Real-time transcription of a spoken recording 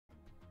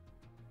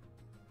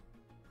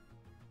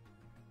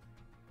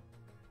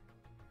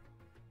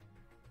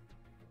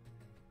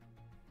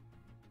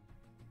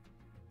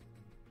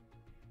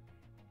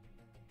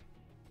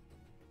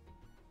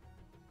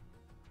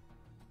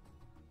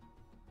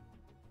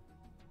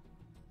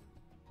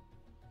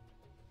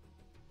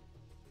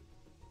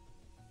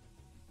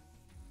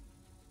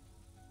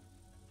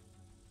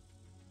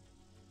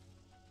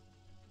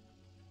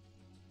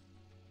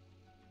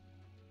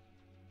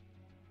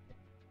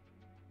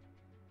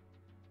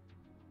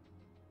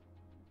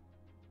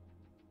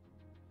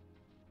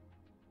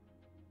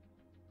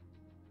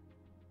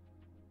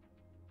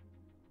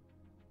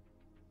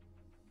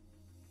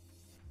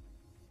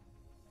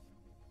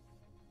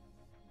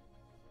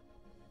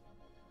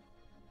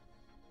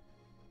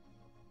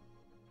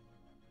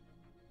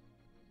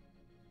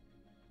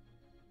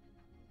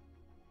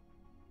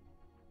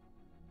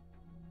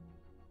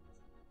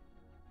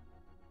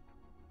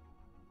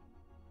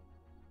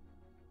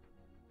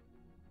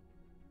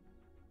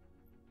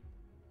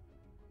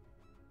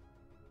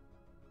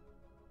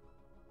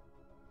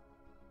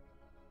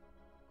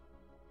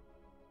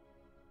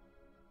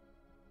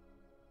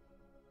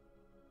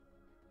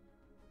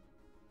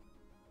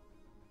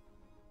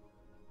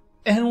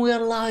And we are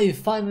live,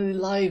 finally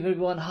live,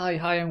 everyone. Hi,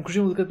 I'm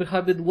ALL the Cryptic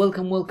Hybrid.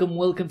 Welcome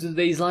to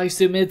today's live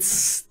stream.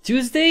 It's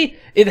Tuesday?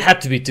 It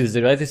had to be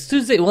Tuesday, right? It's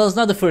Tuesday. Well, it's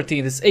not the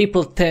 13th, it's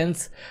April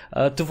 10th,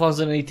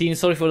 2018.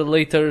 Sorry for the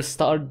later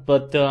start,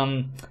 but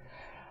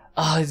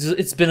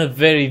it's been a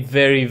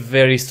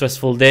very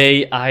stressful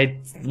day.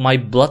 My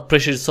blood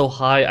pressure is so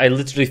high. I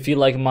literally feel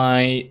like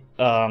my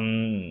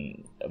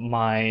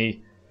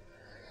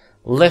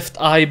left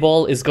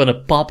eyeball is gonna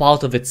pop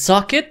out of its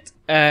socket.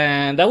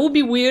 And that would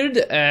be weird,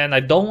 and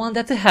I don't want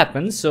that to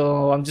happen.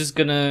 So I'm just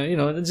gonna,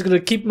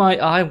 keep my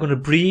eye. I'm gonna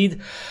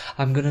breathe.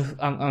 I'm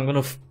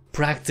gonna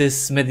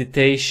practice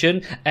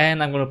meditation,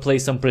 and I'm gonna play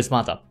some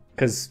Prismata,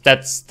 because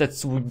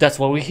that's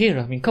what we're here.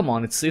 I mean, come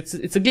on, it's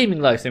a gaming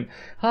live stream.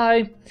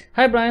 Hi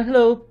Brian,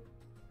 hello.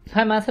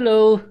 Hi Matt,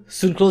 hello.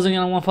 Soon closing in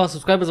on 1,000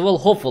 subscribers. Well,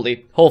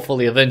 hopefully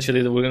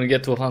eventually we're gonna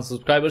get to 1,000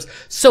 subscribers.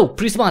 So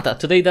Prismata,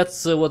 today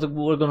that's what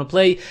we're gonna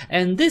play,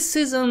 and this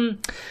is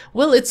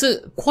well, it's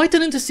quite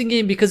an interesting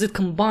game because it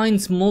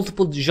combines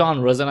multiple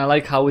genres, and I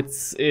like how it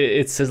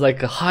says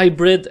like a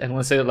hybrid, and when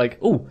I say like,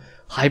 oh,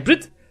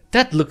 hybrid,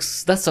 that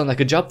sounds like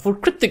a job for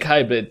Cryptic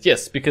Hybrid.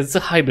 Yes, because it's a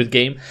hybrid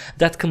game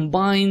that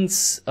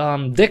combines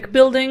deck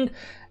building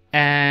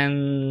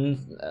and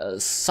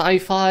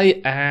sci-fi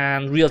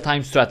and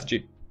real-time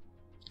strategy.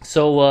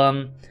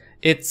 So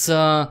it's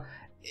a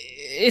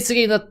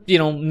game that,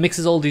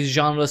 mixes all these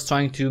genres,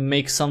 trying to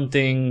make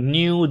something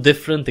new,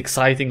 different,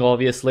 exciting,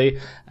 obviously,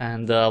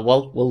 and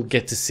well, we'll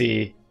get to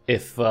see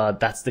if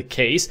that's the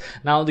case.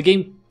 Now, the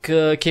game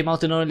came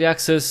out in early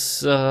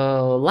access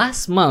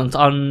last month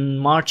on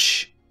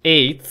March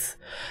 8th.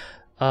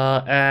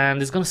 And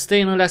it's gonna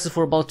stay in early access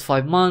for about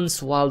 5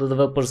 months while the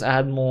developers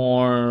add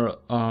more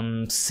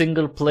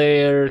single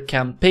player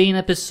campaign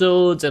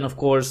episodes, and of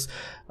course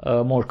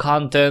more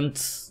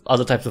content,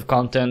 other types of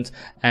content,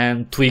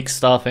 and tweak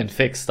stuff and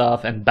fix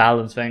stuff and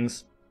balance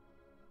things.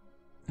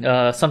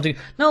 No,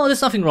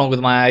 there's nothing wrong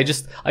with my eye.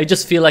 I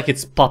just feel like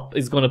it's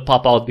gonna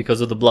pop out because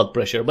of the blood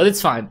pressure, but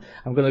it's fine.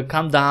 I'm gonna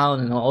calm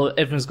down, and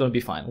everything's gonna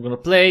be fine. We're gonna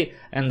play,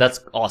 and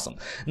that's awesome.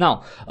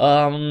 Now,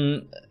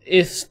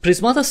 if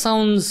Prismata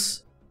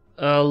sounds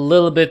a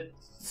little bit,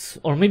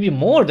 or maybe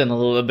more than a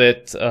little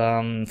bit,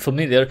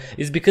 familiar,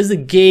 is because the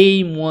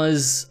game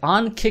was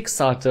on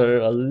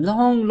Kickstarter a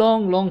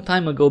long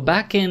time ago,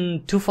 back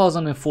in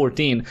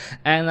 2014,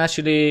 and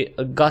actually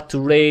got to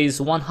raise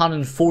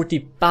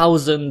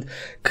 140,000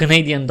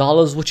 Canadian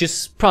dollars, which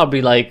is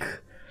probably like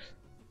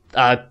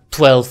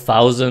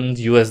 12,000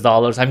 US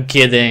dollars. I'm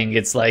kidding.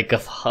 It's like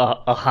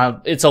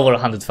it's over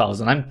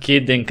 100,000. I'm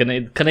kidding.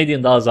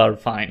 Canadian dollars are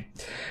fine.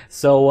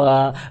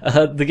 So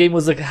the game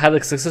had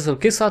a successful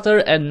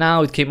Kickstarter, and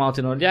now it came out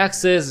in early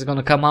access. It's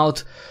gonna come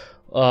out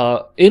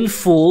in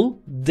full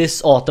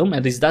this autumn,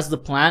 at least that's the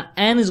plan,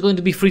 and it's going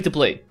to be free to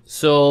play.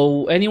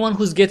 So anyone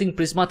who's getting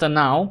Prismata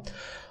now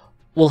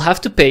will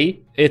have to pay.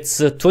 It's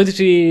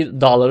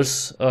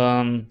 $23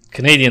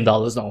 Canadian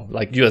dollars, no,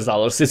 like US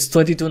dollars. It's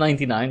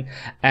 $22.99,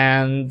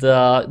 and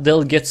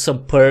they'll get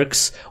some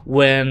perks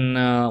when,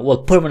 well,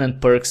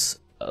 permanent perks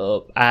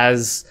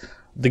as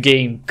the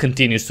game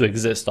continues to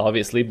exist,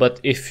 obviously. But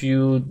if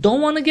you don't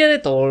want to get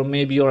it, or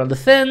maybe you're on the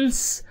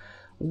fence,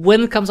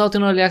 when it comes out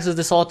in early access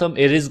this autumn,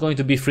 it is going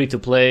to be free to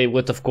play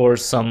with, of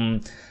course,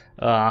 some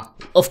a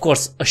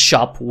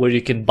shop where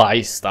you can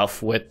buy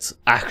stuff with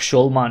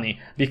actual money,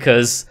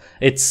 because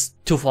it's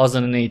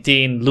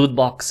 2018, loot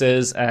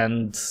boxes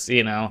and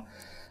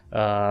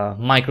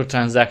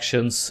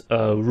microtransactions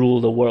rule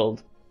the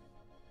world.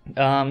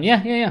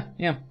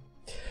 Yeah.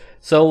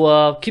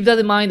 So keep that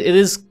in mind. It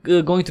is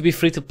going to be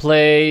free to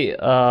play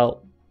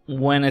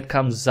when it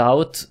comes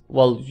out.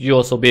 Well, you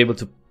also be able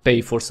to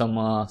pay for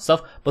some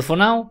stuff, but for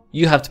now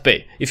you have to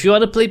pay. If you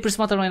want to play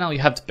Prismata right now, you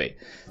have to pay.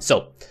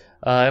 So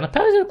and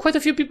apparently there are quite a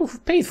few people who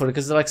paid for it,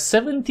 because there are like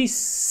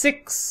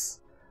 76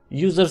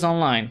 users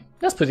online.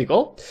 That's pretty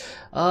cool.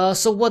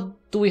 So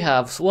what do we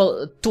have?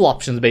 Well, two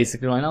options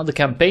basically right now: the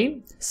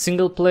campaign,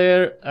 single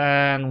player,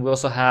 and we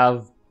also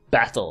have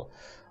battle.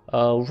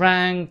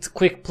 Ranked,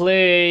 quick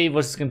play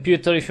versus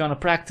computer if you want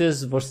to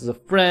practice, versus a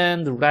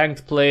friend.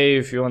 Ranked play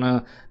if you want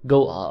to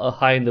go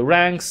high in the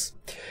ranks.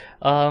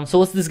 So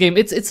what's this game?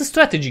 It's a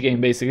strategy game,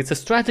 basically. It's a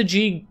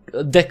strategy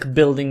deck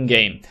building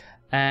game.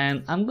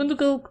 And I'm going to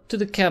go to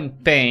the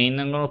campaign.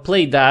 I'm going to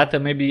play that,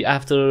 and maybe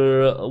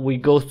after we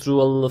go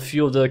through a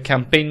few of the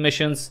campaign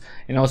missions,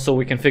 so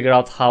we can figure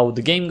out how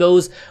the game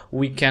goes,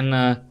 we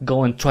can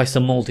go and try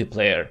some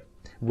multiplayer,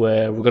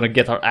 where we're going to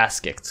get our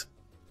ass kicked.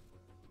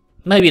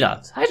 Maybe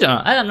not. I don't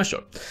know. I'm not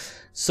sure.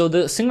 So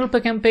the single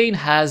player campaign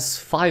has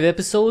 5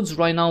 episodes.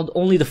 Right now,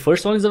 only the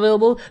first one is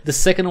available. The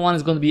second one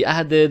is going to be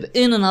added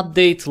in an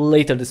update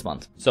later this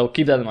month. So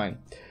keep that in mind.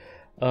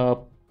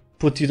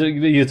 Put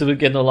YouTube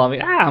get no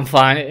loving. I'm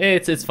fine.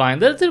 It's fine.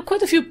 There are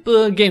quite a few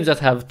games that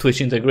have Twitch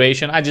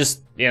integration. I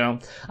just,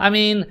 I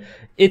mean,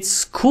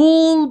 it's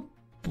cool,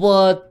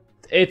 but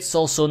it's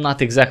also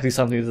not exactly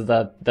something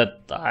that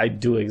I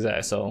do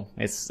exactly. So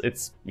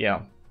it's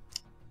yeah.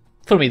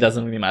 For me, it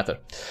doesn't really matter.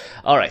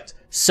 Alright,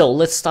 so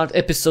let's start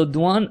episode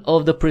 1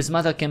 of the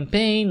Prismata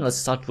campaign. Let's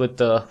start with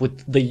the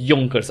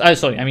Junkers.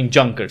 Sorry, I mean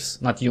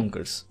Junkers, not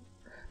Junkers.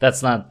 That's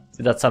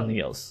something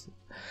else.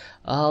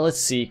 Let's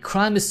see.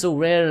 Crime is so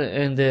rare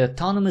in the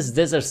autonomous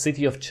desert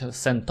city of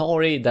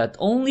Centauri that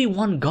only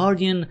one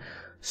guardian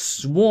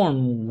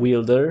swarm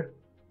wielder?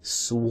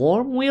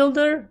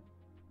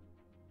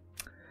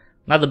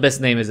 Not the best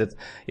name, is it?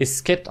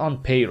 Is kept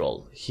on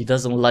payroll. He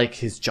doesn't like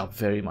his job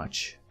very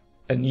much.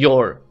 And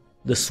you're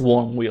the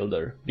swarm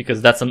wielder,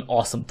 because that's an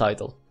awesome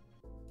title.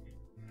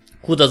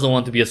 Who doesn't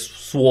want to be a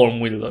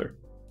swarm wielder?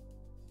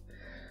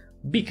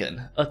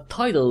 Beacon, a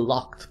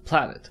tidal-locked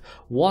planet.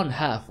 One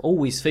half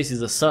always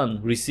faces the sun,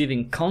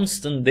 receiving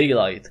constant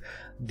daylight.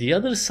 The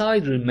other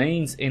side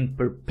remains in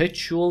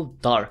perpetual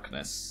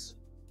darkness.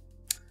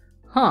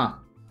 Huh,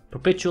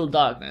 perpetual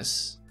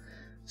darkness.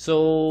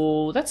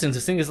 So that's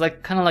interesting. It's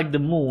like kind of like the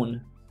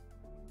moon.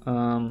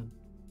 I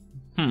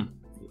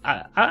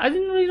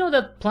didn't really know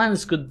that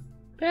planets could.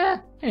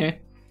 Anyway,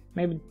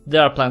 maybe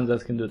there are planets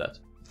that can do that.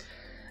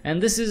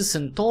 And this is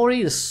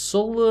Centauri, the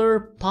solar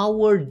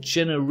power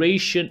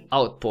generation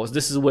outpost.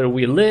 This is where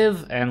we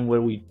live and where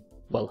we,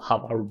 well,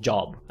 have our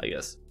job, I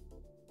guess.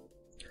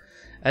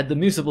 At the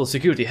Municipal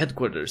Security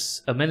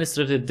Headquarters,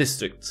 Administrative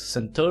District,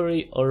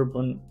 Centauri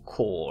Urban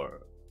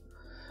Core.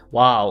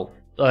 Wow.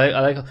 I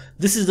like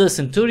this is the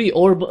Centauri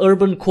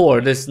urban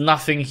core. There's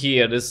nothing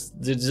here. There's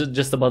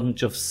just a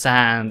bunch of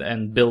sand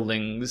and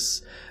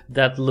buildings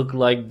that look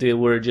like they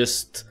were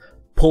just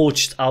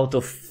poached out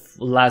of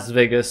Las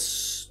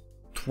Vegas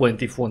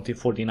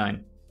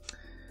 2049.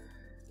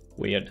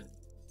 Weird.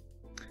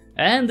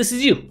 And this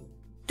is you.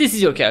 This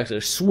is your character,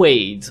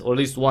 Suede, or at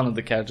least one of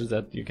the characters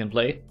that you can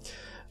play.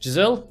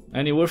 Giselle,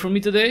 any word from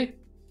me today?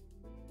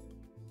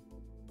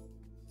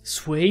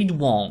 Suede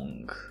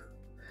Wong,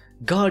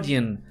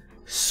 Guardian.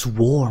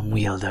 Swarm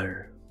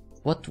wielder.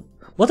 What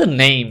a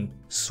name,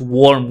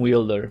 Swarm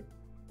wielder.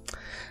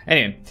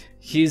 Anyway,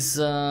 he's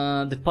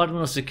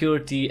Department of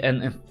Security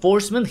and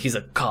Enforcement. He's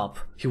a cop.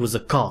 He was a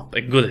cop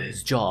and good at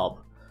his job.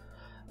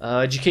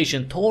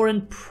 Education,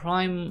 Torrent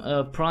Prime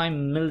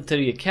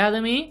Military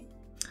Academy.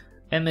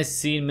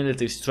 MSc in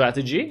Military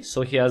Strategy.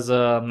 So he has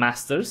a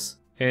master's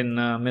in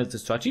military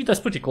strategy. That's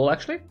pretty cool,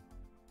 actually.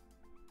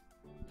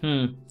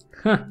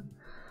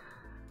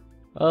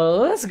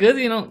 That's good.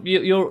 You know,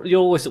 you're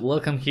always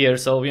welcome here.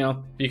 So you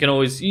know, you can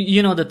always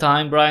you know the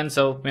time, Brian.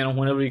 So you know,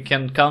 whenever you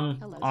can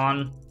come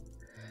on.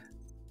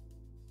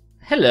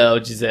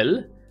 Hello,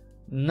 Giselle.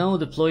 No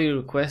deploy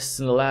requests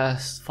in the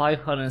last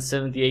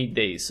 578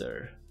 days,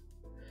 sir.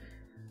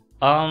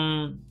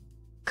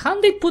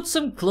 Can't they put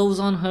some clothes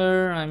on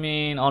her? I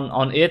mean,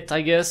 on it,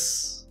 I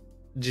guess.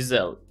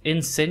 Giselle,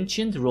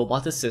 insentient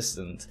robot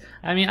assistant.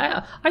 I mean,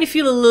 I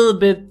feel a little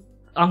bit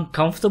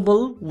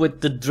uncomfortable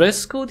with the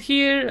dress code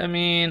here. I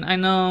mean, I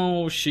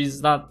know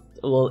she's not,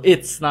 well,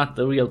 it's not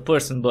a real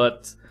person,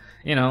 but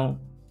you know,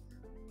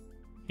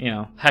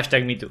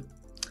 hashtag me too.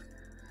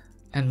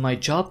 And my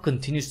job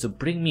continues to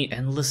bring me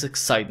endless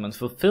excitement,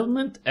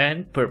 fulfillment,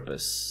 and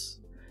purpose.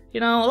 You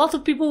know, a lot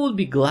of people would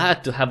be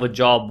glad to have a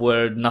job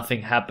where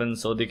nothing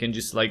happens, so they can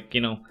just, like,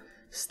 you know,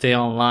 stay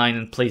online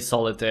and play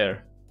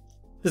solitaire.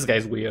 This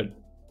guy's weird.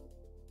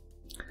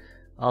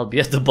 I'll be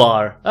at the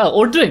bar. Oh,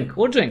 or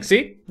drink,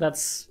 see?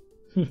 That's...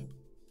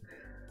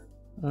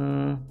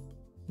 not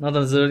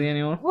as early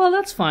anymore. Well,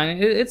 that's fine.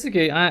 It's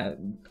okay.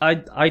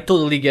 I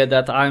totally get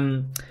that.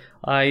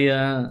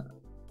 I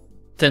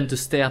tend to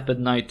stay up at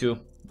night too.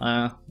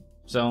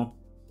 So...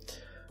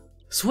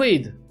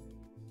 Suede!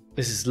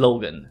 This is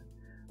Logan.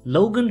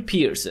 Logan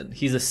Pearson.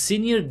 He's a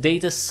senior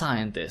data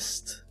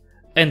scientist.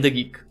 And a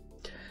geek.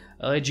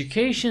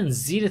 Education,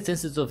 Zenith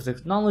Institute of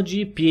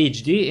Technology,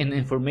 PhD in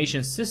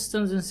Information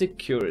Systems and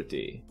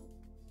Security.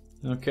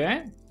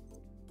 Okay.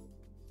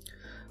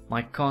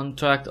 My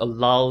contract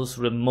allows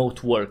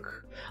remote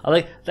work. I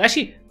like,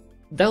 actually,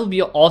 that would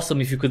be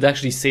awesome if you could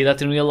actually say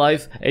that in real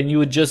life and you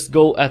would just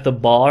go at a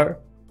bar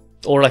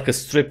or like a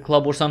strip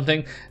club or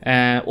something,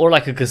 or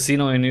like a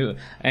casino, and you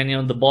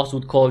know, the boss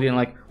would call you and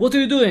like, what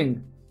are you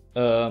doing?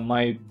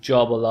 My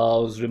job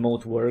allows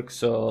remote work,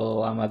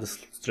 so I'm at a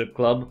strip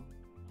club.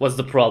 What's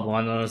the problem?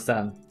 I don't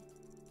understand.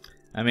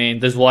 I mean,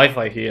 there's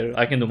Wi-Fi here.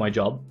 I can do my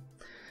job.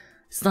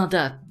 It's not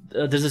that.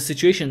 There's a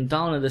situation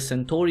down at the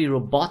Centauri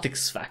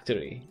Robotics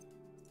Factory.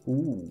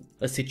 Ooh,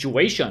 a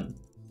situation.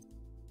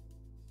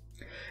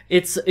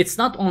 It's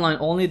not online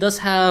only. It does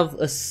have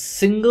a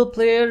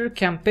single-player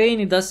campaign.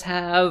 It does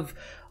have,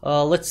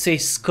 let's say,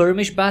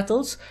 skirmish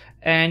battles,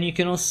 and you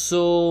can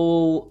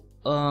also,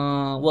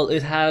 well,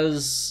 it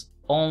has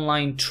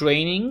online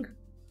training,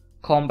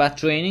 combat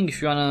training if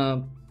you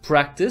wanna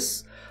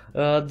practice.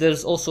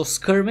 There's also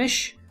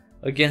skirmish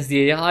against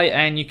the AI,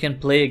 and you can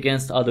play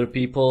against other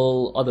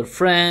people, other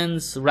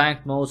friends,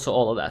 ranked mode, so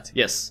all of that.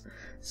 Yes,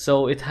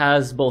 so it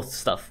has both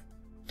stuff.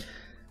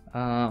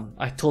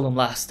 I told him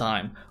last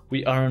time,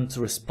 we aren't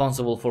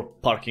responsible for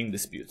parking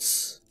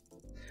disputes.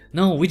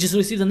 No, we just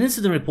received an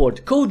incident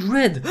report. Code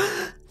Red!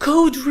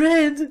 Code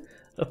Red!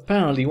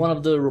 Apparently, one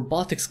of the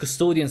robotics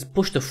custodians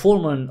pushed a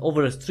foreman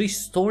over a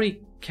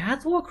 3-story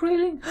catwalk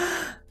railing?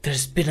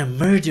 There's been a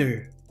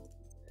murder!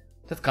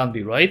 That can't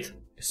be right.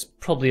 It's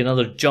probably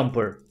another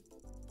jumper.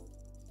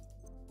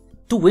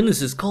 2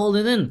 witnesses called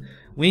it in.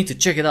 We need to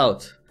check it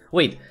out.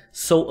 Wait,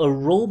 so a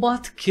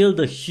robot killed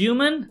a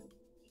human?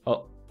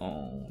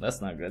 Oh,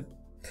 that's not good.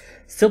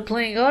 Still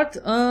playing art?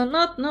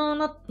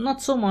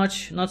 Not so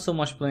much. Not so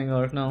much playing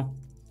art, no.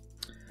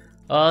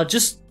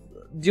 Just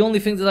the only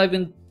thing that I've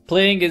been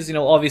playing is,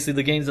 obviously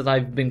the games that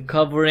I've been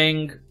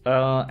covering,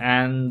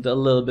 and a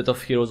little bit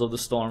of Heroes of the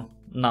Storm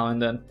now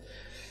and then.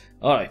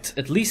 Alright,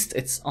 at least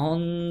it's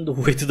on the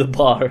way to the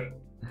bar.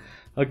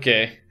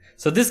 Okay,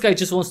 so this guy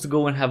just wants to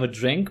go and have a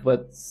drink,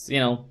 but,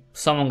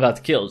 someone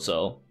got killed,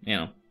 so,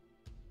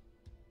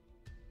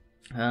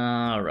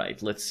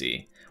 Alright, let's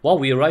see. Wow,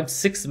 we arrived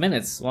 6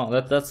 minutes. Wow,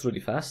 that's really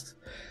fast.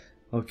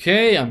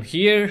 Okay, I'm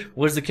here.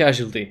 Where's the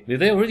casualty? Did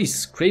they already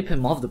scrape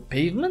him off the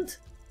pavement?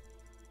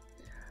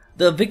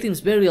 The victim's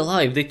barely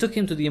alive. They took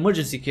him to the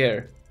emergency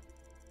care.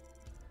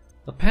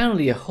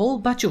 Apparently a whole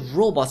batch of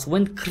robots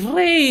went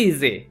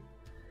crazy.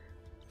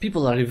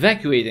 People are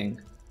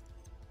evacuating.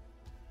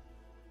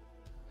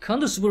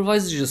 Can't the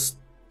supervisor just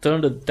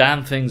turn the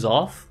damn things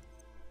off?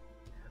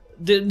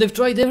 They've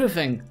tried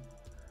everything.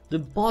 The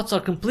bots are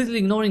completely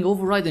ignoring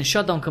override and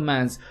shutdown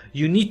commands.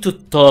 You need to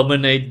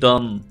terminate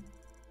them.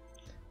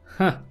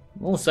 Huh,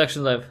 most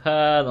actions I've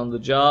had on the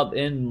job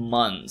in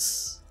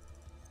months.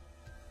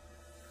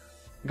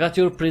 Got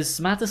your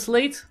Prismata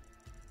slate?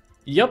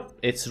 Yup,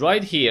 it's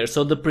right here.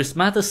 So the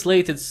Prismata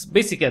slate, it's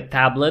basically a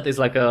tablet. It's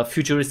like a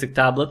futuristic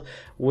tablet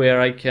where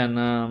I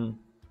can,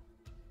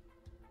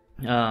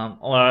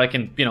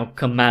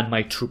 command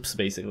my troops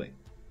basically.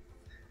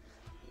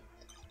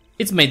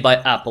 It's made by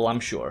Apple, I'm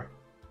sure.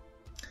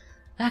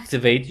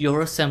 Activate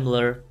your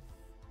assembler.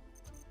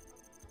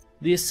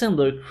 The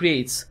assembler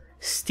creates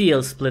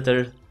Steel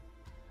Splitter,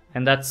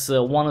 and that's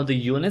one of the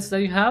units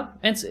that you have.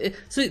 And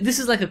so this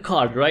is like a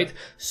card, right?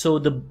 So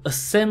the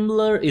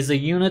assembler is a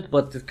unit,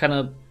 but it's kind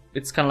of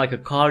like a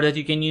card that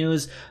you can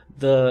use.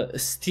 The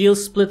Steel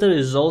Splitter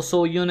is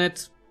also a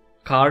unit,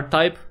 card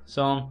type.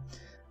 So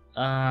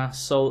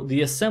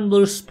the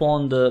assembler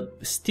spawned the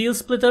Steel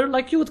Splitter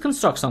like you would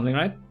construct something,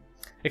 right?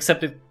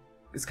 Except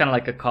it's kind of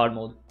like a card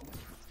mode.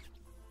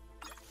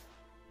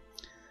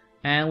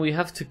 And we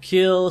have to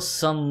kill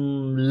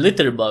some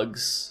litter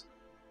bugs.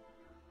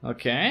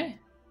 Okay.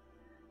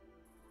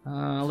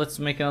 Let's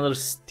make another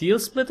Steel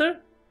Splitter.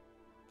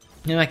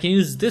 And I can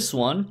use this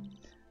one.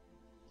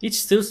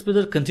 Each Steel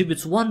Splitter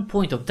contributes 1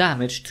 point of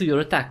damage to your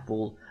attack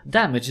pool.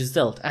 Damage is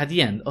dealt at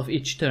the end of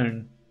each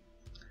turn.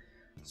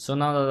 So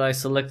now that I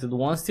selected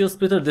one Steel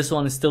Splitter, this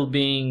one is still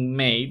being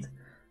made.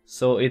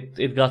 So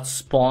it got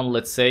spawned,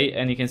 let's say,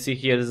 and you can see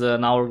here is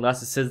an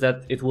hourglass. It says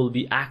that it will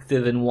be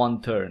active in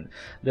 1 turn.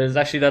 There's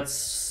actually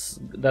that's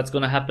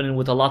gonna happen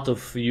with a lot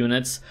of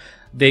units.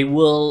 They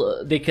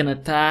can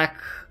attack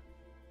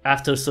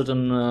after a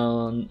certain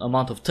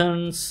amount of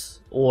turns,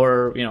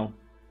 or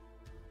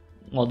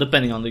well,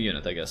 depending on the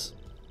unit, I guess.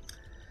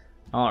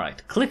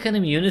 Alright, click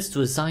enemy units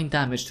to assign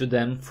damage to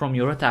them from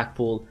your attack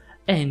pool.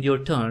 End your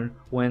turn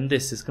when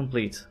this is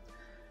complete.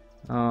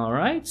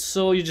 Alright,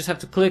 so you just have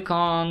to click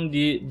on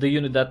the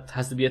unit that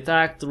has to be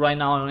attacked. Right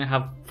now I only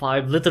have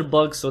 5 litter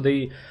bugs, so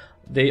they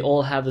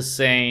all have the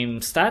same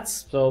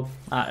stats. So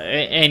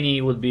any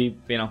would be,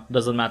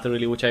 doesn't matter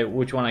really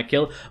which one I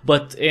kill.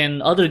 But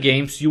in other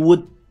games you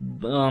would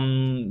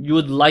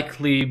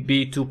likely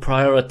be to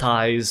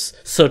prioritize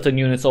certain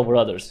units over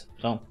others.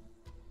 So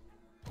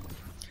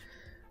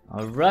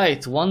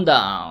alright, 1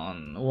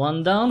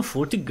 down,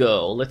 4 to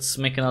go. Let's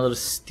make another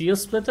Steel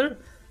Splitter.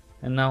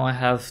 And now I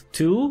have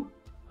 2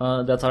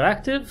 that are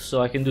active,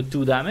 so I can do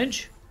 2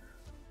 damage.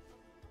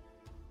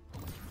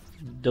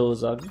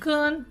 Those are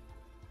gone.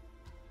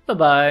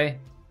 Bye-bye.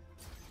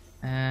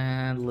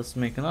 And let's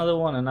make another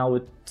one, and now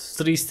with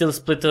 3 Steel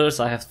Splitters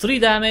I have 3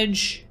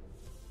 damage.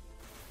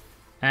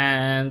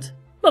 And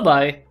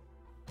bye-bye.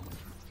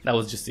 That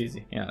was just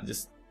easy. Yeah,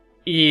 just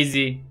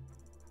easy.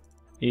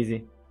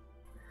 Easy.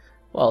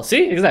 Well,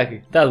 see?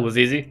 Exactly. That was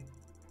easy.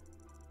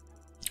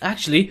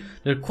 Actually,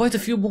 there are quite a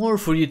few more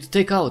for you to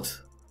take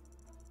out.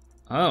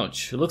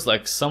 Ouch, it looks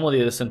like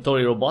somebody at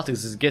Centauri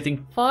Robotics is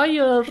getting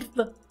fired.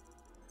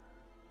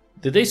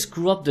 Did they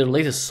screw up their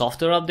latest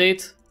software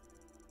update?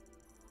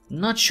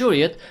 Not sure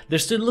yet, they're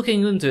still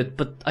looking into it,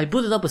 but I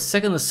booted up a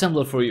second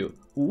assembler for you.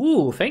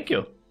 Ooh, thank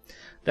you.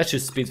 That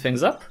should speed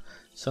things up.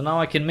 So now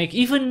I can make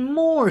even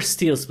more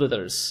Steel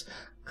Splitters.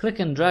 Click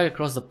and drag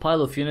across the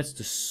pile of units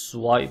to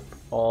swipe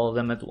all of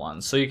them at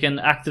once. So you can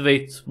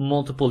activate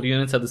multiple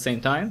units at the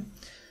same time.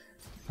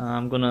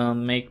 I'm gonna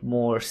make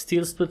more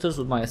Steel Splitters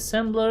with my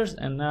assemblers,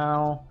 and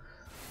now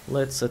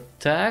let's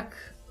attack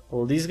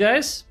all these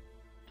guys.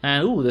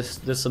 And ooh,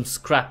 there's some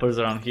scrappers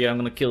around here. I'm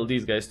gonna kill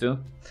these guys too.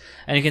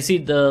 And you can see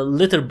the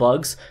litter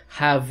bugs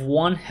have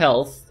 1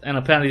 health, and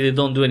apparently they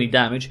don't do any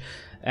damage.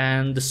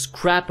 And the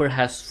scrapper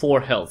has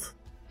 4 health,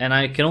 and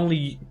I can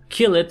only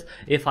kill it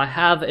if I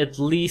have at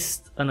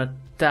least an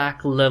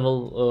attack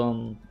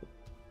level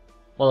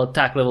well,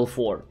 attack level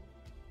 4.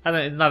 I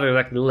mean, not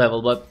exactly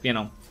level, but you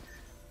know,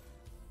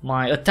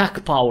 my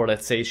attack power,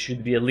 let's say,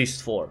 should be at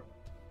least 4.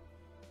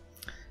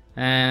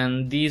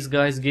 And these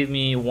guys give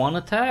me 1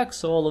 attack,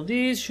 so all of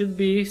these should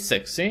be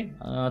 6, see?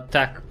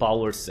 Attack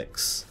power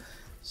 6.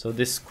 So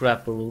this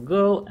scrapper will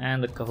go,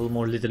 and a couple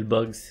more little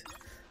bugs.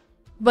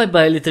 Bye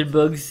bye, little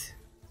bugs.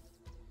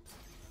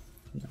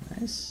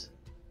 Nice.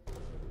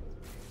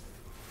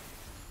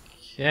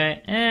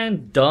 Okay,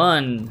 and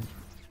done.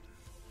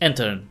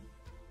 Enter.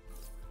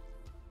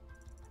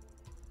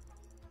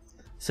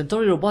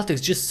 Centauri Robotics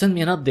just sent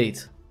me an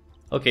update.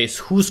 Okay,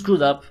 so who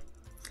screwed up?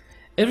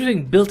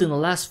 Everything built in the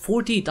last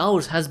 48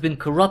 hours has been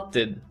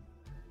corrupted.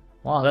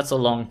 Wow, that's a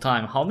long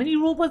time. How many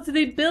robots did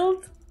they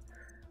build?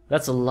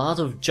 That's a lot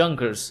of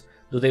junkers.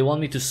 Do they want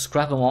me to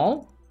scrap them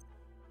all?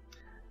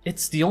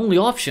 It's the only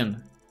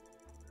option.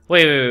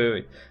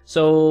 Wait.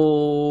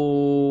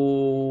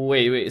 So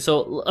wait.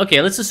 So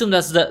okay, let's assume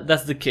that's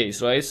the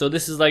case, right? So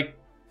this is like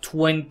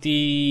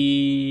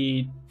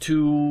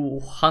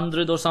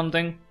 2200 or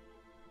something.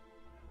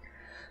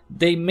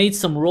 They made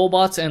some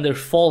robots and they're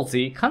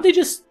faulty. Can't they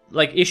just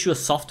like issue a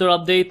software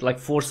update, like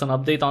force an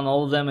update on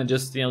all of them and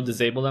just, you know,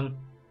 disable them?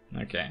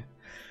 Okay.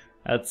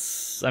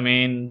 That's, I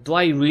mean, do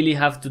I really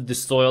have to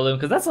destroy all of them?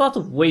 Because that's a lot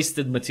of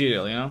wasted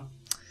material, you know?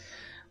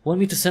 Want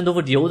me to send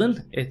over the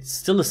Odin? It's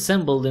still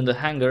assembled in the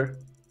hangar.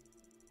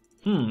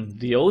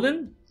 The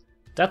Odin?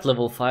 That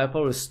level of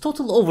firepower is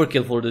total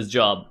overkill for this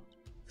job.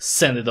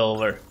 Send it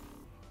over.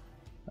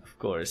 Of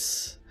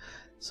course.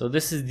 So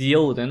this is the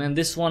Odin, and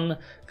this one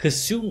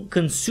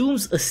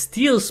consumes a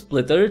steel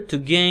splitter to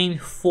gain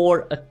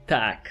 4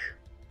 attack.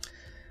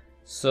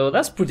 So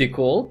that's pretty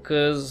cool,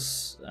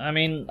 because, I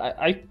mean,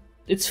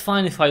 it's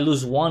fine if I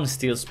lose 1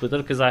 steel splitter,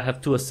 because I have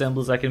 2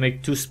 assembles. I can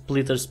make 2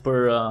 splitters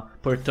per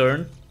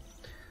turn.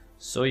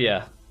 So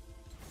yeah.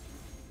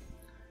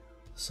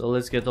 So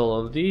let's get all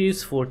of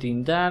these.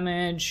 14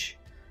 damage.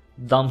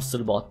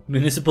 Dumpster bot.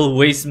 Municipal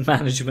waste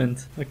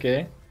management.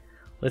 Okay.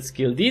 Let's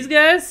kill these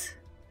guys.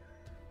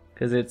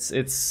 Because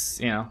it's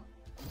you know,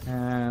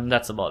 and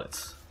that's about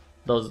it.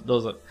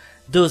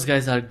 Those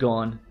guys are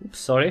gone. Oops,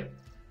 sorry.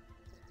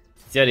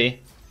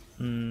 Jerry.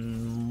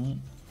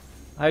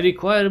 I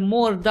require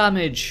more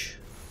damage.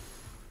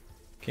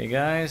 Okay,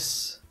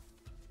 guys.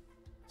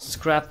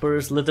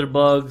 Scrappers, litter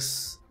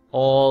bugs,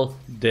 all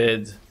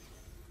dead.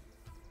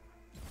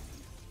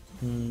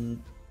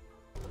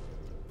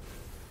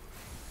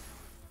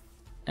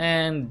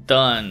 And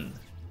done.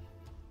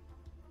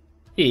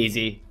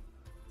 Easy.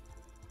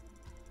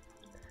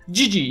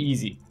 GG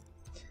easy.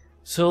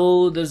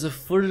 So there's a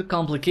further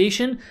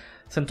complication.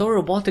 Centauri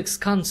Robotics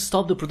can't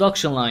stop the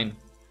production line.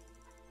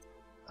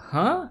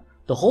 Huh?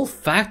 The whole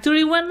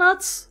factory went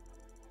nuts?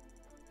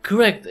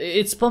 Correct,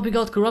 it's pumping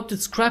out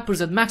corrupted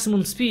scrappers at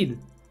maximum speed.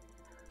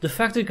 The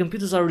factory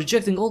computers are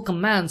rejecting all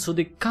commands, so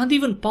they can't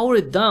even power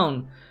it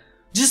down.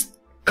 Just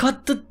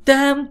cut the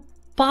damn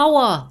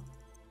power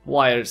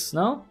wires,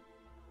 no?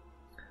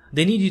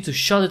 They need you to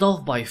shut it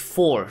off by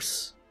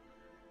force.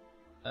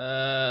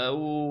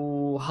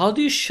 How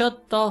do you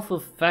shut off a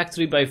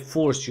factory by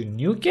force? You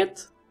nuke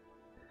it?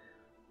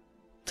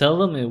 Tell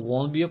them it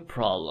won't be a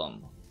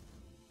problem.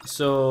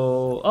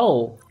 So,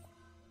 oh,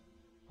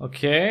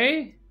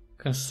 okay.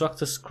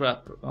 Construct a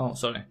scrapper. Oh,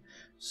 sorry.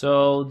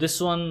 So this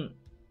one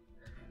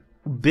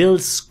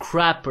builds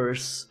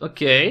scrappers.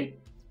 Okay.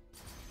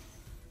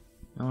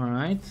 All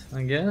right,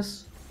 I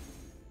guess.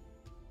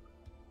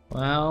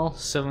 Well,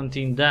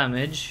 17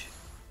 damage.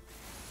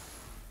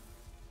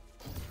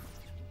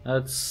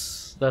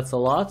 That's a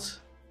lot.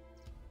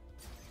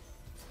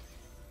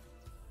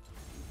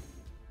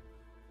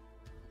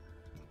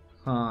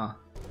 Huh.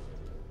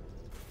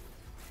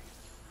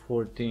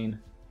 14.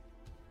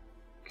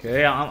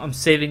 Okay, I'm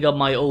saving up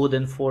my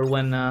Odin for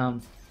when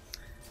I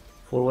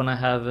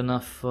have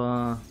enough.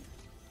 I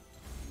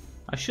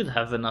should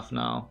have enough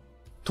now.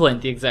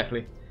 20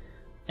 exactly.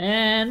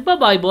 And bye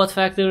bye bot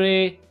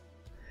factory.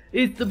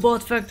 It's the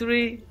bot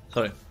factory.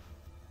 Sorry.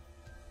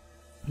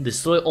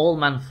 Destroy all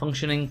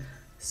malfunctioning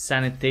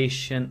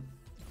sanitation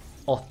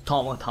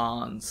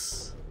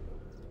automatons.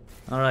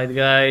 Alright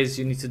guys,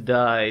 you need to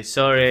die.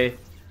 Sorry,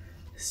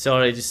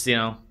 just, you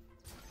know,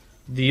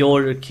 the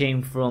order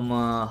came from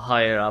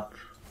higher up.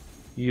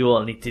 You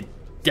all need to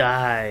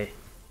die.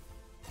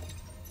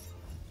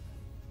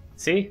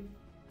 See?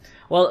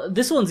 Well,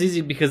 this one's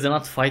easy because they're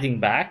not fighting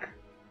back,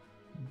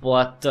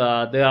 but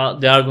they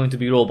are going to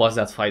be robots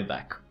that fight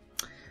back.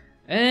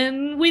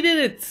 And we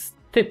did it.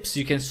 Tips: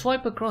 you can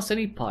swipe across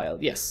any pile.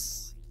 Yes.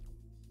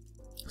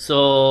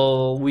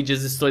 So we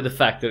just destroyed the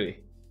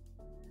factory.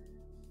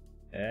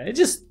 It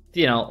just,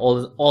 you know,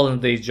 all in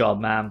a day's job,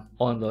 man.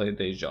 All in a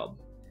day's job.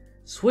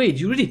 Swade,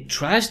 you really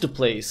trashed the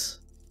place.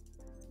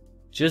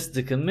 Just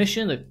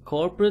decommissioned a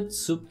corporate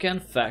soup can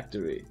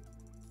factory.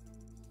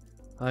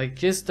 I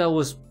guess that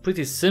was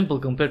pretty simple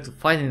compared to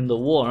fighting in the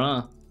war,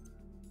 huh?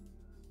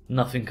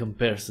 Nothing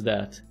compares to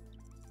that.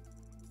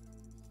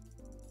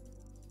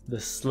 The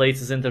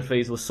Slates'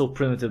 interface was so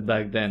primitive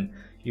back then.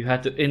 You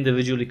had to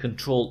individually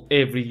control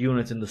every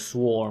unit in the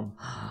swarm.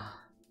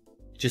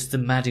 Just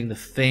imagine the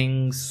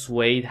things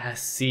Suede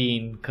has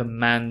seen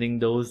commanding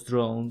those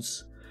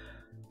drones.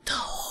 The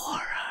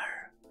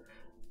horror.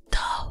 The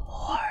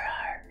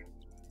horror.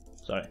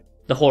 Sorry.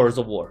 The horrors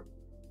of war.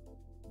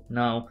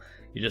 Now,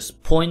 you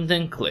just point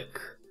and click.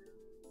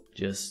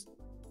 Just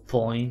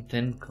point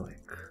and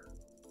click.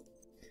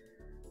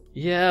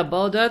 Yeah,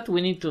 about that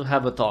we need to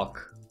have a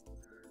talk.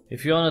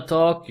 If you wanna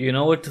talk, you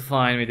know where to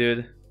find me,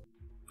 dude.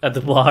 At the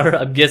bar,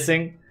 I'm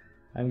guessing.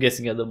 I'm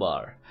guessing at the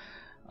bar.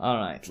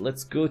 Alright,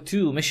 let's go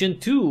to mission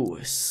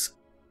 2.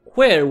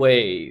 Square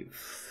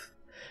Wave.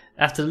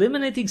 After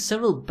eliminating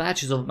several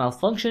batches of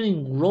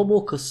malfunctioning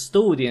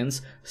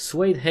robo-custodians,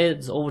 Suede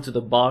heads over to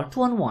the bar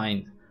to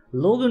unwind.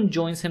 Logan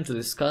joins him to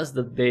discuss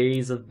the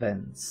day's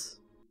events.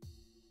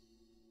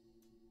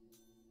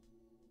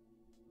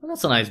 Well,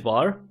 that's a nice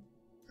bar.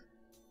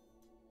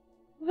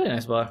 Very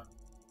nice bar.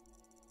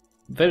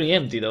 Very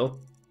empty though.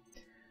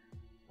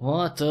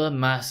 What a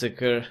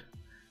massacre.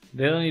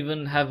 They don't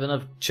even have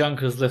enough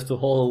chunkers left to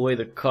haul away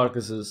the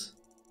carcasses.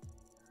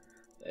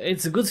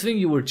 It's a good thing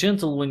you were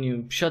gentle when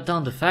you shut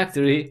down the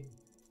factory.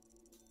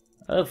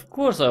 Of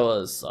course I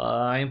was.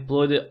 I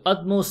employed the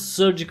utmost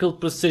surgical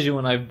precision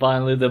when I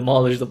finally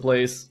demolished the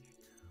place.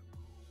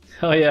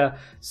 Oh yeah,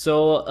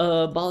 so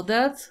about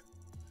that.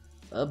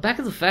 Back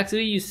at the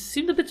factory, you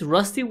seemed a bit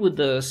rusty with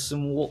the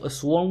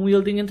swarm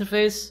wielding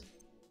interface.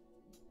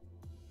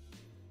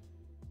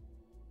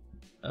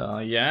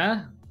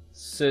 Yeah?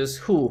 Says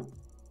who?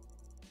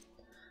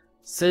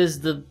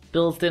 Says the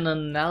built-in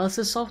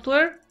analysis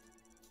software?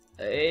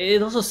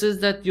 It also says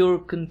that your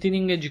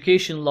continuing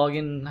education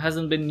login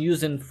hasn't been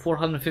used in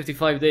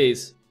 455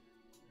 days.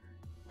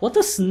 What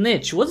a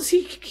snitch! What does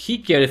he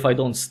care if I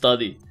don't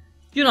study?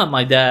 You're not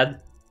my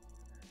dad.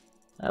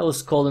 I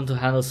was called in to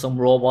handle some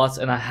robots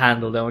and I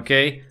handled them,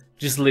 okay?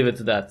 Just leave it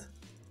to that.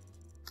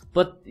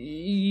 But you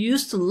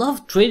used to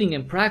love trading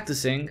and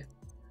practicing.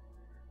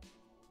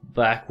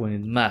 Back when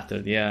it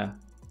mattered, yeah.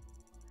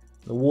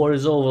 The war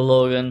is over,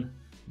 Logan.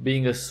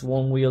 Being a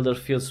swarm wielder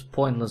feels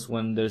pointless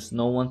when there's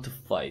no one to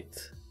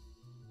fight.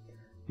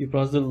 You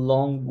pronounce the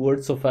long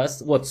word so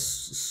fast? What,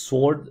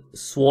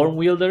 swarm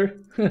wielder?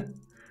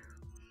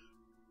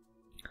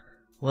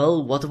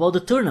 Well, what about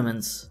the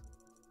tournaments?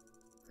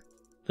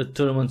 The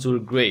tournaments were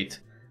great,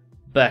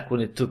 back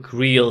when it took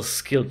real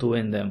skill to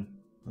win them.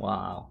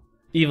 Wow.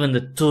 Even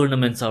the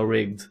tournaments are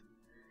rigged.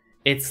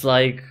 It's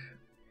like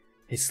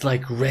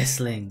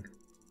wrestling.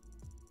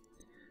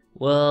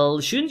 Well,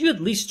 shouldn't you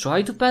at least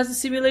try to pass the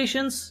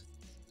simulations?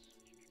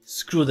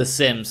 Screw the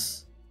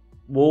Sims.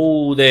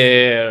 Whoa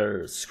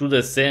there. Screw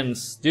the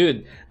Sims.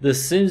 Dude, the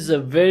Sims is a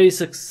very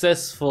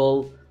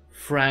successful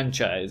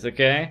franchise,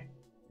 okay?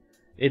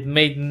 It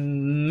made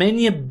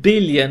many a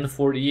billion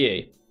for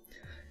EA.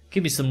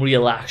 Give me some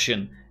real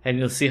action and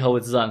you'll see how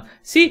it's done.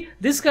 See,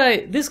 this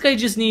guy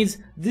just needs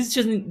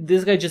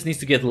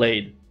to get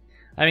laid.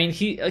 I mean,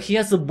 he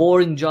has a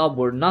boring job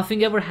where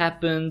nothing ever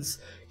happens.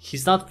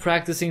 He's not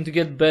practicing to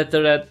get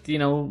better at, you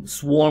know,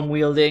 swarm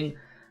wielding.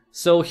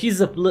 So he's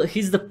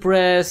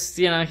depressed,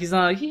 you know,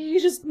 he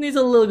just needs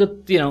a little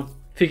bit, you know,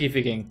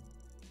 ficking.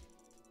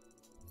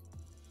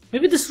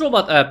 Maybe this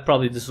robot,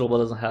 probably this robot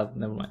doesn't have,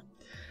 never mind.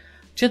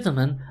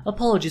 Gentlemen,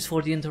 apologies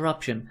for the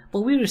interruption,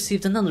 but we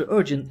received another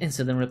urgent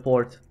incident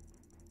report.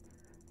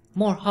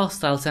 More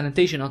hostile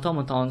sanitation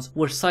automatons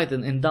were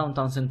sighted in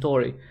downtown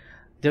Centauri.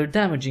 They're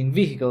damaging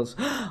vehicles.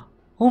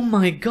 Oh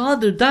my god,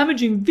 they're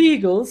damaging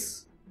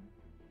vehicles!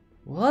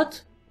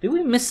 What? Did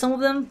we miss some of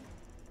them?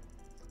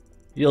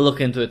 You'll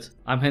look into it.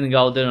 I'm heading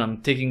out there and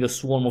I'm taking a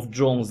swarm of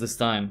drones this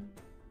time.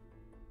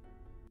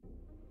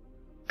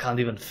 Can't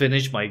even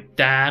finish my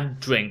damn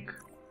drink.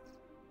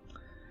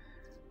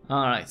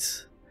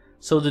 Alright.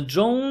 So the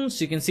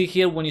drones, you can see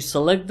here when you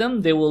select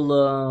them, they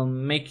will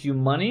make you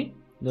money.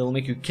 They will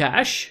make you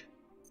cash.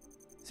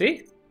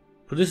 See?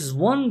 Produces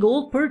 1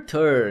 gold per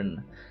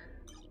turn.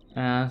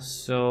 You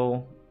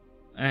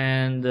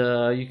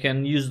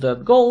can use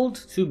that gold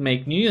to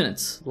make new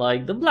units,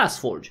 like the Blast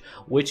Forge,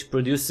 which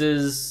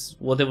produces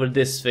whatever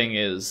this thing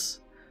is.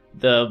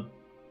 The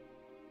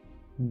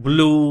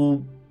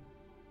blue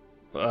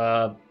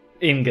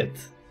ingot.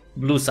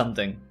 Blue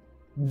something.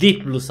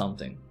 Deep blue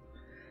something.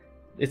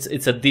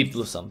 It's a deep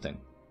blue something.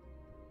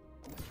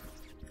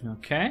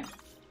 Okay.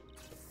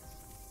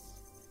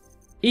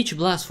 Each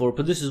Blast Forge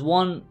produces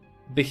 1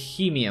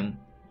 Bohemium.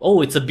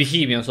 Oh, it's a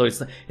Bohemium. Sorry,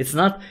 it's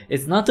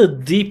not a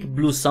deep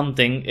blue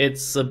something.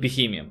 It's a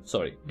Bohemium.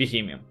 Sorry,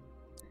 Bohemium.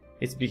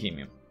 It's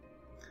Bohemium.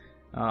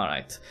 All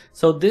right.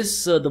 So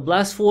this the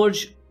Blast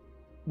Forge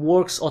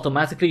works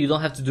automatically. You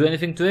don't have to do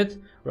anything to it,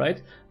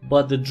 right?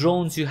 But the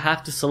drones, you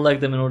have to select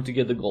them in order to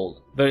get the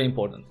gold. Very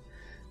important.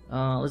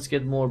 Let's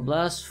get more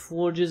Blast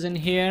Forges in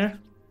here.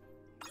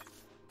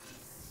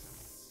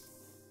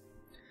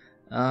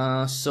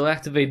 So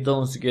activate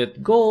those to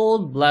get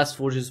gold. Blast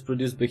Forges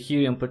produce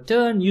Bohemium per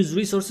turn. Use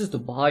resources to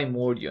buy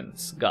more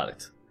units. Got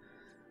it.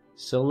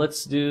 So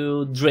let's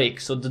do Drake.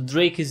 So the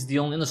Drake is the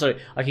only... No, sorry.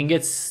 I can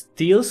get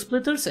Steel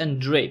Splitters and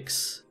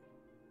Drakes.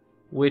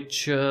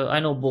 Which I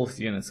know both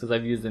units because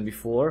I've used them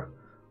before.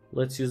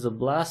 Let's use a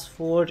blast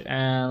forge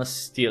and a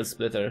steel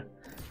splitter.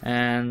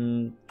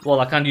 And well,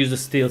 I can't use the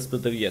steel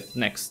splitter yet.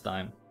 Next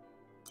time.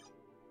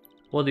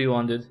 What do you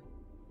want, dude?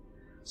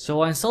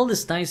 So I installed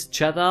this nice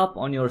chat app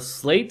on your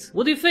slate.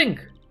 What do you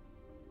think?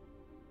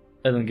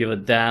 I don't give a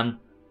damn.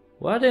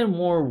 Why are there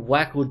more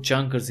wacko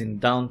junkers in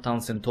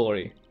downtown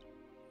Centauri?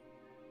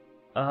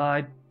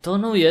 I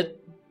don't know yet.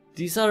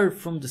 These are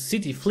from the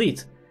city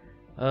fleet.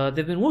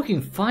 They've been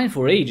working fine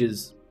for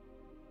ages.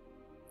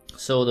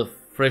 So the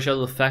fresh out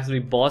of the factory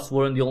bots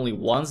weren't the only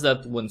ones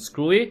that went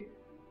screwy?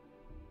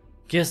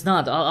 Guess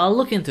not. I'll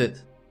look into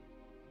it.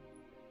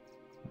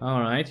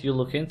 Alright, you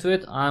look into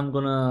it. I'm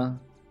gonna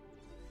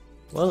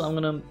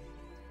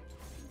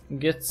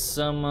get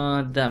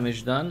some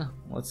damage done.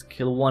 Let's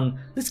kill one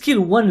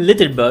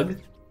litter bug.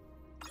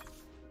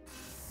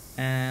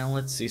 And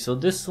let's see. So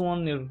this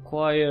one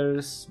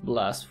requires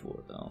blast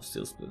force. Oh,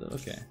 steel splitter.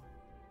 Okay.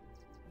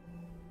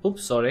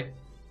 Oops, sorry.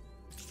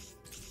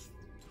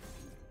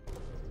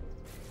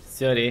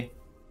 Sorry.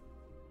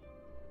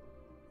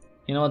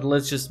 You know what?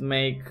 Let's just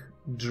make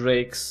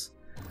drakes,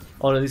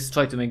 or at least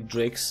try to make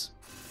drakes.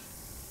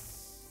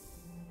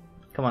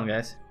 Come on,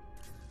 guys.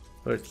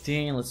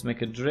 13. Let's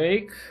make a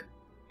drake.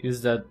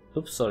 Use that.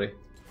 Oops, sorry.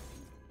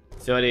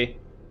 Sorry.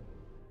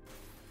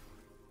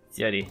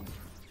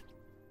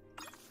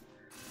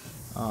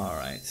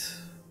 Alright.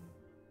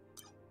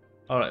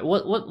 Alright,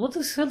 what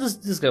the hell does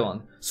this guy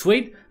want?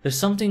 Sweet, there's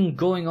something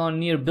going on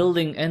near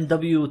building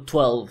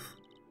NW12.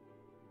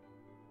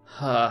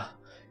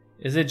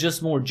 Is it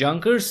just more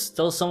junkers?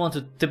 Tell someone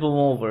to tip them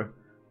over.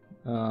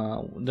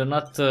 They're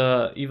not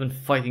even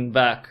fighting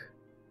back.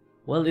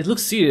 Well, it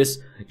looks serious.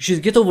 You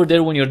should get over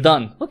there when you're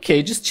done.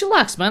 Okay, just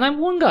chillax, man. I'm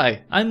one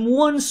guy. I'm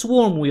one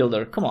swarm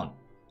wielder. Come on.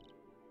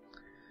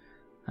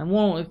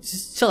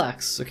 Just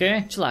chillax,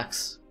 okay?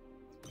 Chillax.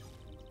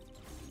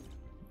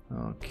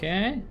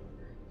 Okay.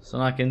 So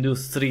now I can do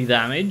 3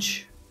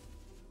 damage.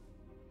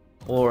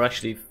 Or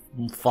actually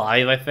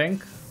 5, I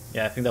think.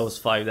 Yeah, I think that was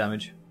 5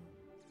 damage.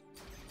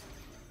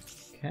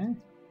 Okay.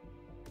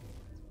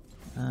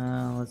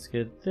 Let's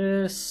get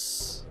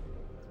this.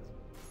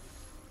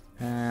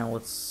 And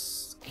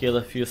let's kill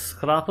a few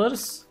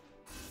scrappers.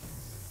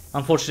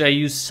 Unfortunately, I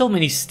use so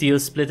many steel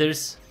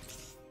splitters.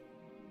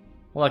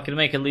 Well, I can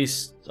make at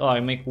least... Oh, I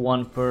make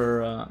 1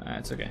 per...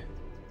 it's okay.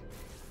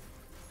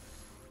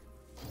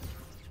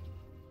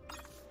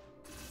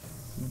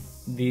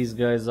 These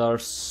guys are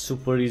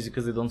super easy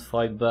because they don't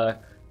fight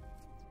back.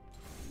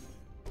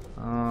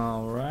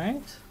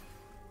 Alright.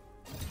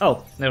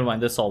 Oh, never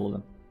mind, that's all of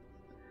them.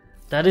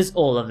 That is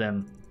all of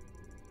them.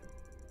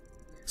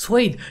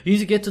 Swade, you need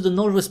to get to the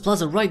Northwest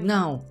Plaza right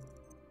now.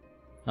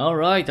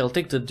 Alright, I'll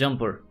take the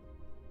jumper.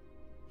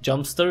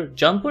 Jumpster?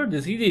 Jumper?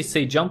 Did he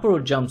say jumper or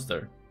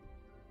jumpster?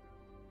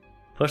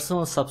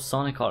 Personal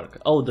subsonic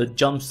arc. Oh, the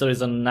jumpster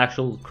is an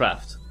actual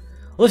craft.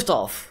 Lift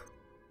off.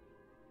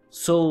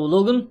 So,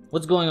 Logan,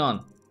 what's going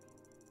on?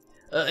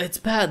 It's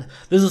bad.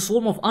 There's a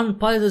swarm of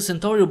unpiloted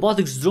Centauri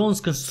robotics drones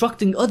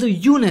constructing other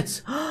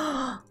units.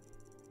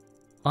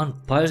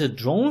 Unpiloted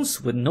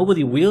drones with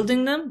nobody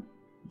wielding them?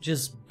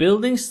 Just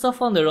building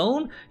stuff on their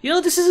own? You know,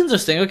 this is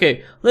interesting.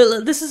 Okay,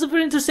 this is a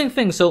very interesting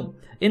thing. So,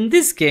 in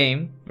this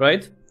game,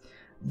 right,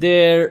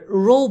 they're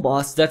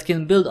robots that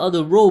can build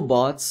other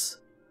robots,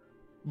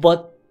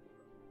 but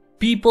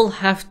people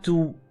have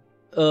to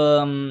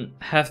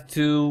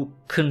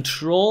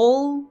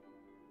control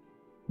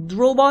the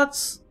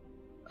robots.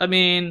 I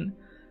mean,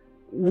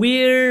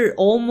 we're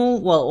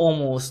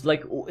almost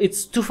like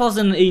it's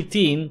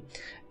 2018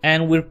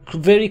 and we're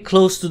very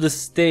close to the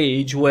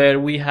stage where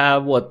we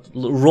have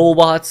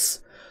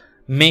robots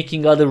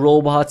making other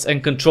robots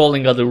and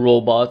controlling other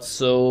robots.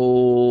 So,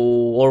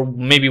 or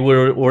maybe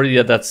we're already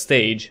at that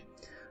stage.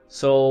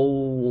 So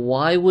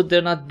why would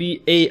there not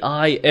be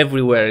AI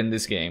everywhere in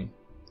this game?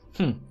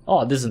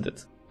 Odd, isn't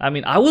it? I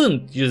mean, I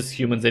wouldn't use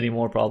humans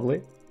anymore,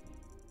 probably.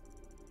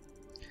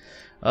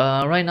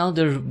 Right now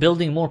they're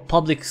building more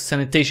public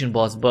sanitation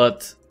bots,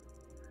 but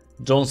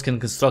drones can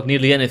construct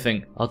nearly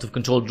anything. Out of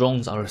control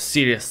drones are a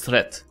serious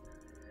threat.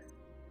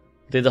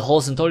 Did the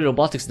whole Centauri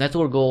robotics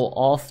network go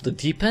off the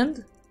deep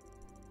end?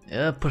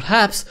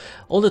 Perhaps.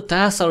 All the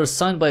tasks are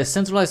assigned by a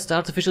centralized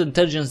artificial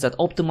intelligence that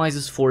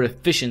optimizes for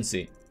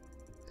efficiency.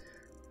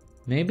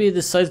 Maybe it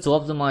decides to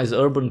optimize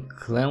urban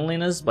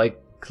cleanliness by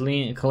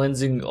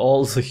cleansing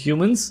all the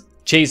humans?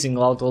 Chasing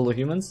out all the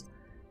humans?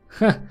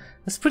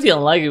 That's pretty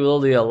unlikely with all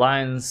the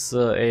Alliance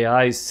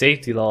AI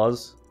safety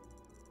laws.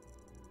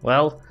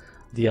 Well,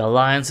 the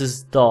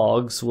Alliance's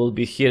dogs will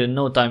be here in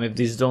no time if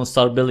these drones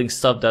start building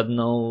stuff that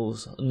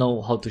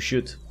know how to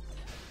shoot.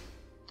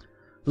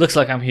 Looks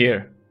like I'm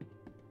here.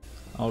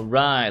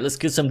 Alright, let's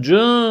get some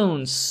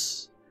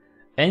drones.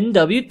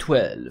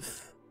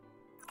 NW12.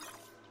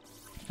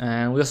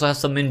 And we also have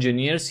some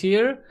engineers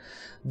here.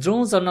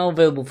 Drones are now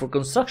available for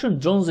construction.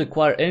 Drones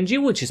require energy,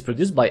 which is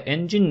produced by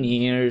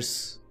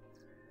engineers.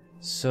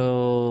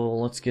 So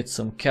let's get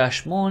some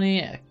cash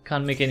money. I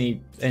can't make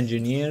any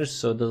engineers,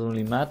 so it doesn't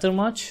really matter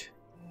much.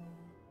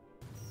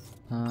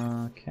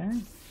 Okay.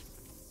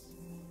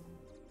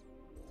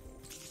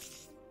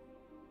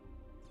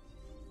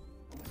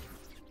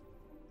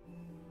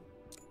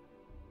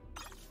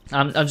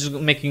 I'm just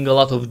making a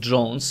lot of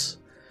drones.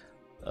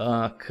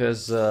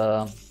 Cause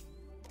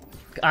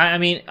I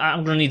mean,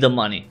 I'm gonna need the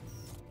money,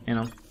 you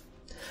know.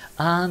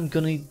 I'm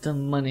gonna need the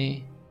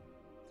money.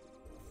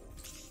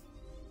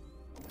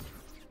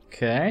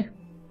 Okay.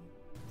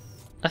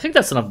 I think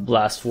that's enough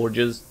blast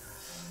forges.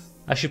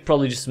 I should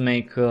probably just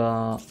make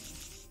we'll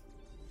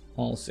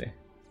see.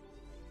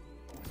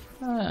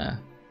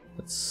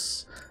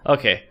 That's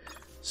okay.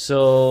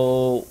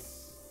 So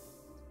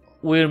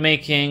we're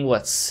making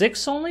what,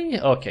 6 only?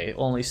 Okay,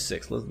 only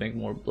 6. Let's make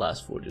more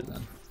blast forges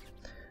then.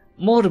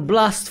 More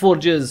blast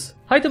forges.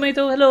 Hi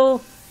tomato,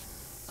 hello.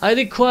 I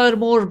require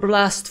more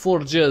blast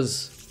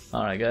forges.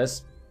 Alright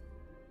guys.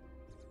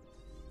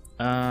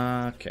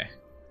 Okay.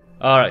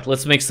 Alright,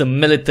 let's make some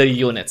military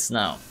units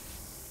now.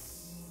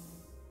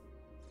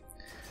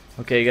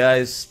 Okay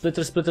guys,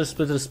 splitter, splitter,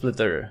 splitter,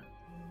 splitter.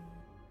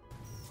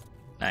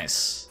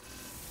 Nice.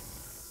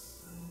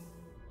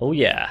 Oh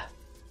yeah.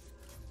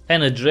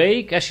 And a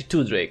drake, actually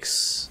 2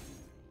 drakes.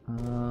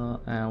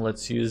 And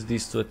let's use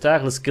these to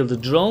attack. Let's kill the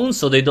drones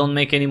so they don't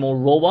make any more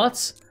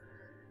robots.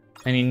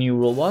 Any new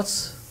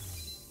robots.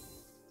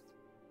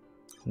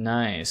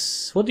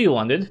 Nice. What do you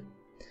want, dude?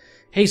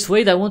 Hey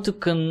Suede, I want to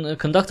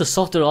conduct a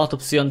software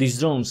autopsy on these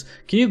drones.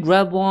 Can you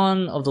grab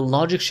one of the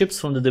logic ships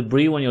from the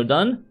debris when you're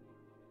done?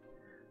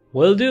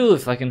 Will do,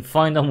 if I can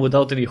find them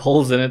without any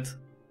holes in it.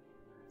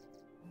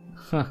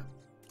 Huh.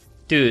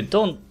 Dude,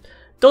 don't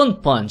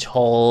punch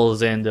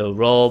holes in the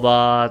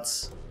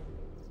robots.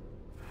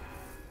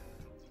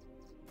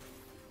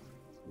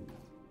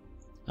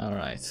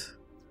 Alright.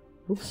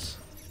 Oops.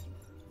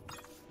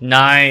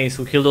 Nice,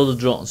 we killed all the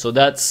drones. So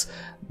that's...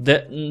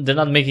 they're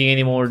not making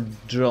any more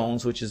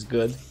drones, which is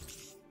good.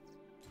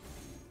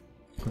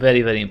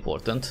 Very, very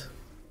important.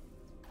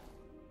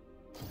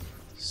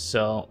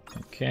 So,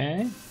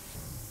 okay.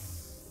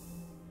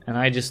 And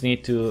I just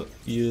need to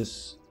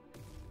use...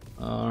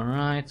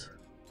 Alright.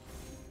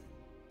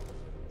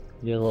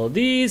 Yellow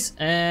these,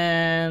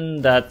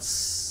 and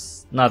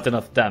that's not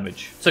enough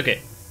damage. It's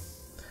okay.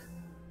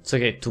 It's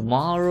okay.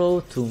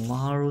 Tomorrow.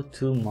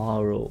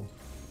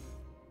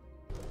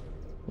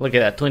 Look at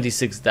that,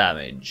 26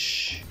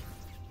 damage.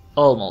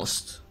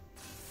 Almost.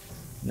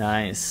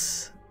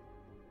 Nice.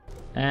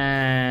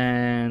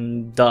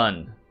 And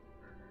done.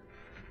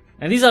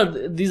 And these are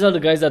the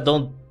guys that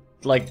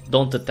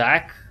don't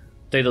attack.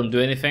 They don't do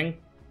anything.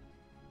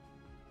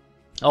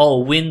 Oh,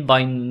 win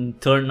by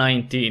turn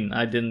 19.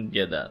 I didn't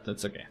get that.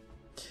 That's okay.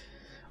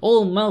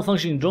 All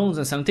malfunctioning drones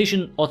and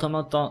sanitation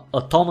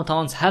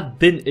automatons have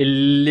been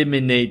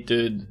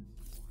eliminated.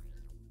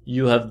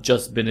 You have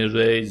just been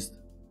erased.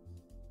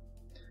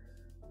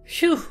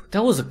 Phew,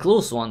 that was a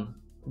close one.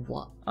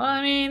 What?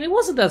 I mean, it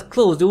wasn't that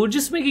close. They were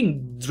just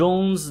making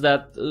drones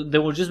that... they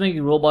were just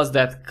making robots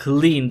that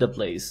clean the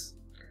place.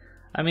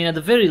 I mean, at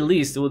the very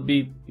least, it would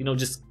be, you know,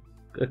 just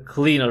a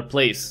cleaner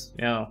place.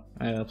 You know,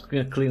 a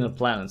cleaner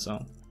planet,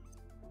 so...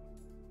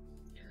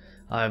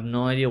 I have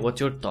no idea what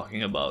you're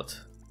talking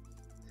about.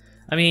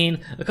 I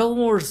mean, a couple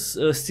more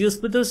steel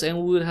splitters and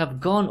we would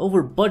have gone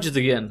over budget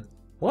again.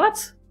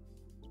 What?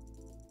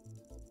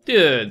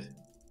 Dude.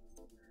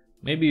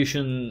 Maybe you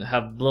shouldn't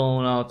have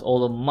blown out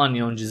all the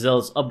money on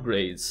Giselle's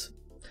upgrades.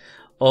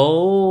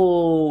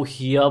 Oh,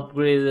 he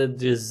upgraded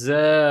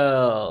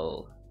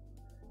Giselle.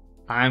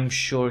 I'm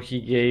sure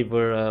he gave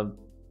her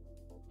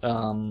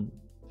a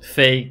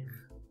fake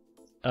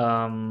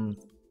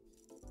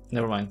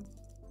never mind.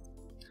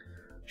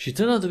 She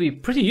turned out to be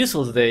pretty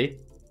useful today.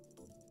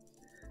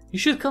 You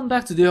should come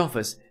back to the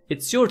office.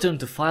 It's your turn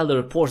to file the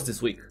reports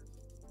this week.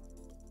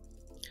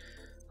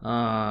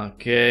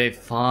 Okay,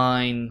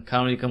 fine.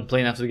 Can't really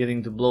complain after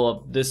getting to blow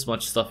up this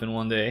much stuff in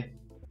one day.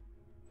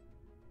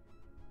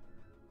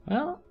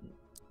 Well,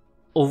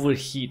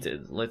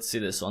 overheated. Let's see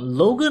this one.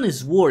 Logan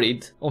is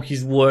worried. Oh,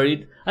 he's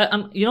worried.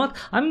 You know what?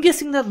 I'm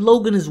guessing that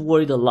Logan is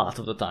worried a lot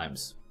of the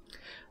times.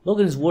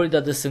 Logan is worried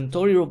that the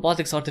Centauri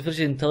Robotics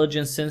artificial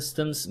intelligence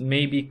systems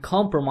may be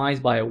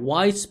compromised by a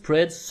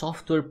widespread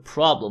software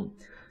problem.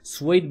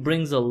 Suede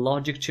brings a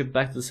logic chip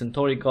back to the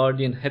Centauri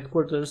Guardian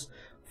headquarters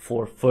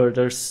for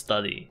further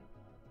study.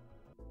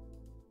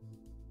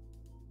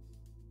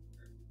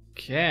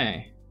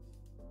 Okay.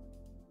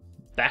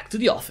 Back to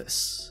the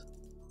office.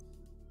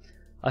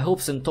 I hope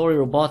Centauri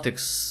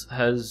Robotics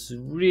has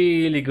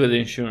really good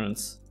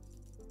insurance.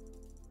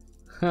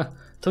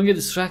 Don't get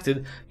distracted.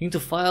 You need to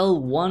file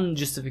one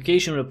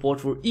justification report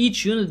for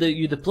each unit that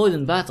you deployed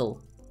in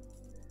battle.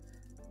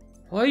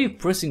 Why are you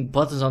pressing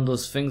buttons on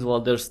those things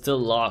while they're still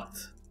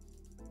locked?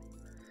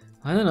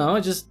 I don't know,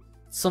 just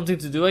something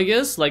to do, I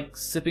guess, like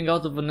sipping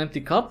out of an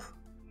empty cup.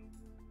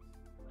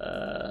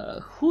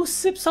 Who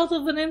sips out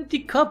of an empty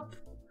cup?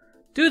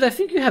 Dude, I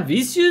think you have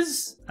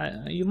issues.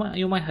 You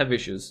might have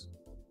issues.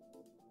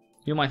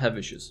 You might have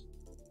issues.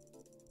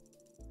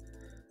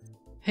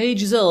 Hey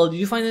Giselle, did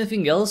you find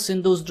anything else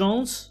in those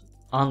drones?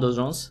 On those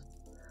drones?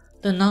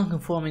 The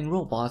non-conforming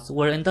robots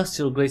were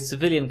industrial-grade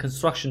civilian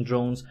construction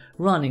drones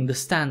running the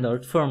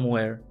standard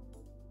firmware.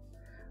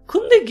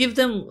 Couldn't they give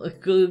them,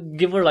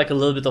 give her like a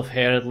little bit of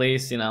hair at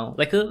least, you know?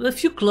 Like a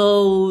few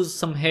clothes,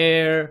 some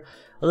hair,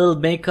 a little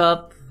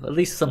makeup, at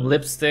least some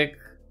lipstick,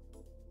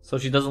 so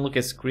she doesn't look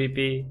as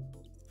creepy.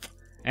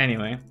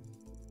 Anyway.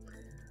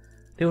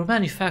 They were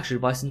manufactured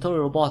by Centauri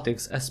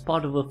Robotics as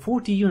part of a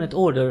 40-unit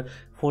order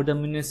for the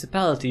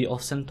municipality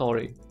of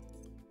Centauri.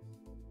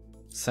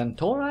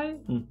 Centauri?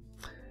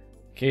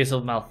 Case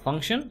of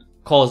malfunction?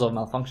 Cause of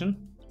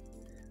malfunction?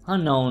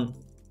 Unknown.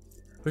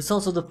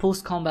 Results of the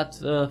post-combat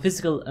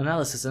physical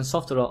analysis and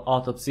software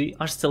autopsy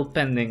are still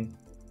pending.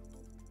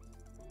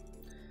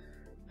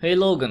 Hey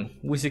Logan,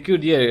 we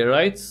secured the area,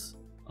 right?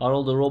 Are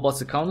all the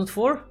robots accounted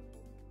for?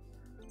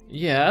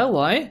 Yeah,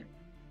 why?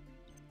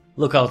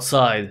 Look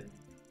outside.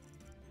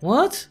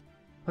 What?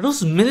 Are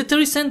those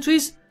military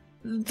sentries?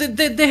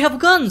 They have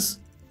guns!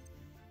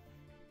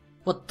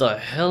 What the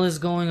hell is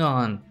going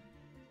on?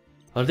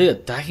 Are they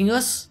attacking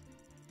us?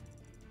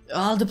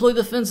 I'll deploy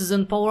defenses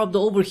and power up the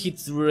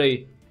overheat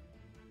ray.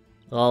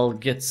 I'll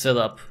get set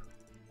up.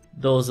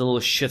 Those little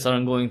shits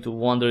aren't going to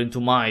wander into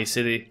my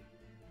city.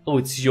 Oh,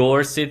 it's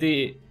your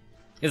city?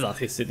 It's not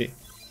his city.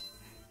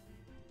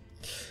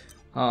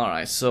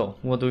 Alright, so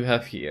what do we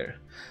have here?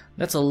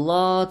 That's a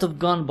lot of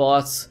gun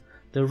bots.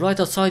 They're right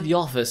outside the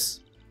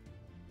office.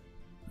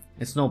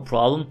 It's no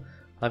problem.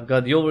 I've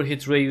got the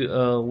overheat ray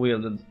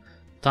wielded.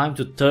 Time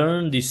to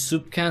turn these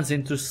soup cans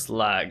into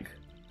slag.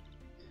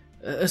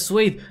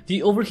 Wait,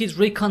 the overheat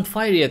ray can't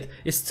fire yet.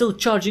 It's still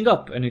charging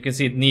up, and you can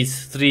see it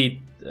needs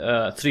three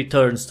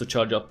turns to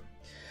charge up.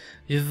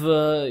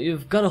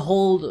 You've got to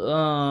hold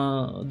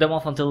them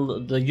off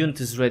until the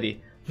unit is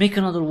ready. Make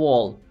another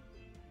wall.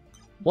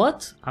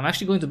 What? I'm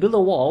actually going to build a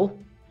wall?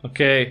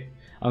 Okay,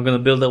 I'm gonna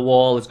build a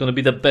wall. It's gonna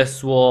be the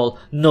best wall.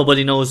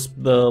 Nobody knows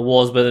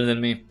walls better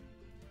than me.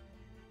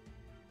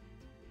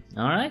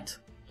 Alright.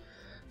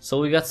 So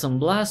we got some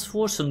blast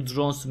force, some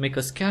drones to make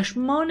us cash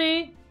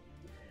money.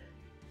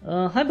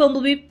 Hi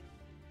Bumblebee.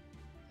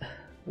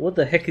 What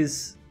the heck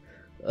is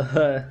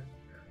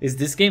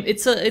this game?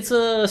 It's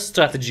a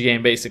strategy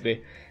game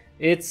basically.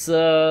 It's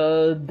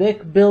a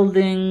deck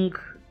building,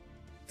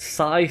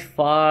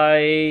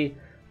 sci-fi,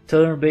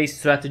 turn-based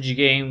strategy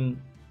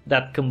game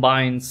that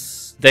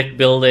combines deck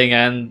building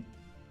and,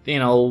 you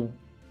know,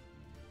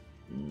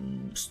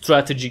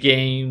 strategy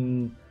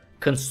game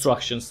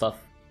construction stuff.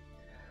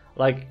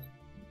 Like,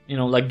 you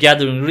know, like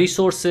gathering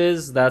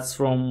resources, that's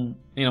from,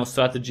 you know,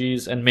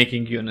 strategies, and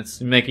making units.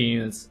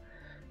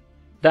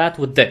 That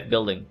with deck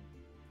building.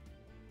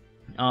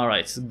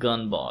 Alright,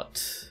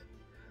 Gunbot.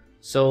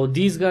 So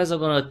these guys are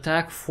gonna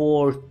attack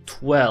for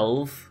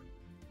 12.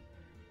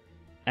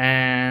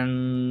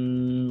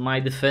 And my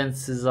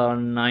defenses are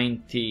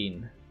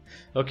 19.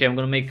 Okay, I'm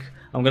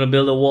gonna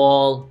build a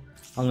wall.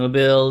 I'm gonna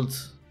build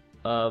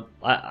I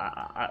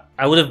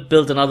would have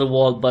built another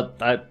wall,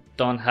 but I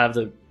don't have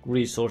the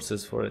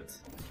resources for it.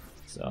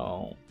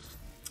 So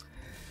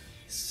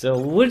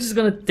we're just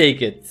gonna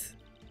take it.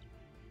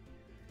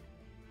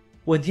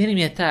 When the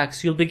enemy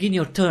attacks, you'll begin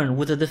your turn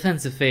with a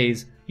defensive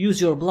phase. Use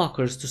your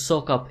blockers to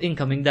soak up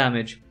incoming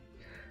damage.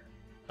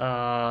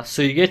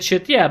 So you get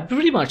shit? Yeah,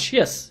 pretty much.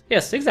 Yes,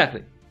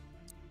 exactly.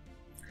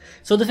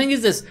 So the thing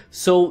is this.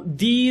 So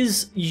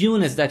these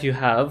units that you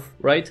have,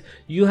 right?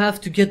 You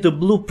have to get the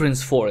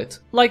blueprints for it.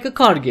 Like a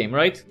card game,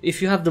 right?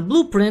 If you have the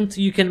blueprint,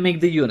 you can make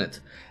the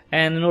unit.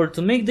 And in order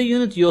to make the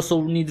unit, you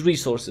also need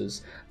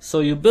resources. So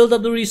you build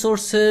up the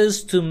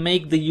resources to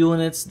make the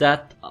units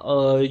that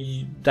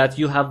that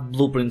you have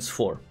blueprints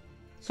for.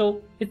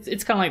 So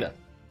it's kind of like that.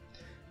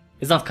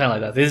 It's not kind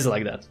of like that. It is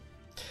like that.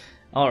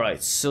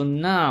 Alright, so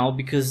now,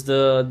 because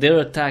they're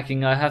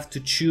attacking, I have to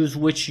choose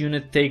which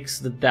unit takes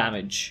the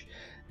damage.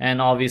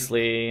 And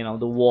obviously, you know,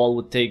 the wall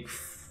would take...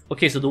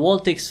 Okay, so the wall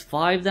takes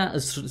 3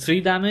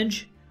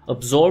 damage,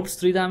 absorbs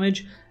 3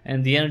 damage,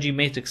 and the energy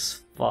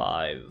matrix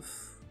 5.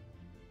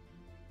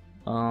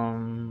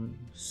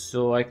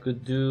 So I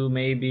could do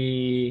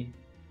maybe...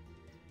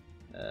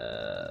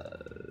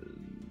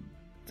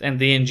 and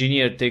the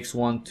engineer takes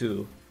 1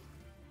 too.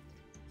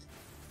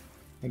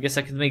 I guess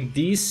I could make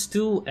these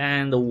 2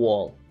 and a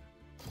wall.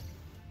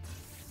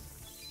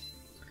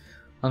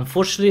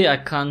 Unfortunately, I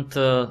can't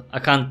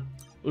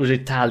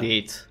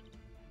retaliate.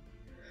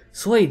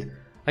 So wait,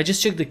 I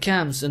just checked the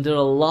camps and there are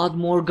a lot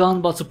more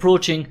gunbots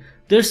approaching.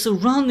 They're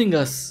surrounding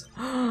us.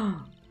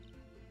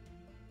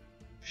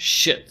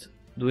 Shit.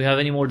 Do we have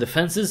any more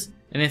defenses?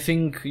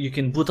 Anything you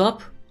can put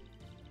up?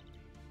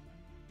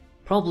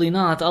 Probably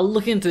not. I'll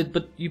look into it,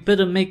 but you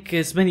better make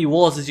as many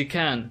walls as you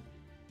can.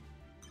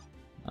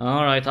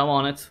 Alright, I'm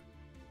on it.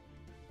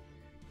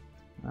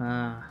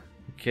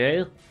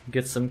 Okay,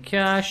 get some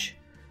cash,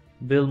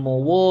 build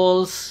more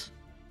walls,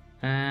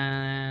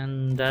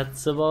 and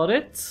that's about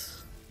it.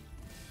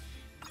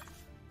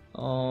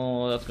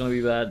 Oh, that's gonna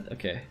be bad.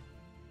 Okay,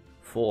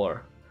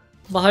 4.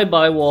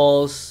 Bye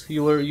walls.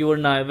 You were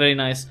very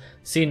nice.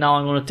 See, now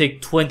I'm gonna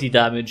take 20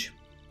 damage.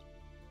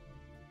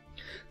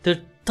 There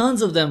are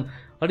tons of them.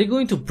 Are they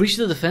going to breach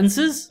the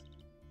defenses?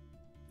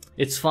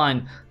 It's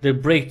fine, they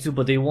break too,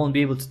 but they won't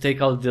be able to take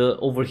out the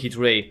overheat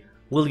ray.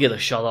 We'll get a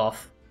shot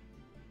off.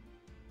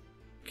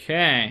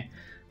 Okay,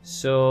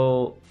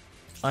 so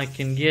I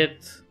can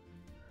get...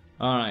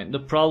 Alright, the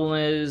problem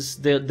is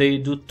they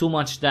do too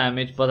much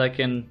damage, but I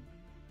can,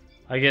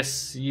 I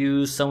guess,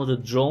 use some of the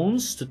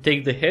drones to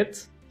take the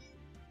hit.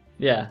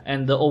 Yeah,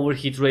 and the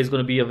overheat ray is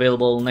going to be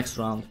available next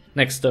round,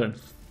 next turn.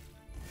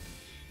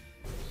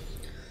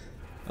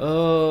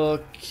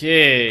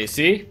 Okay,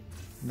 see?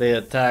 They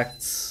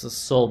attacked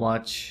so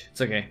much.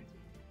 It's okay.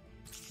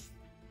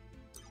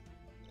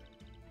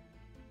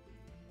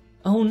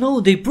 Oh no,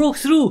 they broke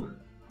through!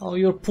 Oh,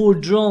 your poor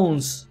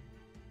drones.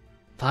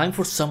 Time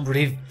for some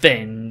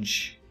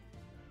revenge.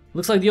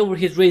 Looks like the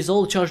overheat ray is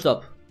all charged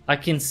up. I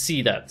can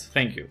see that.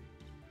 Thank you.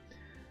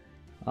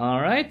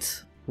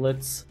 Alright,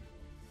 let's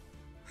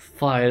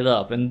fire it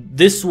up. And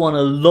this one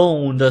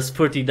alone does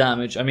 30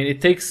 damage. I mean, it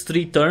takes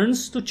 3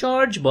 turns to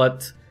charge,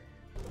 but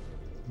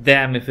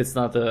damn if it's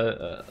not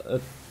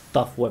a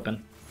tough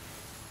weapon.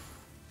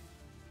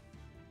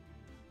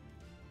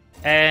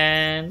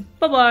 And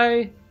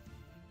bye-bye.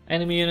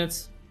 Enemy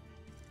units.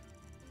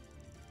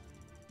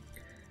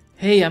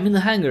 Hey, I'm in the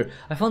hangar.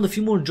 I found a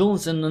few more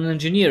drones and an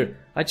engineer.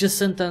 I just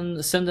sent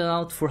them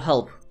out for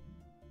help.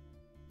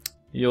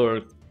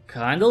 You're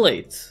kinda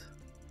late.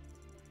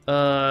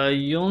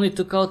 You only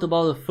took out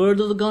about a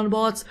third of the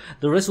gunbots.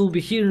 The rest will be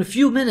here in a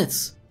few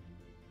minutes.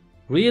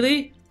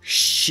 Really?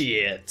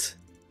 Shit.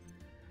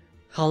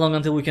 How long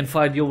until we can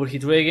fight the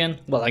overheat ray again?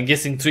 Well, I'm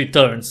guessing 3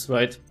 turns,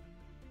 right?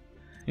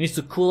 It needs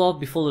to cool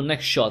off before the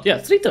next shot. Yeah,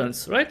 3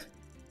 turns, right?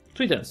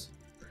 3 turns.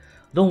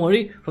 Don't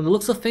worry, from the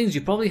looks of things,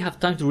 you probably have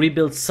time to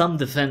rebuild some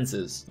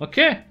defenses.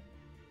 Okay.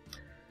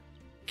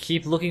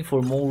 Keep looking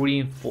for more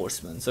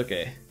reinforcements.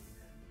 Okay.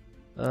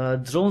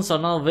 Drones are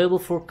now available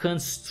for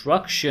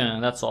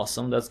construction. That's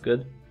awesome. That's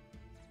good.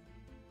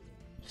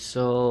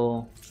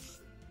 So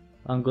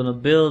I'm gonna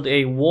build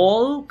a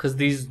wall because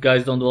these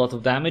guys don't do a lot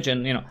of damage,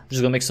 and you know, I'm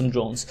just gonna make some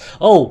drones.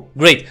 Oh,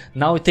 great!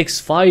 Now it takes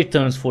 5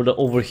 turns for the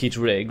overheat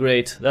ray.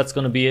 Great. That's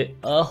gonna be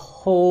a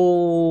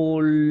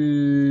whole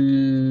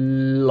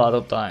lot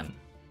of time.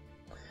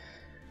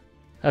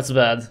 That's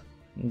bad.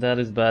 That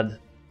is bad.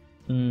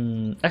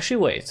 Actually,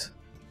 wait.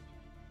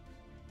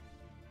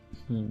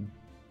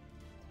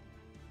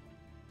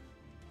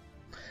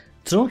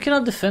 Drone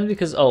cannot defend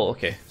because... Oh,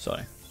 okay.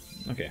 Sorry.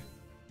 Okay.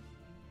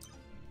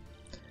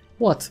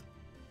 What?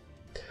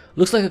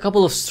 Looks like a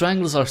couple of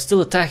stranglers are still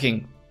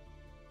attacking.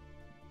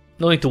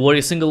 No need to worry.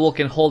 A single wall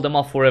can hold them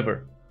off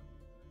forever.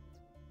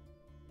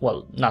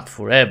 Well, not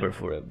forever,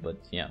 but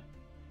yeah.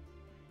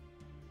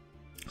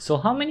 So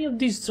how many of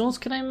these drones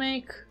can I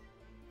make?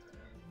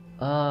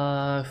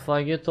 If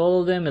I get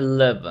all of them,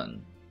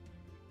 11.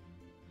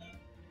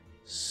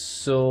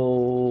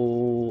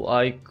 So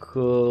I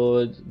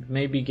could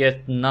maybe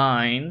get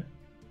 9.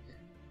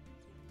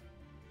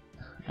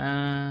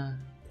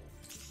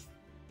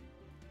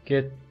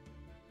 Get...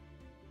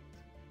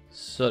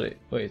 Sorry,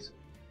 wait.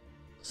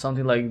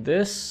 Something like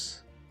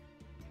this?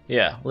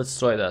 Yeah, let's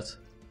try that.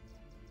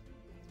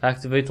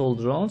 Activate all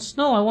drones?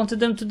 No, I wanted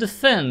them to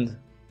defend.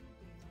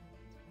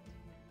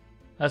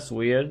 That's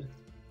weird.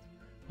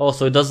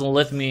 Also, it doesn't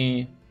let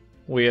me...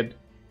 Weird.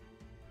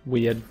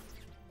 Weird.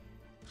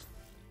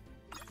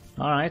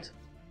 Alright.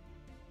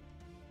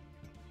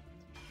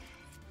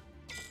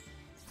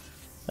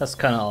 That's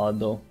kinda odd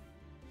though.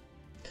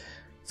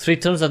 3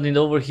 turns and the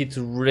overheat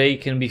ray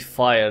can be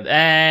fired.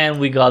 And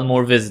we got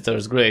more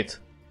visitors, great.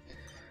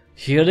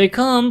 Here they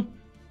come!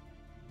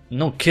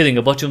 No kidding,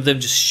 a bunch of them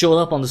just showed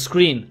up on the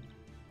screen.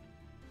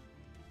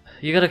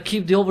 You gotta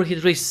keep the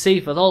overheat ray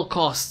safe at all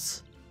costs.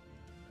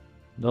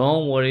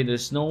 Don't worry,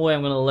 there's no way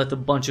I'm gonna let a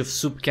bunch of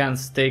soup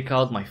cans take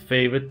out my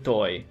favorite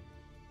toy.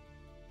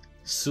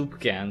 Soup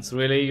cans,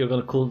 really? You're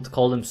gonna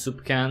call them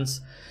soup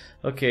cans?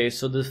 Okay,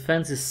 so the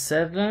defense is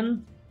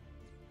 7.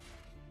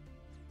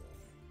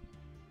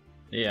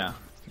 Yeah,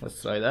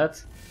 let's try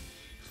that.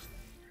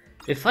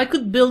 If I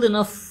could build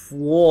enough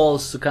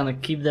walls to kind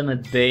of keep them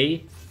at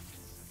bay.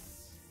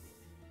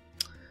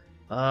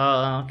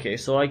 Okay,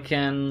 so I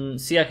can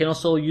see I can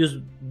also use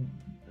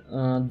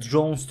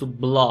drones to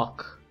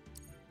block.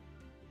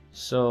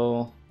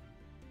 So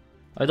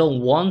I don't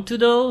want to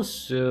though,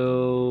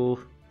 so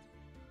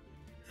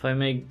if I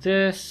make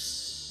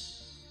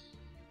this,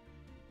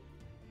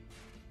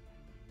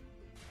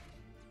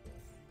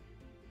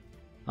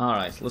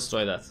 alright, let's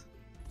try that.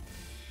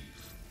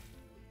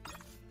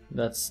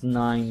 That's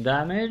 9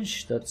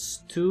 damage, that's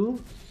 2,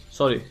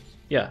 sorry,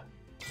 yeah,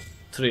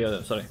 3 of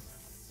them, sorry.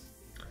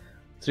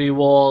 3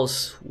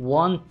 walls,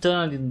 1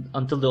 turn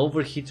until the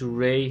overheat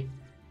ray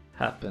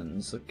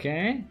happens,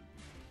 okay?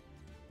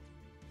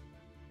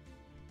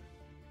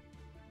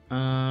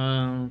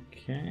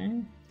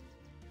 Okay.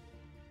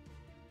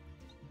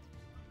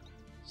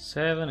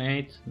 7,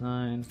 8,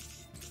 9.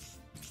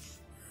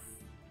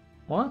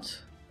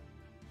 What?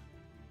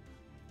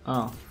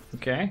 Oh,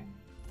 okay.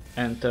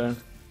 End turn.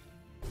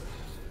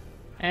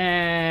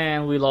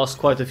 And we lost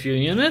quite a few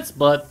units,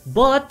 but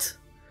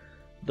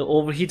the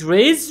overheat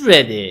ray is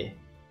ready.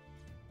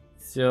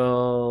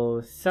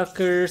 So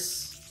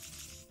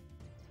suckers.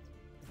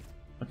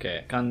 Okay,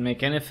 I can't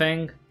make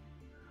anything.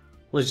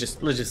 Let's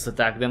just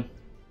attack them.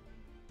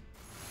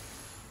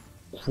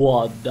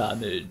 Quad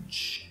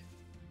damage.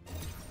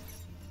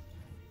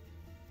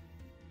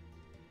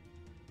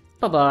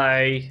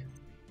 Bye-bye.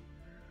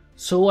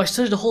 So I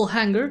searched the whole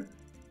hangar.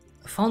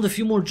 I found a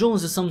few more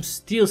drones and some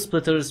steel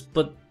splitters,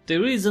 but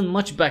there isn't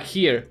much back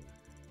here.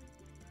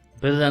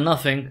 Better than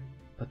nothing.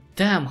 But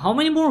damn, how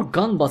many more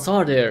gunbots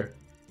are there?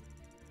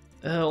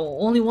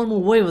 Only one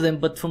more wave of them,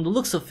 but from the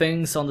looks of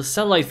things on the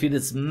satellite feed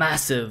it's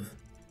massive.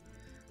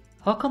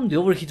 How come the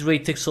overheat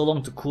rate takes so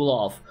long to cool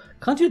off?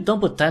 Can't you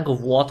dump a tank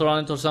of water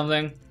on it or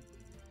something?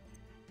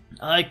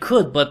 I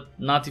could, but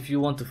not if you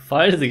want to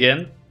fight it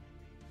again.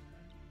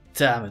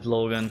 Damn it,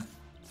 Logan.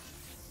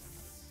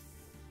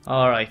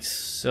 Alright,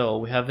 so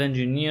we have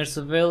engineers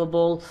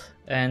available,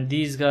 and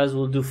these guys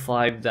will do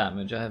 5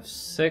 damage. I have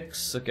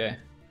 6, okay.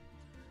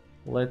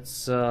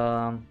 Let's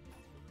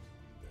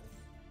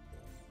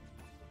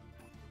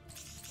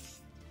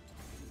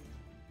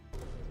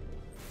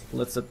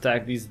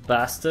attack these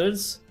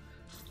bastards.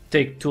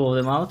 Take 2 of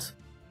them out.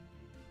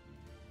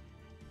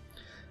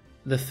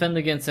 Defend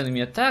against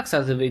enemy attacks,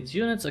 activate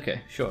units,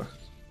 okay, sure.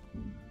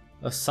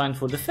 Assigned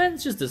for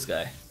defense, just this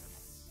guy.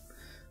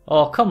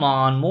 Oh, come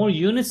on, more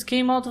units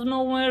came out of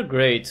nowhere?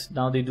 Great,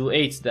 now they do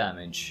 8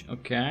 damage,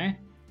 okay.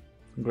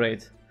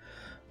 Great.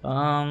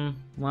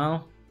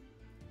 Well,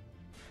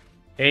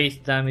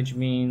 8 damage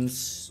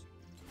means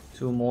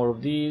 2 more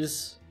of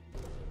these.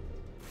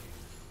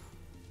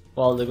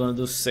 Well, they're gonna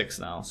do 6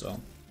 now,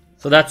 so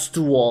that's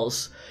 2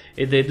 walls.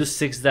 If they do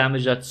 6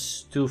 damage,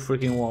 that's 2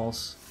 freaking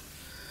walls.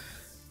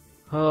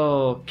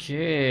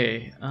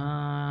 Okay,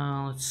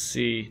 let's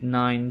see,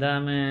 9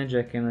 damage,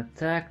 I can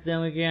attack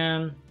them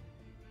again.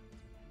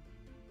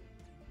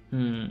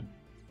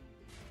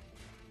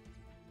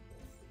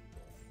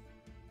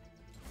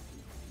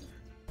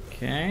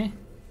 Okay.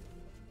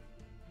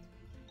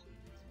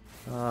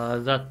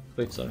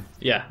 Wait, sorry.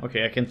 Yeah,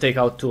 okay, I can take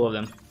out 2 of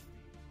them.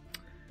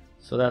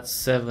 So that's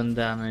 7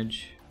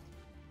 damage.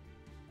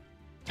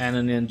 And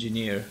an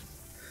engineer.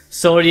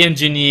 Sorry,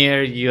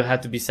 engineer, you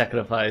had to be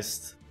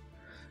sacrificed.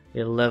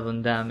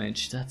 11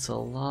 damage. That's a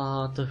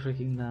lot of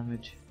freaking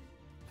damage.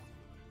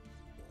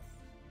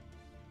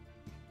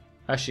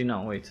 Actually,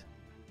 no, wait.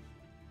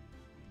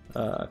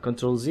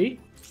 Control Z?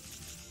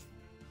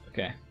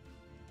 Okay.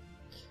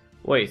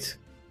 Wait.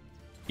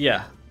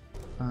 Yeah.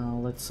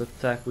 Let's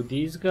attack with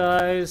these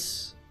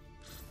guys.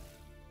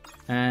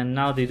 And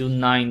now they do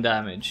 9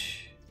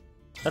 damage.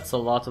 That's a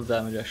lot of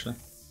damage, actually.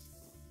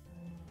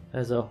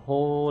 That's a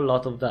whole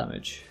lot of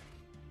damage.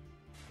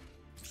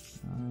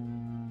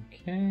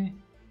 Okay.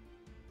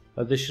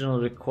 Additional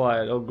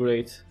required. Oh,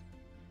 great.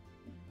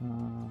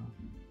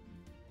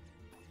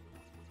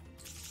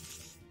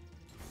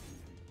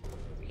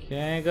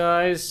 Okay,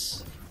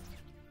 guys.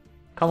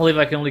 Can't believe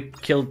I can only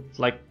kill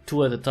like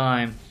 2 at a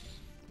time.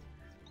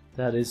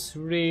 That is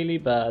really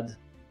bad.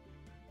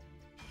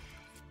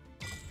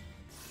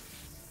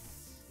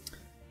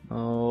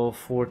 Oh,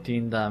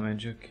 14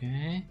 damage,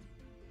 okay.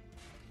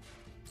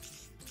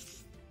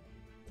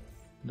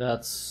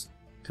 That's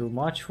too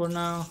much for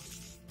now.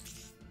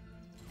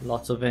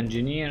 Lots of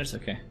engineers,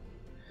 okay.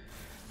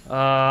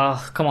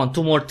 Come on,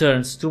 2 more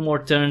turns. 2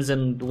 more turns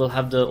and we'll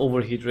have the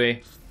overheat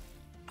ray.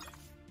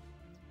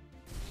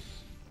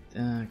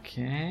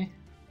 Okay.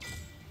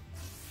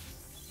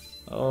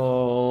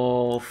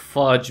 Oh,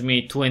 fudge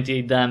me,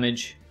 28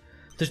 damage.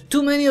 There's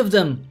too many of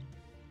them.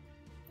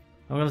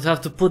 I'm gonna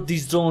have to put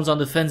these drones on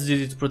defense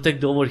duty to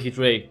protect the overheat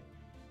ray.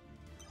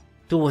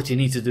 Do what you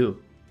need to do.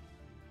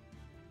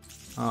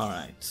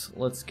 Alright,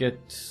 let's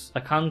get... I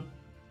can't...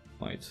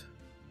 Wait.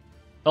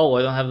 Oh,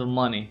 I don't have the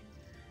money.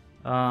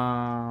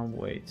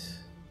 Wait.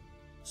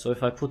 So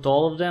if I put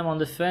all of them on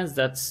defense,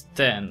 that's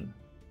 10.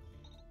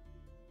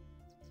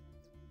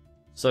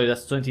 Sorry,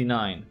 that's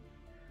 29.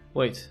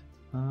 Wait.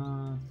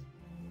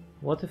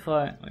 What if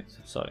I... Wait,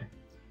 sorry.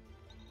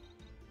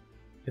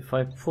 If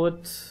I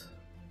put...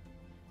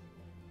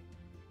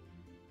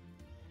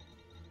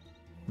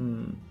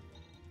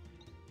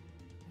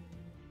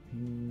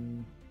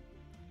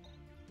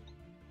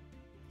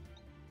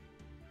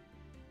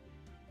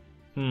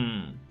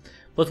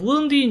 But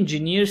wouldn't the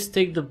engineers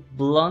take the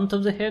blunt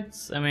of the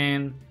hits? I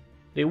mean,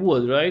 they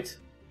would, right?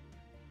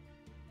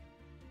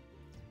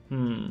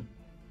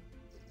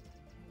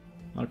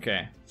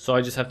 Okay, so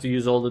I just have to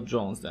use all the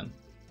drones then.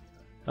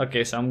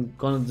 Okay, so I'm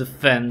gonna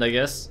defend, I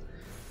guess.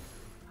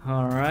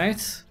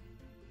 Alright.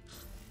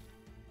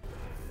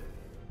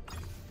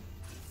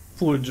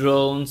 Poor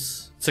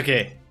drones. It's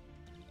okay.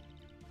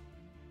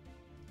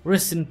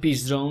 Rest in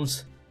peace,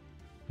 drones.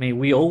 May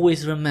we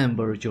always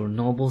remember your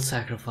noble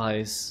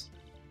sacrifice.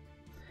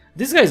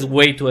 This guy's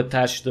way too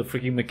attached to the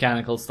freaking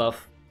mechanical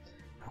stuff.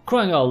 For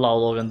crying out loud,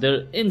 Logan,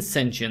 they're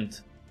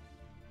insentient.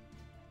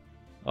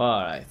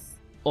 Alright.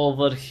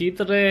 Overheat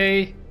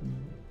ray.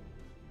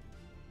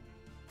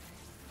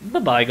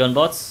 Bye-bye,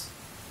 gunbots.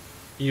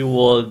 You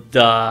will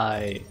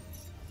die.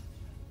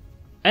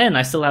 And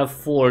I still have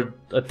 4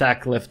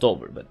 attack left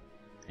over, but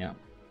yeah.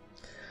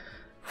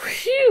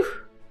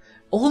 Phew!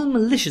 All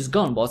malicious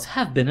gunbots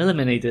have been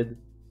eliminated.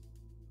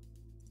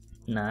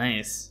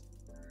 Nice.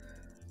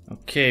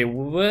 Okay,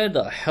 where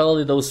the hell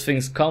did those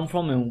things come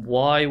from and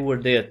why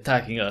were they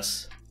attacking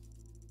us?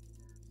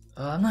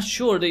 I'm not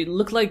sure, they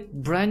look like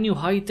brand new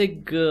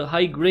high-tech,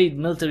 high-grade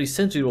military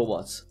sentry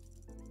robots.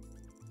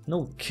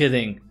 No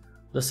kidding.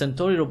 Does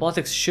Centauri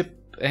Robotics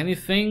ship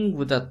anything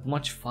with that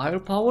much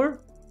firepower?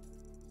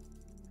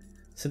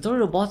 Centauri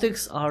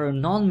Robotics are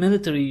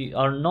non-military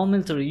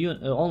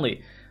unit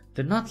only.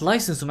 They're not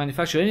licensed to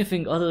manufacture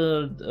anything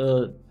that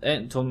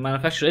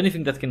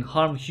can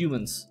harm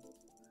humans.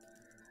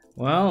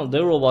 Well,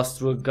 their robots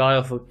threw a guy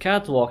off a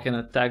catwalk and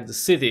attacked the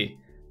city.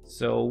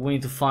 So we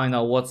need to find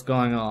out what's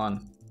going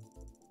on.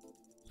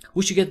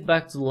 We should get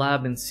back to the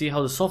lab and see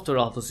how the software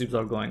autosleeps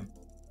are going.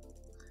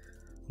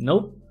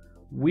 Nope.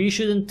 We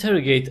should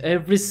interrogate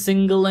every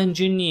single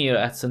engineer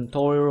at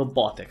Centauri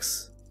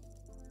Robotics.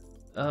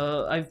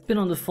 I've been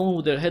on the phone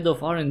with their head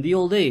of R&D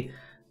all day.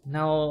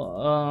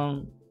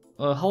 Now,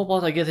 how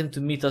about I get him to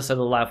meet us at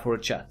the lab for a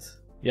chat?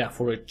 Yeah,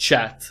 for a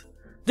chat.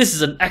 This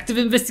is an active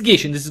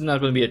investigation. This is not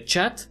going to be a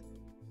chat.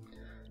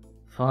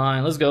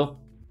 Fine, let's go.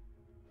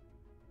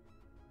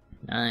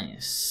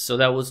 Nice. So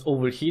that was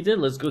overheated.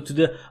 Let's go to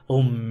the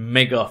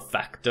Omega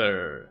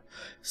Factor.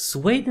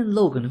 Swade and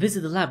Logan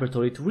visit the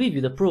laboratory to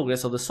review the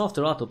progress of the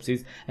software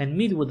autopsies and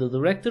meet with the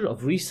Director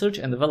of Research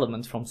and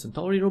Development from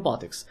Centauri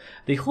Robotics.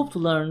 They hope to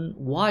learn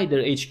why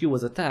their HQ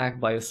was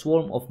attacked by a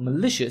swarm of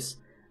malicious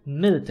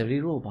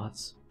military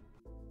robots.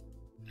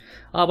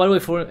 By the way,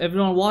 for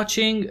everyone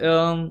watching,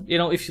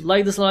 if you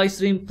like this live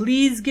stream,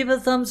 please give it a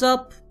thumbs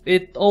up.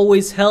 It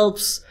always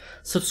helps.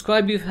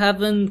 Subscribe if you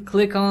haven't.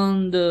 Click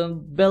on the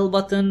bell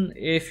button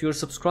if you're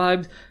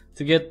subscribed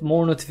to get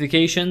more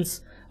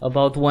notifications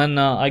about when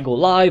I go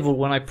live or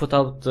when I put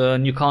out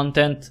new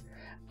content.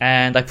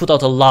 And I put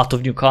out a lot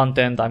of new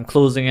content. I'm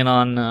closing in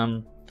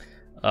on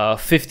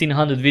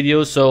 1500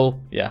 videos. So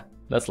yeah,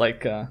 that's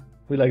like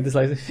we like this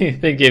live stream.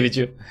 Thank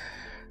you.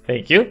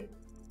 Thank you.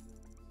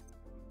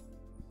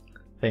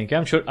 Thank you.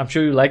 I'm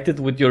sure you liked it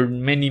with your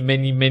many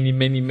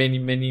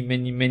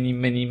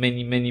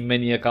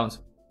accounts.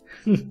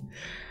 You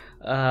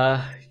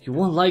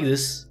won't like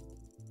this.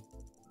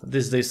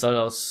 This day started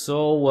out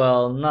so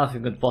well,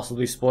 nothing could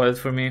possibly spoil it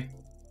for me.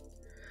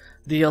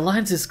 The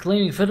Alliance is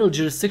claiming federal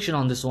jurisdiction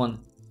on this one.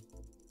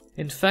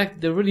 In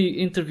fact, they really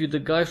interviewed the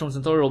guy from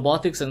Centauri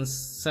Robotics and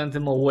sent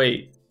him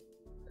away.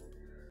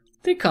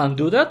 They can't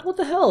do that, what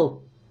the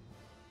hell?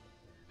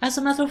 As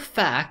a matter of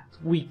fact,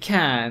 we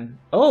can.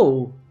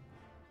 Oh.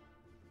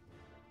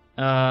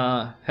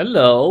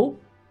 Hello.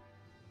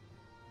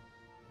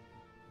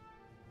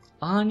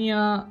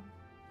 Anya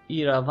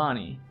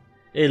Iravani,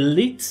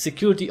 Elite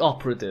Security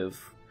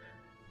Operative.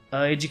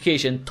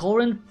 Education,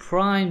 Torrent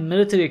Prime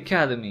Military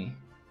Academy.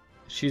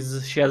 She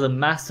has a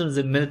Master's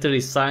in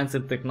Military Science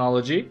and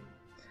Technology.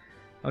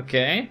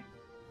 Okay.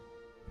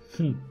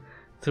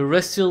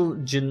 Terrestrial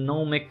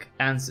Genomic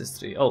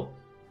Ancestry. Oh,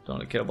 don't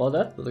really care about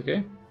that, but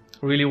okay.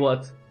 Really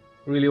what?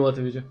 Really what,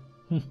 Vijay?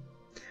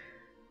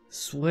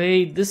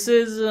 Swade, this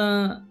is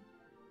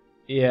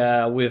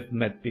yeah, we've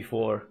met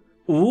before.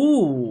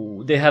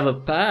 Ooh, they have a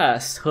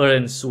past, her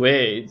and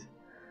Swade.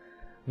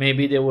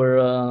 Maybe they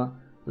were,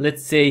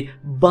 let's say,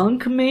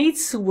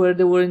 bunkmates where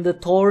they were in the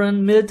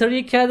Toran Military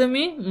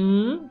Academy?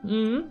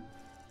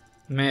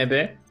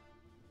 Maybe.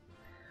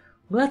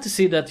 Glad to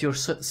see that you're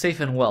safe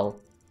and well.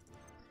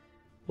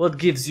 What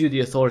gives you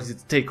the authority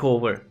to take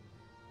over?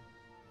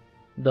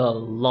 The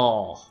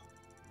law.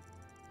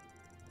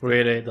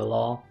 Really, the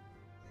law?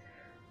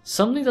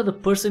 Something that the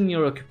person in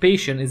your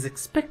occupation is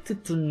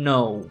expected to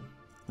know.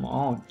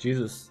 Oh,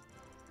 Jesus.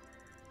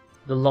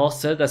 The law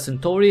said that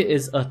Centauri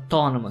is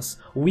autonomous.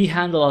 We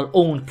handle our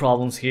own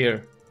problems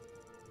here.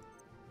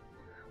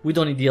 We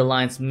don't need the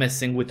Alliance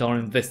messing with our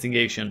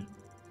investigation.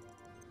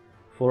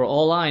 For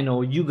all I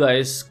know, you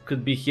guys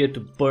could be here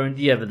to burn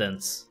the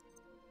evidence.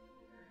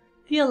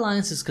 The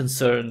Alliance is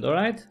concerned,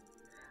 alright?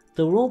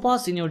 The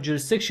robots in your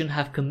jurisdiction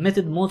have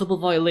committed multiple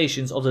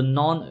violations of the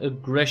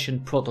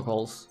non-aggression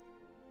protocols.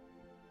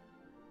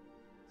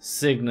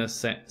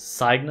 Cygnus, I'm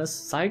gonna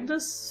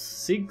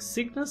say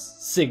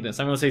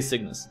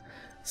Cygnus.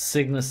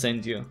 Cygnus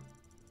sent you.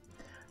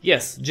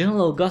 Yes,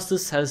 General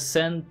Augustus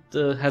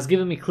has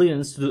given me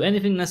clearance to do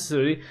anything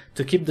necessary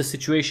to keep the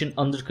situation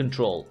under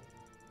control.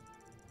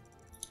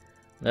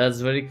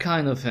 That's very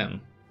kind of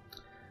him.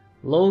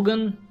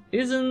 Logan,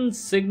 isn't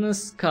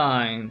Cygnus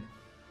kind?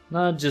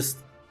 Not just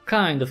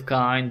kind of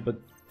kind, but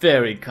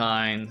very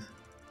kind.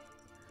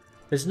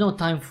 There's no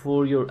time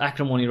for your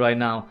acrimony right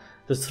now.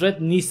 The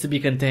threat needs to be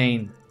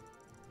contained.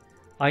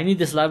 I need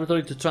this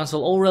laboratory to transfer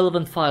all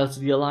relevant files to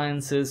the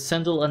Alliance's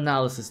Central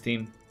Analysis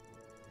Team.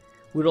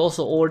 We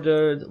also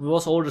ordered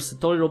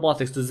Centauri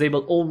Robotics to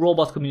disable all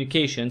robot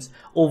communications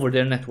over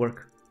their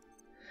network.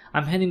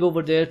 I'm heading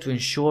over there to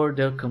ensure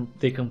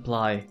they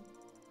comply.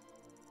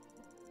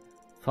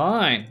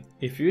 Fine.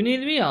 If you need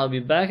me, I'll be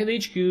back at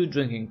HQ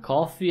drinking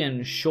coffee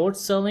and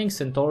short-selling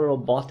Centauri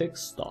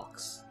Robotics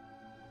stocks.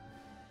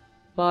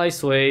 Bye,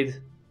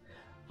 Swade.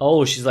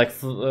 Oh, she's like,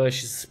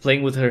 she's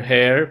playing with her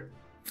hair.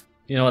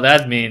 You know what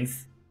that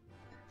means.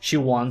 She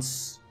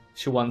wants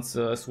She wants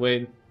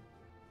Suede.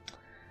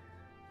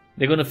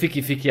 They're gonna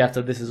fiki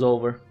after this is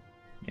over.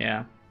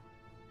 Yeah.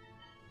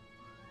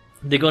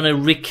 They're gonna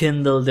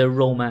rekindle their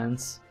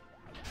romance.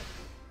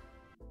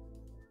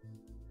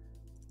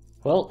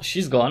 Well,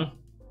 she's gone.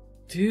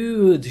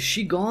 Dude, is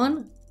she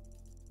gone?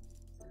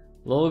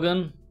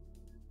 Logan,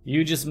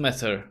 you just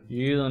met her.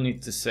 You don't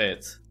need to say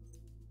it.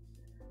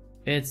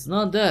 It's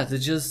not that,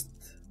 it's just...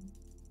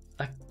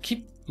 I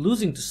keep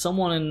losing to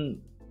someone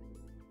in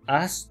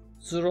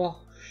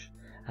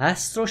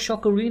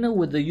Astroshock Arena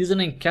with the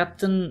username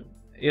Captain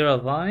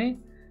Iravani?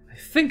 I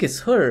think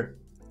it's her.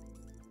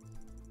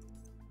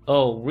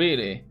 Oh,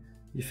 really?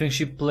 You think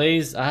she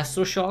plays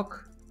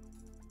Astroshock?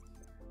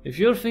 If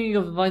you're thinking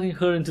of inviting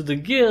her into the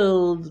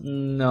guild,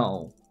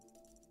 no.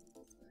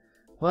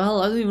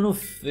 Well, I don't even know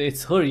if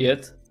it's her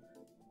yet.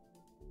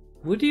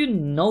 Where do you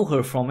know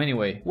her from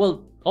anyway?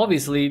 Well,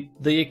 obviously,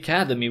 the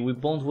academy. We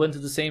both went to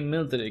the same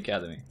military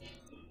academy.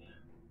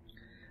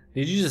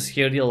 Did you just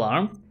hear the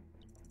alarm?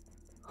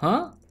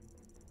 Huh?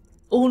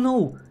 Oh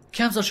no!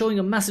 Camps are showing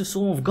a massive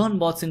swarm of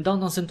gunbots in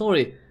downtown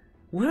Centauri.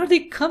 Where are they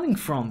coming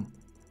from?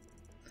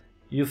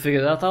 You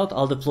figure that out,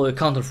 I'll deploy a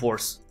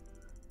counterforce.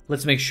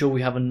 Let's make sure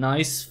we have a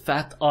nice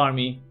fat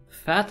army.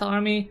 Fat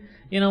army?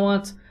 You know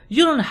what?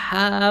 You don't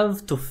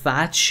have to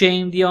fat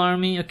shame the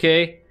army,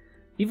 okay?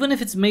 Even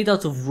if it's made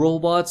out of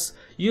robots,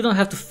 you don't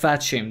have to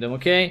fat shame them,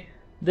 okay?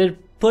 They're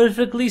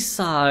perfectly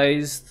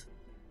sized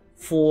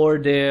for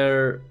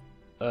their,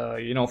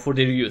 you know, for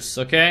their use,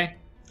 okay?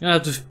 You don't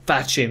have to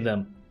fat shame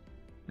them.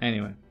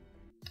 Anyway.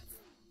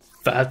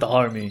 Fat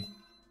army.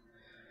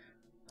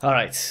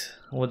 Alright.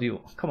 What do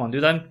you... Come on,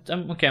 dude.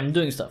 I'm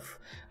doing stuff.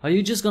 Are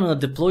you just gonna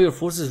deploy your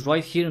forces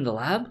right here in the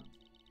lab?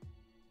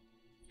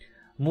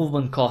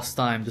 Movement cost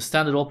time. The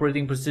standard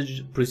operating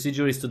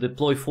procedure is to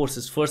deploy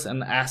forces first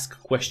and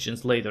ask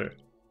questions later.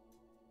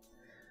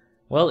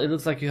 Well, it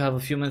looks like you have a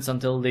few minutes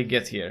until they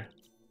get here.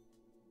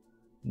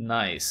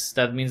 Nice.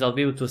 That means I'll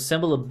be able to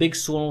assemble a big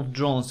swarm of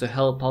drones to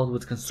help out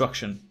with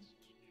construction.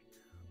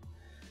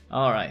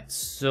 Alright,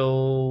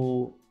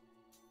 so...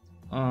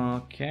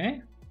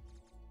 Okay.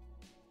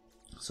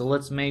 So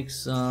let's make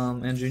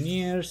some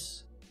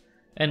engineers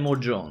and more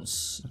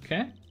drones,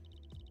 okay?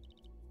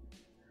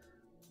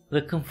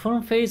 The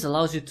confirm phase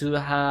allows you to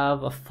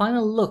have a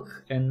final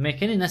look and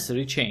make any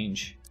necessary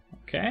change,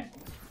 okay?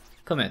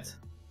 Commit.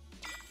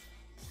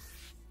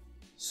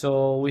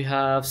 So we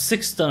have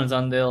 6 turns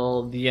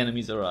until the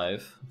enemies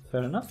arrive.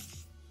 Fair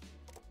enough.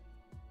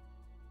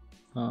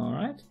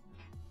 Alright.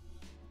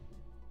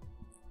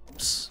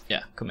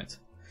 Yeah, commit.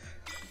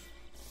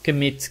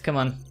 Commit, come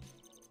on.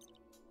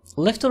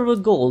 Leftover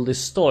gold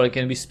is stored and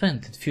can be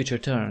spent in future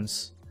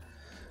turns.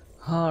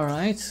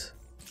 Alright.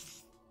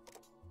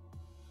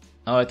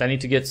 Alright, I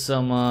need to get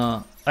some...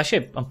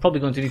 Actually, I'm probably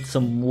going to need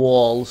some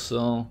walls,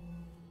 so...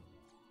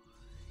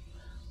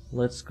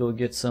 Let's go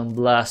get some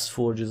blast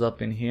forges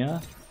up in here.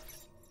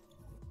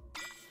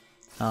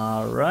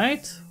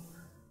 Alright.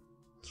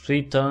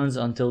 3 turns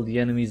until the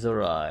enemies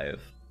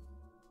arrive.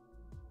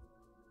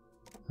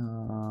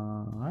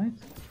 Alright.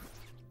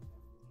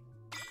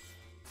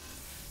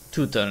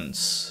 2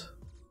 turns.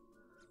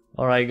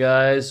 Alright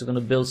guys, we're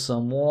gonna build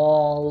some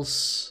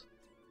walls.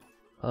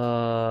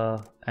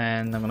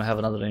 And I'm gonna have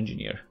another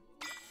engineer.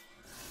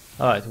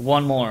 Alright,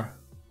 one more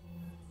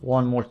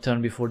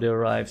turn before they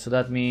arrive. So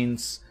that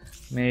means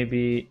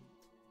maybe...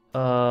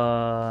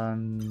 no.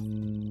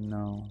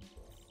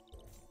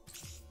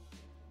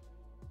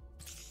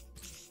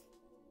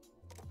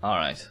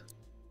 Alright.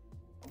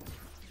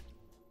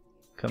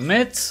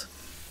 Commit.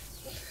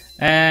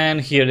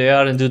 And here they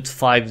are and do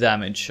 5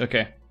 damage.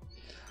 Okay.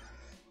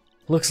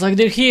 Looks like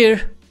they're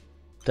here.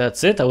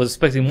 That's it. I was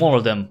expecting more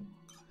of them.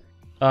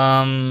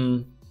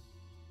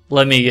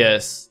 Let me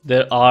guess.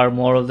 There are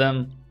more of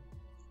them.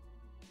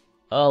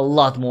 A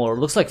lot more.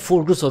 Looks like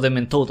 4 groups of them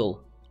in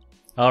total.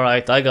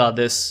 Alright, I got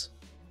this.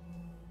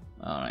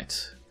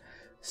 Alright.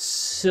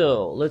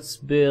 So, let's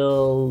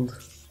build...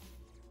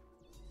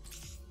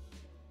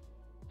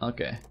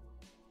 Okay.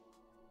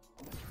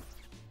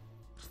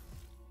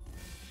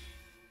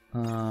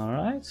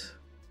 Alright.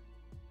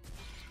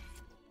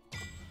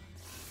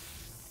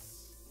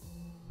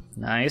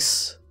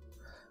 Nice.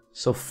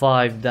 So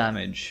 5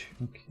 damage.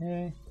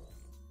 Okay.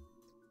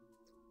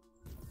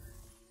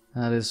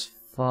 That is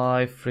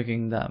 5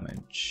 freaking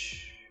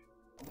damage.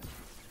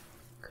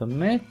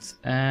 Commit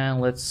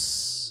and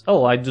let's...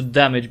 Oh, I do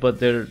damage, but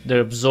they're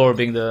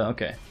absorbing the...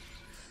 Okay.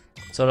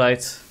 It's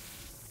alright.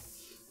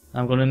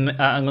 I'm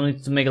gonna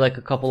need to make like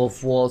a couple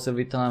of walls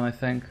every time, I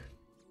think.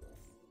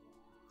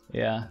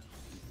 Yeah.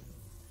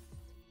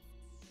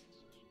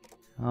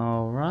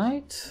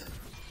 Alright.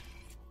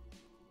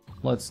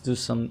 Let's do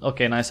some...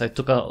 Okay, nice. I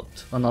took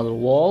out another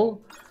wall.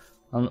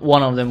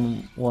 One of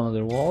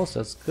their walls.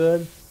 That's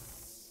good.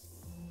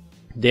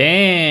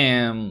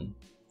 Damn.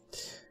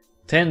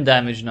 10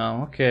 damage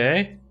now.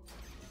 Okay.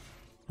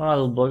 Alright,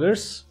 little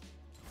buggers.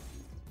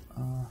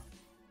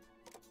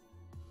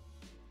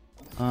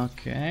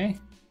 Okay.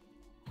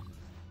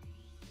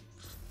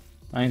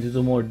 I need to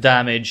do more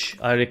damage.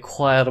 I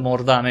require more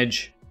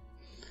damage.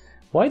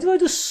 Why do I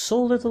do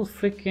so little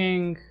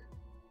freaking...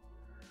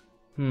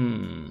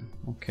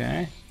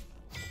 Okay.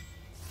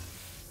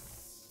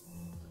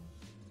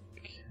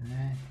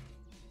 Okay.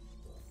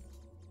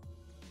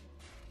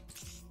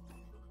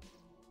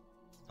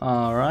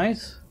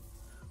 Alright.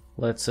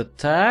 Let's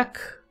attack.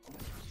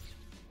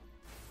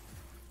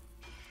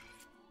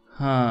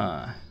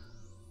 Huh.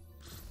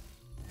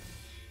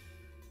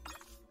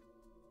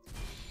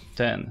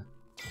 10.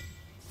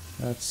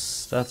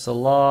 That's a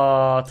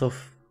lot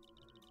of...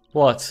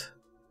 What?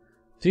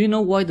 Do you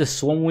know why the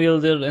Swarm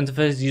Wielder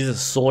interface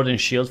uses sword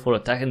and shield for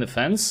attack and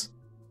defense?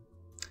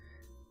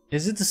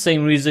 Is it the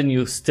same reason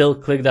you still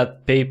click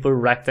that paper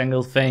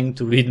rectangle thing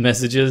to read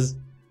messages?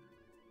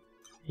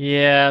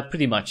 Yeah,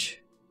 pretty much.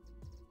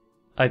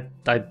 I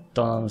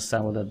don't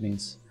understand what that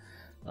means.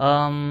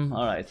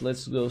 Alright,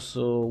 let's go.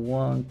 So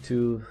 1,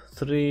 2,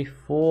 3,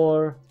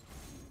 4.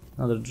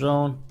 Another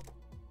drone.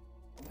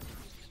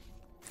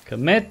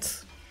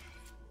 Commit.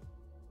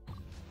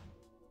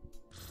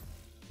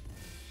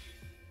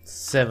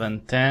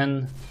 7,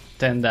 10.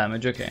 10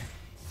 damage, okay.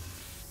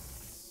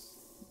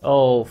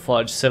 Oh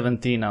fudge,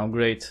 17 now,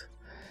 great.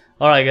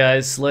 Alright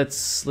guys,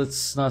 let's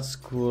not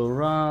screw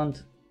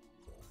around.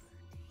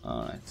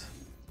 Alright.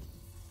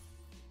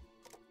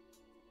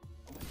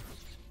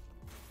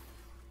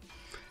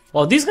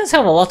 Well, these guys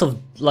have a lot of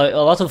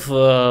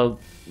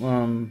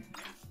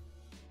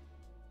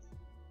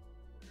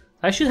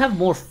I should have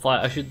more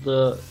fire. I should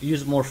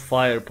use more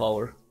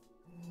firepower.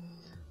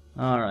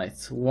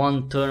 Alright,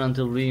 1 turn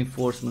until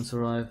reinforcements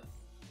arrive.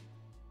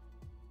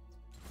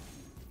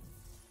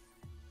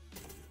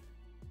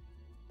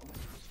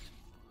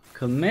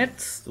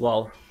 Commit?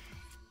 Wow.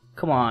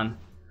 Come on.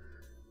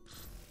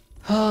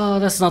 Oh,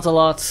 that's not a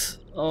lot.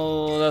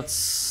 Oh,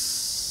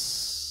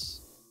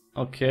 that's...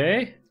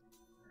 Okay.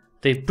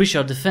 They push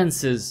our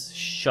defenses.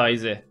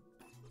 Scheiße.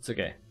 It's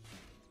okay.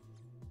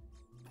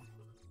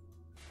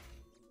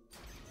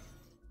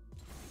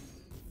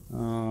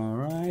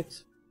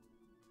 Alright.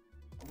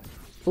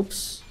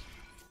 Oops.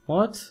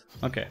 What?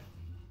 Okay.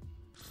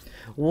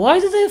 Why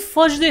do they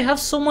fudge? They have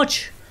so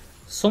much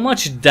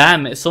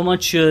damage, so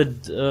much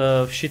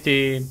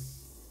shitty.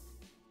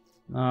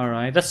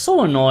 Alright, that's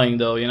so annoying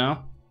though, you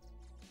know?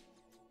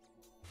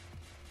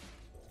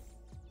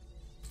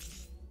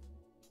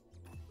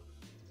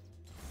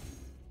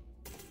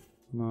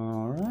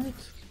 Alright.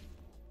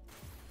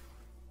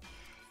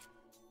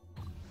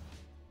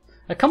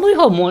 I can't believe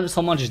how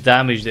so much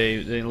damage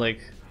they like.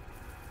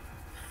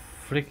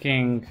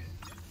 Freaking.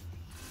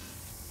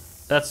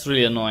 That's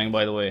really annoying,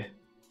 by the way.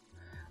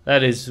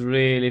 That is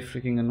really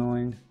freaking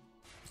annoying.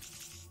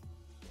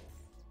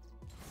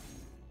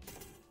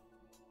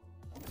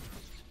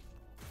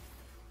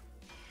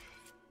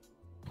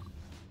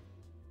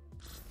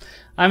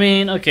 I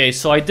mean, okay,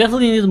 so I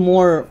definitely need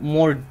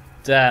more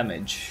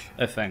damage,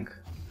 I think.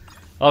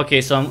 Okay,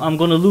 so I'm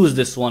gonna lose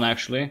this one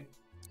actually.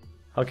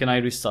 How can I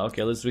restart?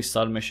 Okay, let's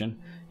restart mission.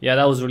 Yeah,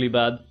 that was really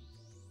bad.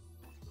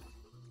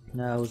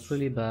 That was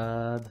really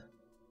bad.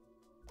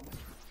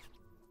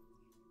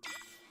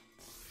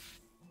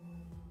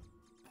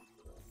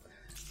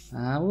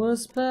 That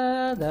was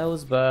bad, that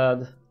was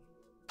bad.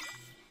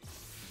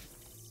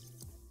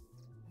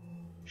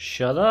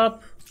 Shut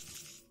up.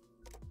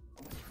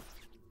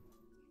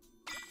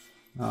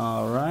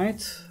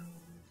 Alright.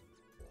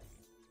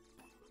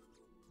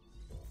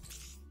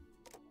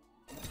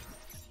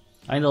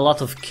 I need a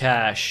lot of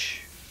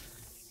cash.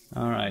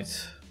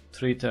 Alright,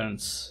 3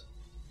 turns.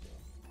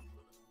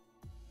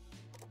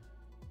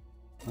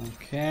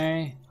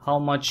 Okay, how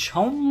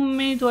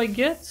many do I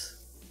get?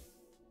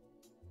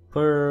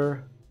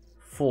 Per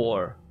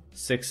 4,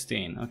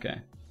 16,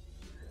 okay.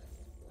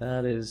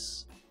 That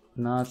is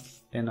not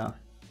enough.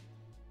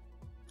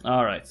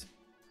 Alright.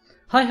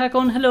 Hi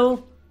Hakon,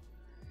 hello!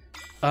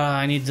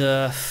 I need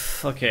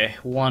okay,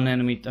 1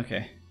 enemy,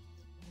 okay.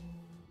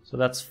 So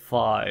that's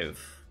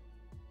 5.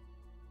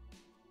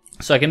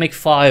 So I can make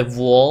 5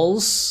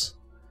 walls.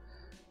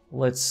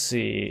 Let's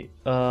see,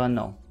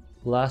 no.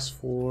 Blast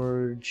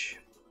Forge.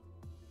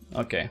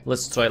 Okay,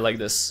 let's try it like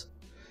this.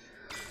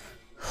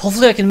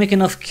 Hopefully I can make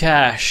enough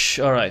cash.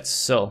 Alright,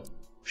 so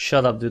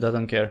shut up dude, I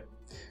don't care.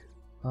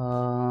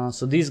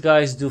 So these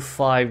guys do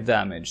 5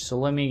 damage. So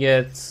let me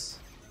get...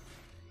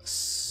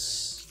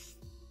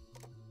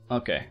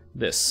 Okay,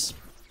 this.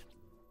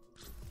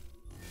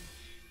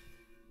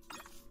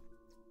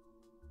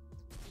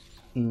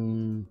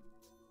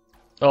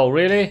 Oh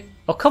really?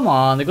 Oh come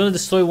on, they're gonna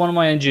destroy one of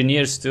my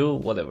engineers too?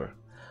 Whatever.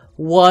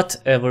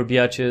 Whatever,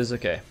 biatches.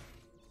 Okay.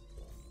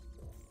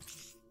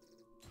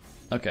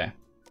 Okay.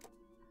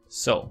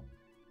 So.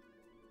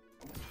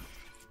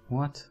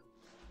 What?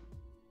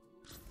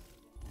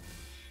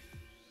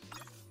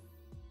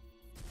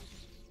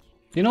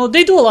 You know,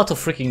 they do a lot of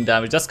freaking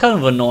damage. That's kind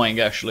of annoying,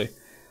 actually.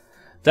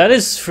 That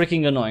is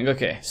freaking annoying.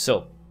 Okay,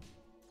 so.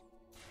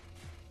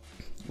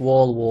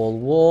 Wall, wall,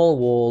 wall,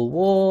 wall,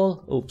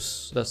 wall.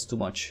 Oops, that's too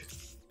much.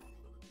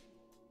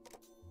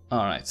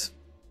 Alright.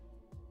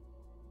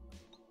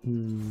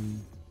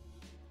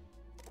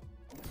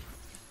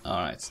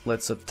 Alright,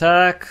 let's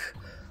attack.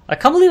 I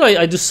can't believe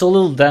I do so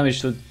little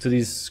damage to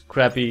these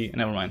crappy...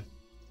 Never mind.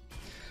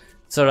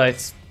 It's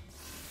alright.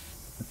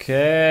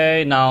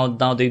 Okay, now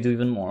they do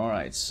even more.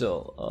 Alright,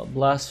 so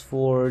Blast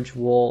Forge,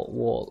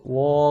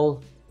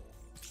 wall.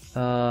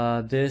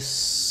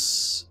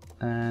 This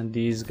and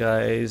these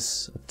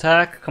guys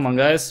attack. Come on,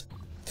 guys.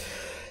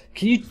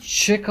 Can you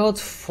check out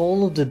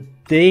Fall of the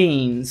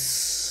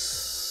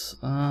Danes?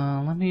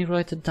 Let me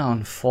write it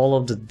down. Fall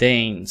of the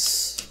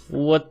Danes.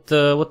 What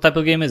type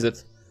of game is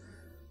it?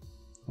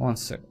 One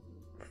sec.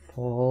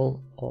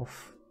 Fall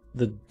of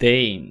the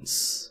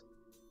Danes.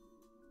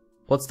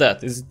 What's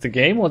that? Is it the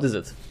game? What is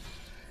it?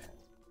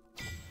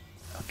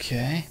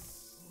 Okay.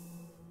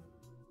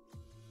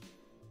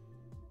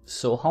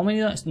 So how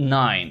many?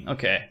 9.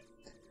 Okay.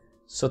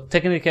 So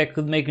technically I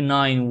could make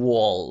 9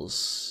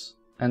 walls.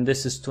 And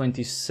this is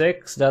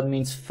 26. That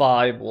means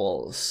 5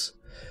 walls.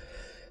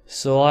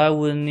 So I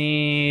will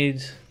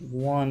need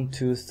 1,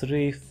 2,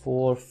 3,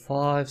 4,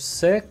 5,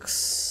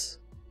 6.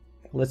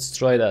 Let's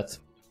try that.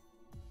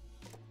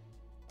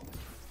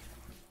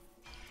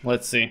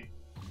 Let's see.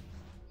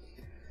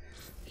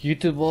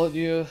 YouTube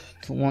audio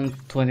to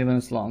 120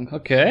 minutes long.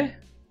 Okay.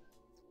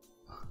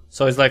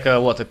 So it's like a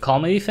what, a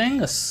comedy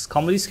thing? A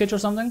comedy sketch or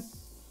something?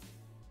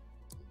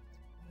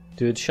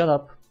 Dude, shut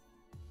up.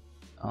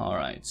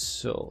 Alright,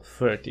 so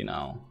 30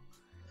 now.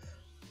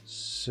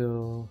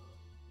 So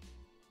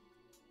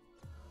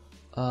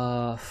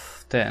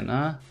 10,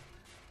 huh?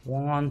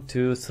 1,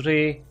 2,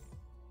 3,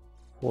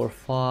 4,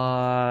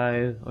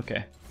 5.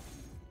 Okay.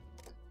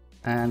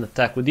 And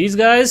attack with these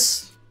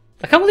guys.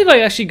 I can't believe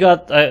I actually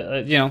got,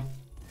 you know.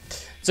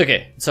 It's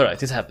okay. It's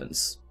alright. It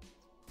happens.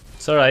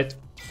 It's alright.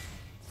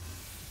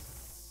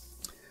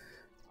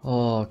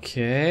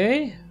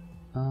 Okay.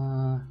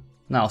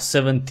 Now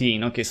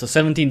 17. Okay, so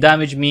 17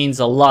 damage means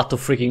a lot of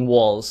freaking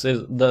walls.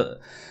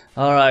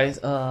 Alright.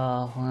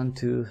 1,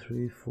 2,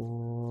 3,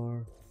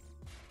 4,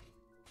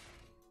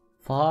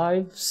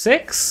 5,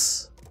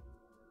 6.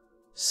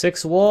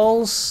 6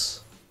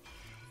 walls.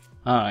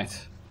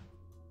 Alright.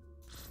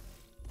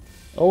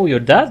 Oh, you're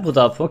that put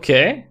up.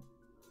 Okay.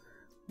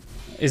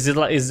 Is it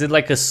like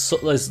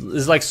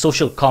is like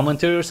social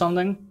commentary or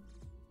something?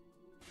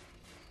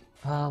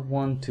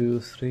 1, 2,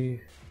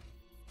 3,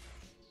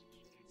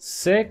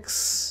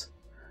 6,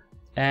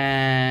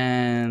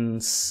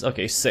 and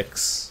okay,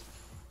 6.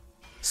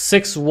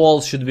 6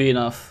 walls should be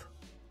enough.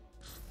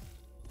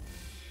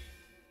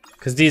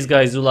 Cause these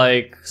guys do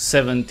like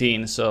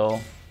 17,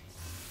 so.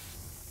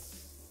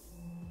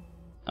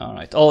 All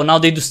right. Oh, now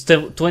they do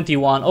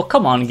 21. Oh,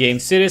 come on, game.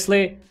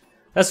 Seriously?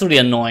 That's really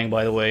annoying,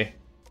 by the way.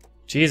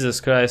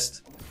 Jesus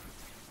Christ.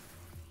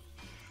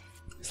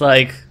 It's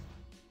like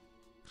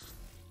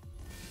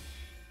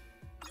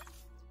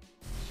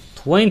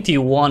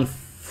 21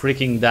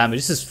 freaking damage.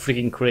 This is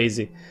freaking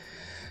crazy.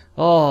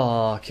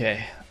 Oh,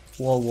 okay.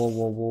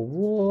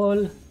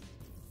 Wall.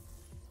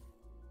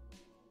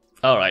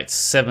 Alright,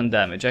 7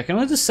 damage. I can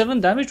only do 7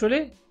 damage,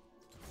 really?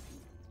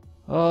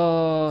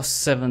 Oh,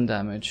 7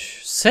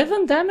 damage.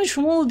 7 damage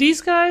from all these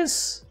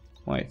guys?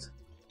 Wait.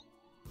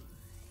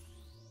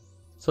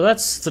 So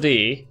that's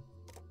 3.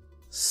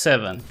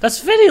 7. That's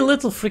very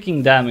little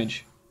freaking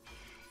damage.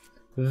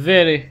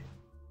 Very.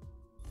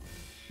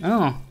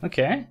 Oh,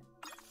 okay.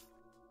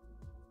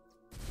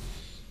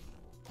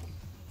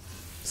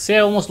 See, I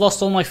almost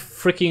lost all my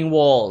freaking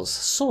walls.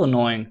 So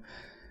annoying.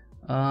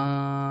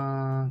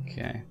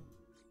 Okay.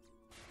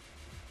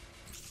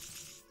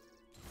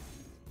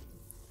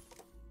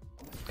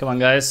 Come on,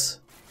 guys.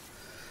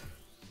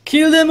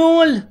 Kill them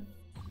all!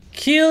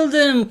 Kill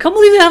them! Can't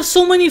believe they have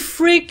so many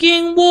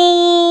freaking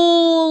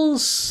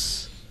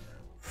walls!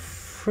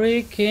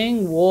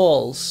 Freaking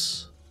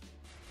walls.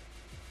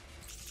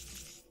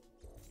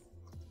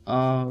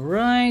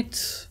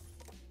 Alright.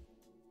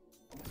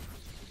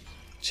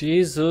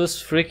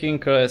 Jesus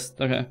freaking Christ.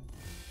 Okay.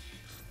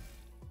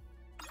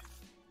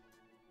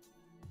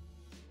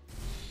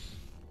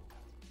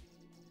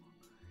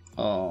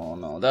 Oh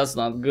no, that's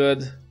not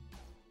good.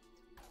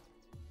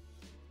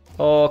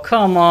 Oh,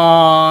 come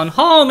on.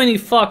 How many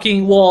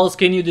fucking walls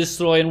can you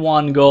destroy in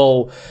one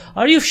go?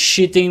 Are you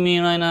shitting me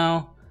right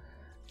now?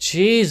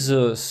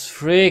 Jesus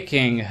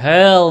freaking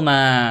hell,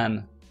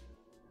 man.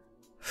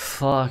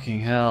 Fucking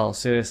hell,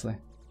 seriously.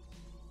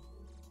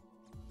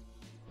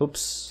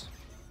 Oops.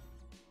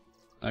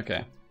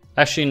 Okay.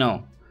 Actually,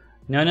 no.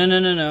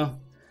 No.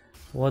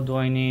 What do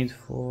I need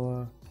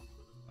for...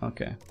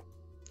 Okay.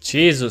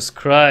 Jesus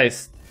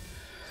Christ.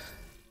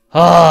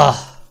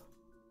 Ah.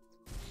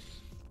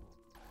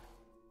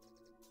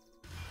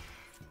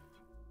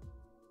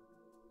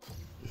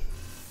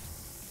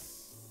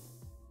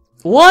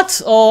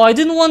 What? Oh, I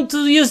didn't want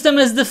to use them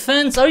as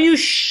defense. Are you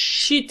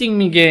shitting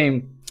me,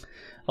 game?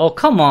 Oh,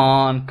 come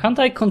on. Can't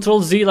I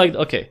control Z like...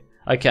 Okay,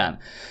 I can.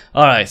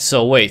 Alright,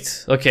 so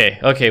wait.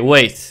 Okay,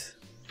 wait.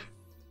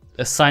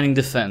 Assigning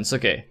defense,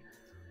 okay.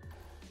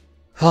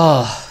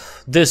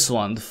 Ah, this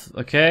one,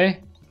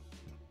 okay.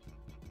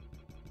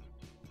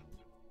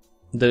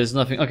 There is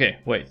nothing... Okay,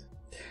 wait.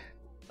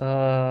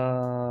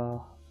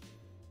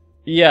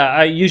 Yeah,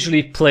 I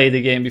usually play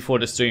the game before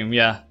the stream,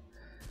 yeah.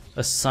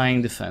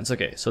 Assign defense.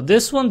 Okay, so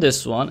this one,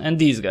 and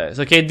these guys.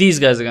 Okay, these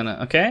guys are gonna,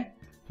 okay?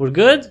 We're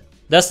good?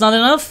 That's not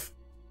enough?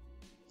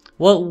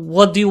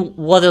 What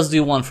else do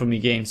you want from me,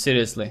 game?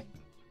 Seriously.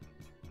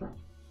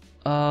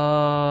 Are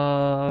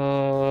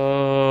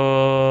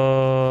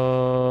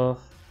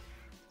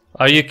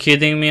you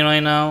kidding me right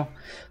now?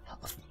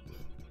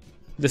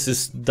 This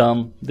is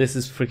dumb. This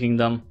is freaking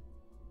dumb.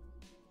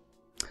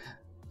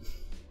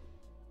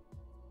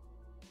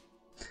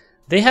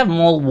 They have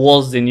more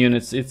walls than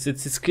units.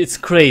 It's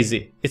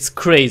crazy. It's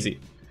crazy.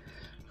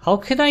 How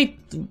can I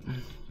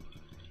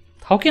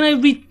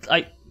read?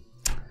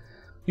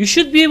 You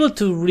should be able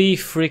to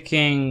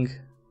freaking.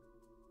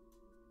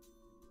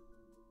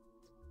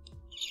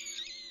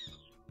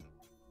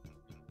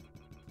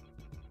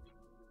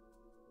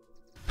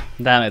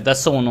 Damn it!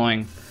 That's so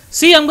annoying.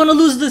 See, I'm gonna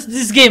lose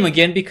this game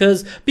again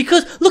because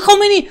look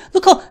how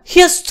he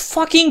has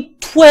fucking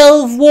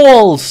 12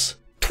 walls.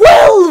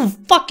 12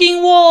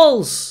 fucking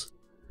walls.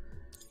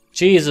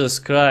 Jesus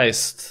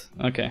Christ.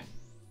 Okay.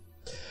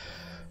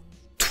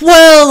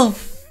 12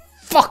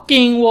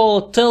 fucking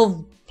walls.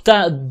 12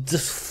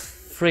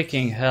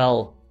 freaking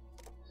hell.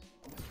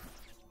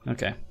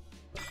 Okay.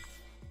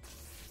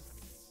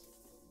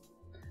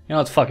 You know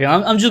what? Fuck it.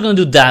 I'm just gonna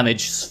do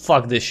damage.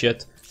 Fuck this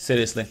shit.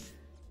 Seriously.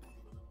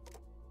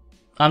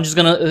 I'm just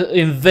gonna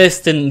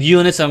invest in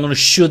units. I'm gonna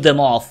shoot them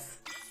off.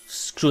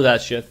 Screw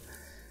that shit.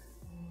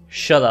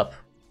 Shut up.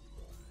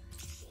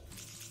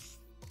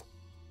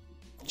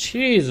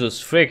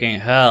 Jesus freaking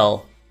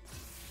hell.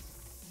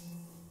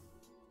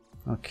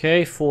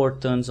 Okay, 4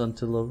 turns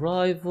until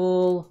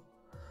arrival.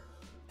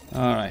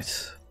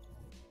 Alright.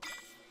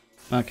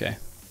 Okay.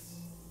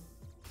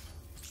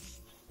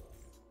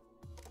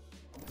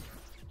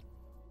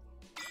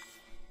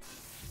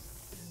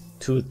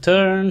 Two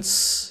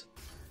turns.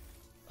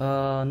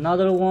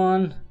 Another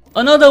one.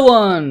 Another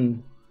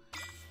one!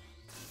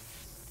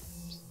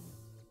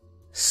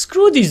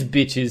 Screw these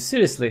bitches,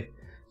 seriously.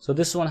 So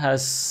this one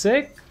has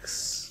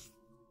 6.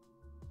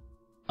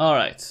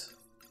 Alright.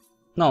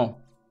 No.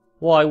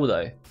 Why would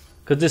I?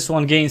 Because this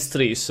one gains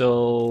 3,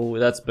 so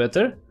that's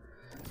better.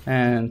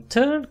 And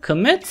turn,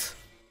 commit.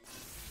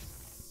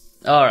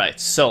 Alright,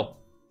 so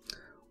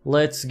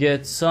let's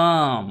get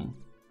some.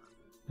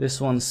 This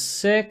one's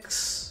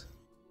 6.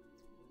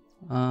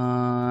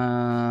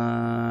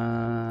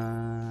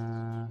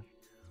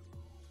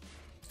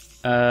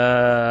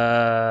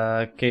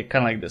 Okay,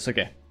 kind of like this.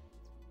 Okay.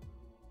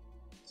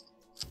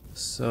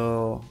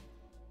 So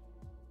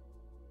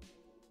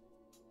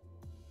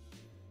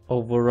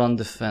overrun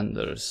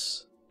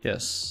defenders.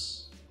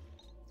 Yes.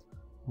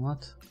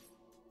 What?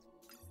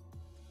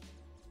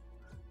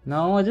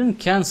 No, I didn't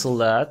cancel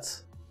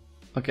that.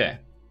 Okay.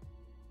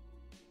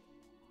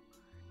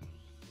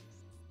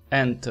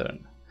 End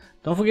turn.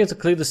 Don't forget to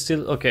click the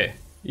steel. Okay.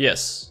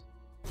 Yes.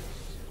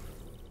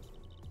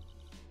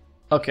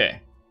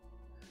 Okay.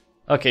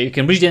 Okay, you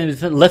can reach the enemy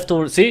left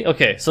over. See?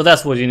 Okay, so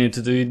that's what you need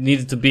to do. You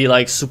need to be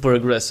like super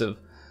aggressive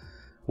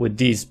with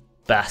these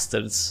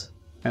bastards.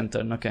 End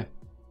turn. Okay.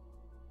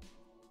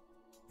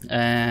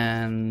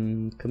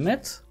 And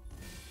commit.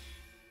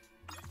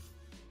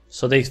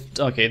 So they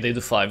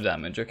do 5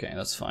 damage. Okay,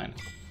 that's fine.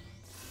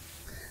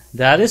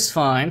 That is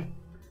fine.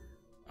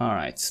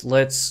 Alright,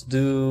 let's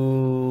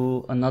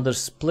do another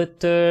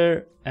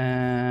splitter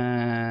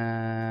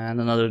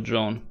and another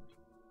drone.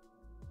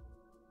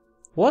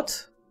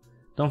 What?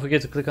 Don't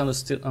forget to click on the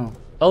steel.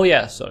 Oh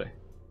yeah, sorry.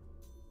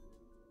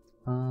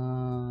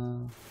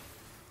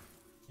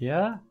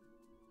 Yeah.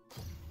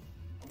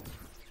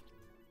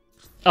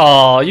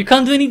 Oh, you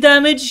can't do any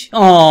damage?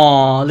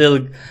 Oh,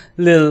 little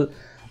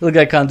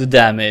guy can't do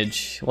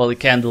damage. Well, he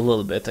can do a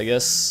little bit, I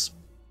guess.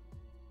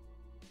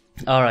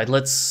 Alright,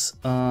 let's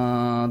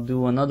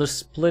do another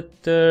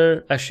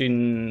splitter.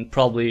 Actually,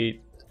 probably.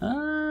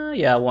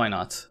 Yeah, why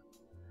not?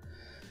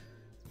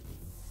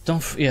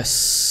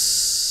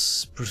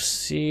 Yes.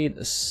 Proceed.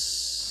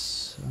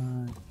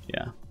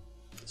 Yeah.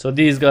 So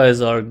these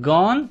guys are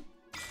gone.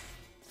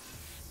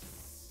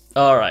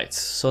 Alright,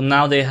 so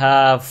now they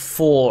have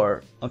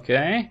 4.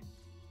 Okay.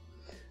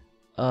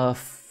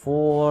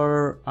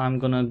 4. I'm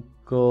gonna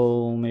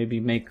go maybe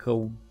make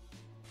a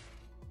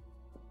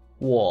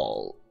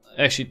wall.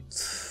 Actually,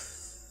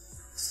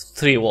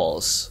 3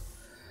 walls.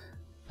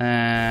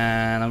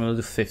 And I'm gonna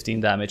do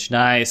 15 damage.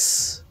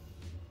 Nice.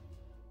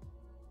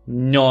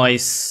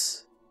 Nice.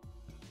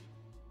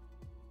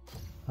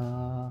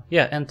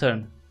 Yeah, end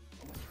turn.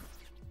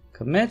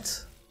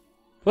 Commit.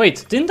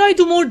 Wait, didn't I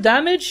do more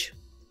damage?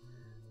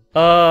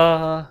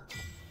 That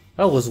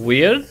was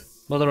weird.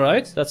 But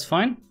alright, that's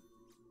fine.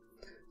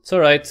 It's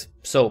alright.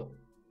 So.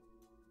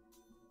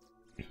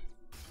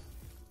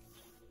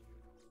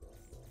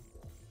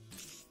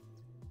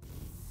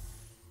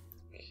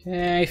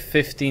 Okay,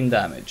 15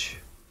 damage.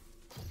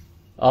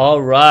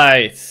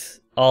 Alright.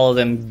 All of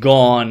them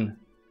gone.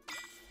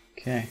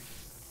 Okay.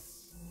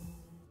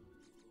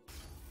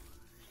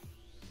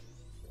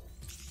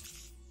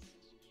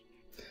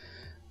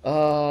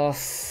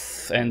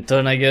 end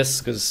turn, I guess,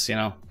 because, you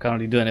know, can't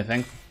really do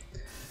anything.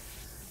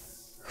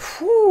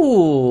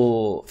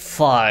 Whew,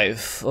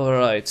 5.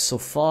 Alright, so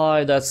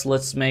 5,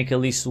 let's make at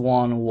least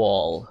 1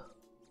 wall.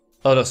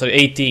 Oh no, sorry,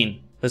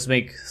 18. Let's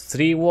make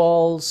 3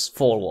 walls,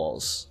 4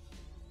 walls.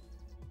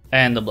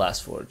 And the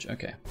blast forge,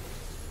 okay.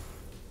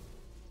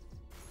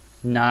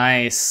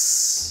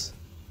 Nice.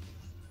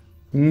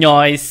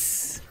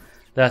 Nice.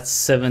 That's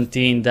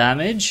 17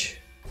 damage.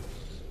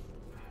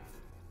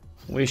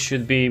 We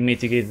should be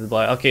mitigated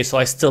by. Okay, so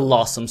I still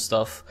lost some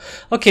stuff.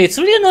 Okay, it's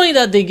really annoying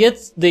that they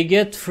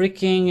get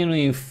freaking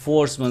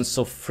reinforcements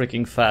so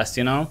freaking fast,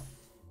 you know?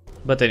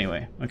 But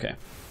anyway, okay.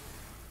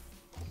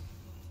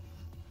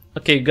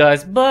 Okay,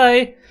 guys,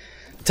 bye.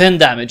 10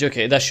 damage.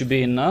 Okay, that should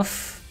be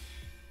enough.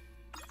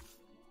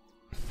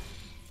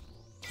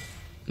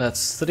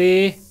 That's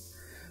 3.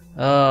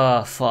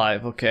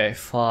 5. Okay,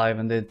 5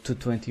 and then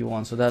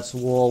 221. So that's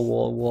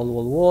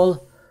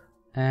wall.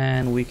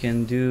 And we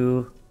can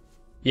do.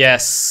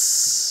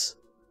 Yes.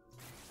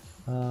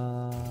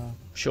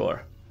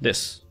 Sure.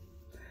 This.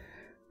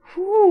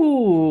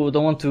 Whew,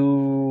 don't want to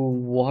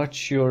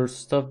watch your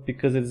stuff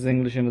because it's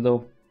English in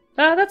though.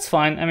 That's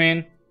fine. I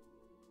mean,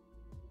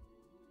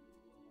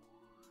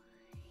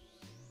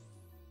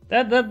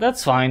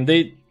 that's fine.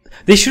 They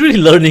should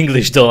really learn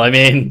English though. I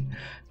mean,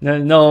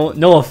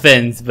 no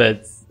offense,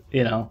 but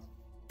you know,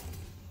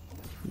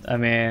 I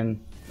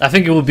mean, I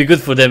think it would be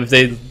good for them if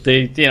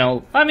they you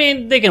know, I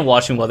mean, they can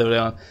watch him whatever they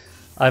want.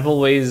 I've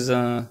always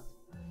I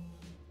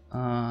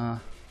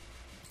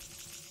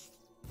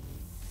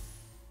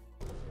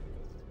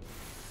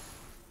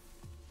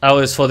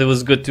always thought it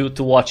was good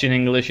to watch in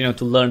English, you know,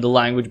 to learn the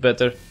language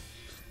better.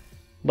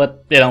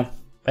 But you know,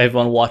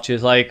 everyone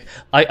watches. Like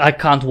I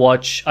can't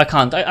watch. I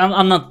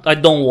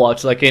don't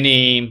watch like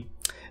any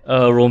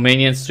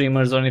Romanian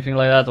streamers or anything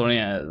like that. Or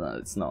yeah,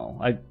 it's no.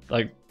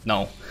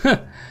 No.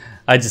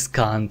 I just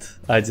can't.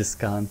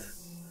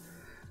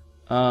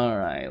 All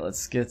right,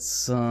 let's get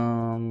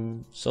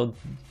some. So,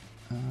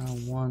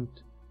 one.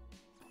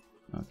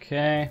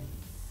 Okay.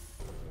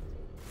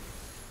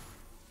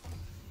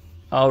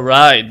 All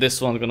right,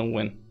 this one's gonna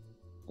win.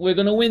 We're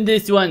gonna win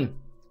this one.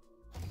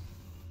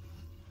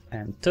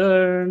 And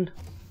turn.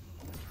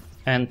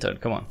 And turn.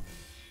 Come on.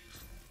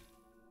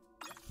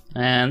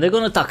 And they're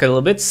gonna attack a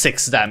little bit.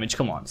 6 damage.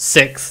 Come on,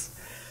 6.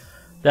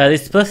 That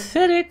is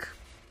pathetic.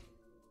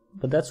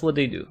 But that's what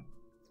they do.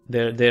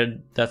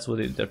 That's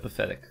what they're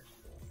pathetic.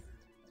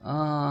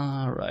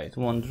 Alright,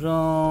 1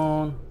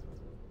 drone.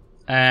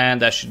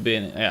 And that should be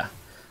in it, yeah.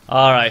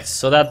 Alright,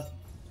 so that.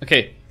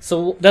 Okay,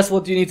 so that's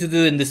what you need to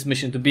do in this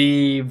mission, to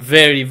be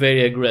very,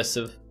 very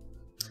aggressive.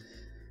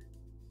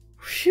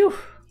 Phew.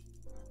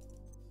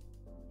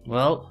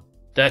 Well,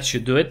 that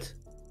should do it.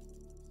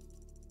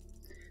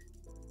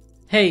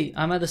 Hey,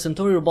 I'm at the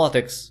Centauri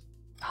Robotics.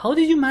 How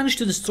did you manage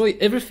to destroy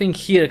everything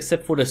here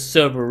except for the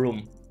server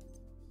room?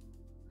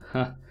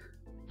 Huh,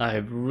 I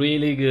have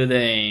really good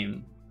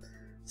aim.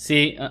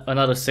 See,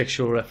 another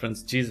sexual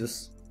reference,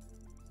 Jesus.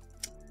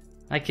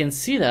 I can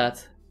see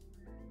that.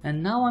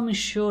 And now I'm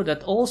assured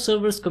that all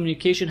servers'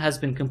 communication has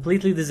been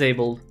completely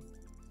disabled.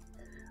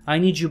 I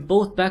need you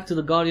both back to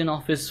the Guardian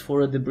office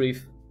for a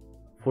debrief.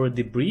 For a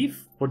debrief?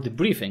 For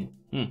debriefing.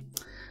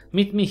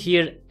 Meet me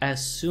here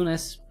as soon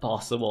as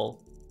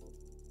possible.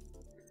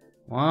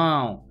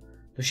 Wow.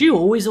 Does she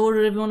always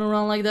order everyone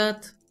around like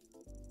that?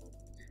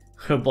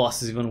 Her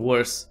boss is even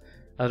worse.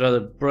 I'd rather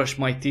brush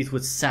my teeth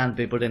with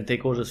sandpaper than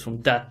take orders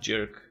from that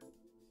jerk.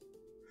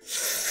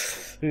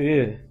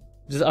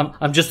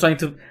 I'm just trying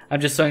to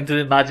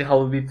imagine how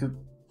it would be to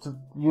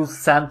use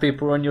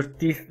sandpaper on your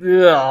teeth.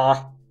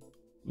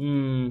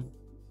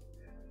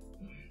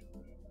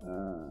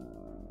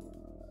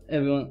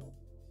 Everyone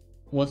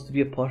wants to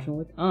be a partner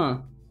with?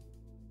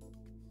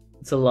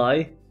 It's a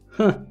lie.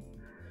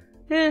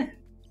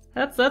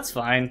 That's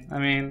fine. I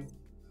mean,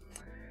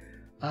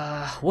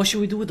 what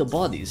should we do with the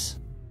bodies?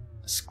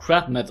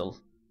 Scrap metal.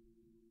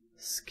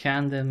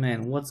 Scan them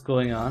in. What's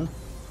going on?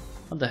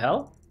 What the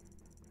hell?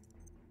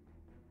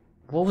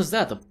 What was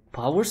that? A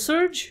power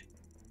surge?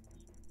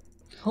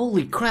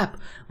 Holy crap!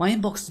 My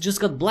inbox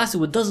just got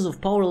blasted with dozens of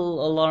power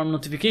alarm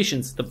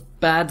notifications. The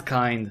bad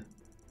kind.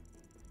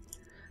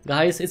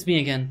 Guys, it's me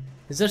again.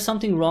 Is there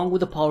something wrong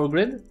with the power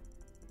grid?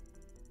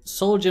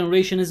 Solar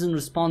generation isn't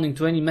responding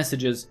to any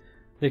messages.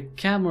 The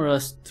camera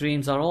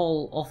streams are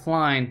all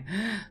offline.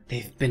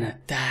 They've been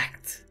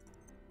attacked.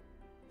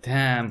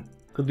 Damn,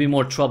 could be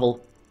more trouble.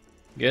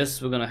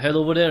 Guess we're gonna head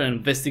over there and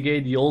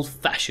investigate the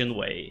old-fashioned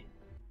way.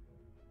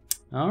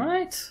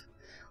 Alright,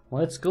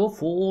 let's go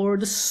for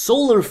the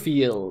solar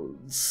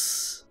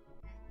fields.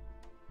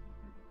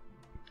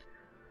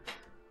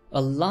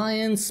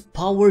 Alliance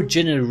Power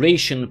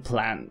Generation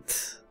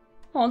Plant.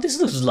 Oh,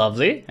 this looks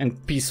lovely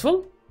and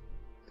peaceful.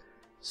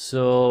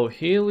 So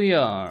here we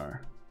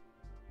are.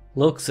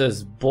 Looks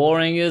as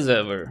boring as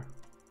ever.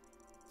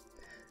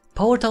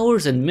 Power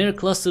towers and mirror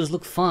clusters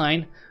look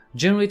fine.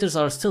 Generators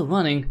are still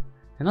running,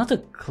 and not a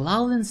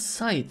cloud in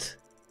sight.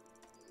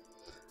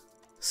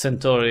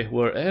 Centauri,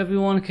 where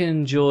everyone can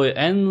enjoy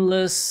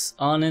endless,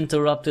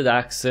 uninterrupted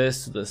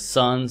access to the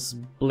sun's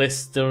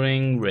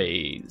blistering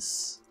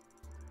rays.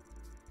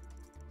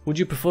 Would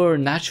you prefer a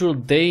natural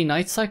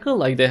day-night cycle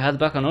like they had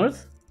back on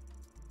Earth?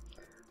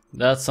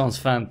 That sounds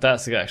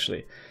fantastic,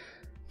 actually.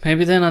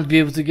 Maybe then I'd be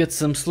able to get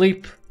some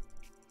sleep.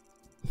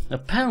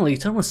 Apparently,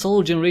 thermal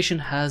solar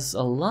generation was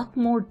a lot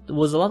more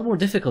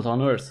difficult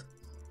on Earth.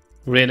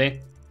 Really?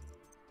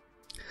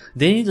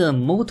 They need a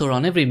motor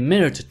on every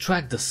mirror to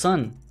track the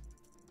sun.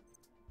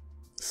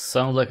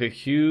 Sounds like a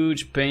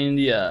huge pain in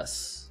the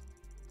ass.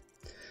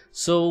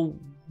 So,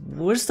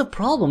 where's the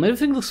problem?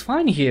 Everything looks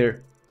fine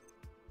here.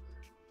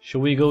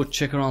 Should we go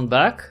check around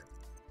back?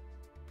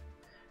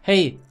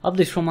 Hey,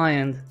 update from my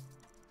end.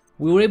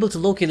 We were able to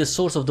locate the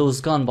source of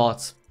those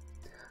gunbots.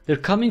 They're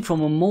coming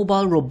from a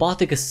mobile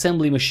robotic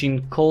assembly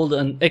machine called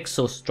an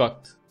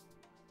exostructor.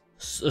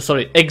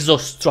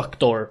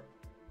 Exostructor.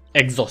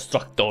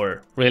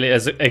 Really?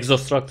 As an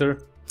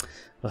exostructor?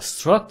 A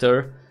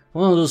structor?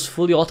 One of those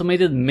fully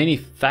automated mini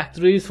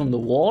factories from the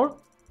war?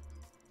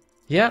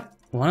 Yeah,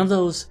 one of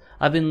those.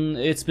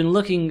 It's been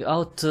looking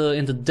out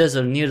in the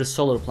desert near the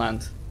solar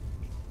plant.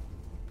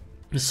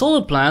 The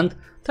solar plant?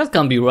 That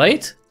can't be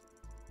right.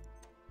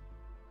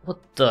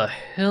 What the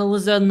hell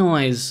was that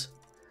noise?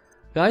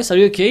 Guys, are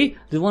you okay?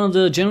 Did one of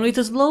the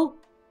generators blow?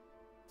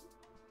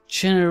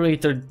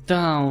 Generator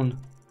down.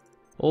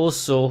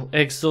 Also,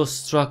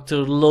 exostructor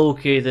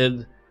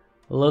located.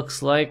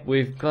 Looks like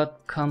we've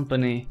got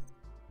company.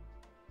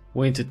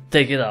 We need to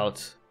take it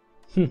out.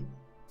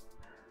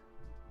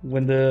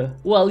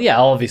 Well, yeah,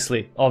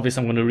 obviously I'm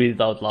gonna read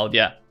it out loud,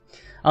 yeah.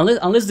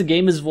 Unless the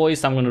game is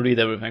voiced, I'm gonna read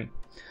everything.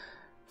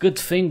 Good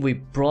thing we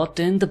brought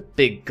in the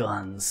big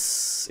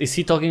guns. Is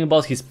he talking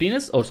about his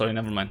penis? Oh, sorry,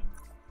 never mind.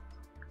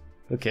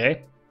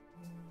 Okay.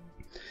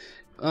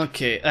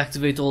 Okay,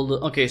 activate all the...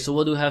 Okay, so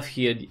what do we have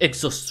here? The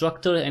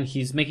exostructor, and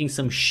he's making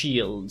some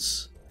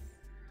shields.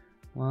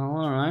 Well,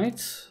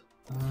 alright.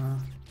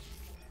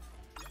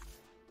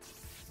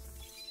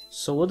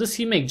 So what does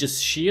he make?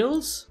 Just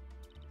shields?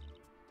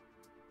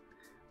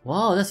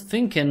 Wow, that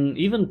thing can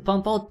even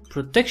pump out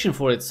protection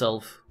for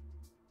itself.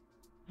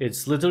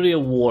 It's literally a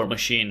war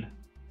machine.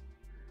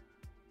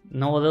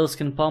 No one else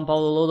can pump out a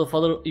load of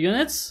other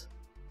units?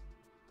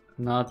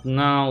 Not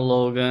now,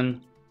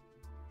 Logan.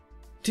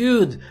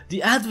 Dude,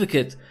 the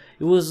Advocate!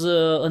 It was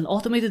an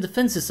automated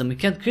defense system. It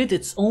can create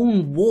its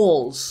own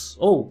walls.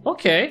 Oh,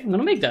 okay, I'm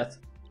gonna make that.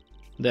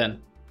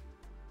 Then.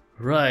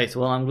 Right,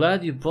 well, I'm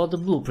glad you brought the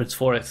blueprints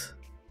for it.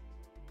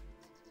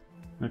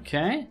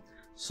 Okay,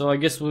 so I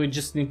guess I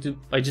just need to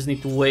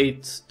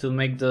wait to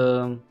make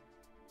the...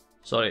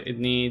 Sorry, it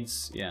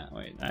needs... Yeah,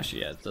 wait,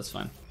 actually, yeah, that's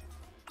fine.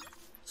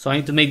 So I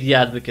need to make the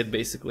Advocate,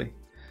 basically.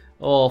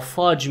 Oh,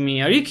 fudge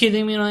me. Are you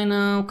kidding me right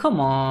now? Come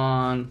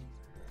on.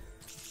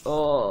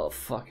 Oh,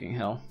 fucking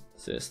hell.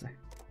 Seriously.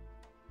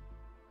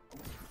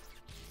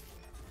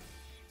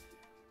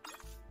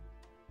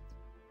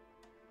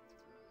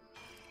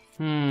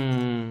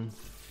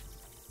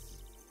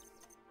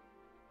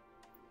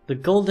 The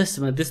gold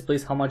estimate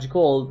displays how much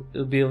gold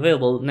will be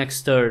available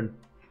next turn.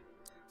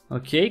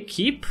 Okay,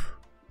 keep.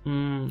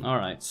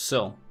 Alright,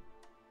 so.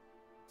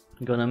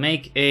 I'm gonna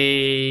make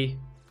a...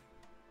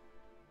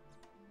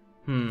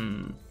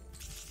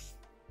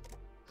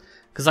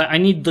 Because I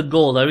need the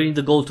gold. I really need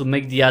the gold to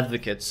make the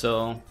Advocate,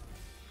 so...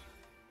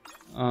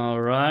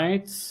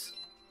 Alright.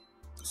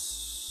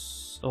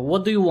 So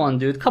what do you want,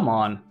 dude? Come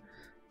on.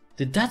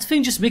 Did that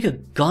thing just make a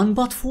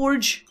gunbot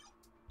forge?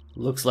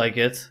 Looks like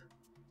it.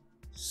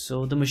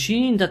 So the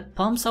machine that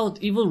pumps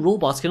out evil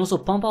robots can also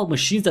pump out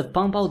machines that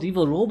pump out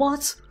evil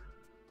robots?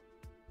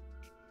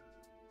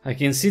 I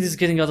can see this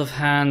getting out of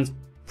hand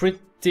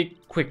pretty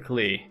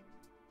quickly.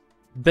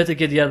 Better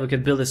get the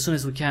Advocate built as soon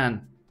as we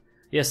can.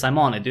 Yes, I'm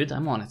on it, dude.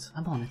 I'm on it.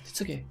 I'm on it.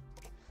 It's okay.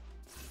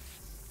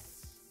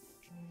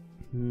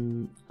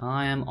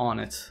 I am on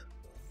it.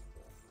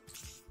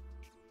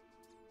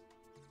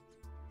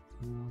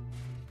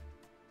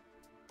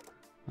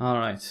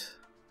 Alright.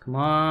 Come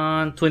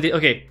on. 20.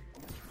 Okay.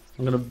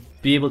 I'm gonna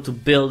be able to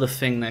build a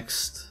thing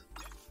next.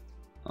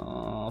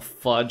 Oh,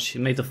 fudge. He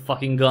made a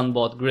fucking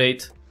gunbot.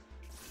 Great.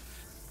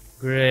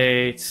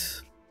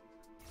 Great.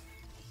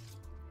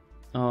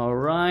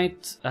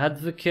 Alright.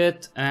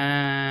 Advocate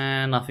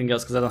and nothing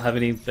else because I don't have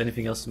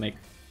anything else to make.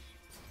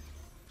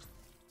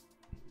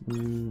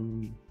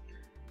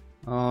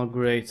 Oh,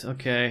 great.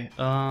 Okay.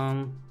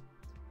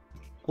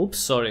 Oops,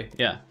 sorry.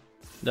 Yeah.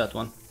 That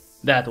one.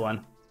 That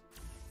one.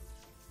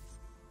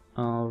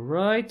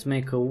 Alright,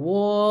 make a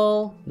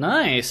wall.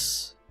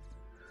 Nice!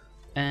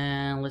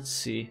 And let's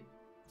see.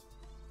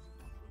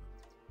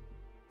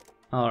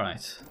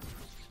 Alright.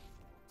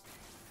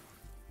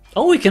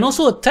 Oh, we can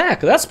also attack.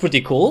 That's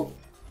pretty cool.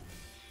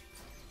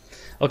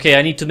 Okay,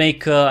 I need to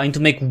make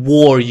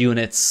war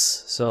units.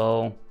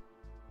 So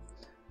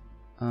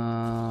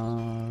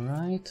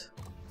right.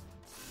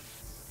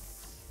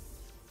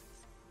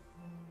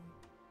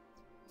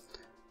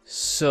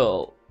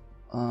 So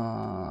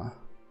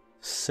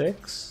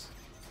 6.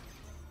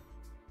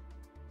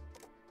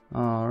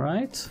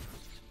 Alright.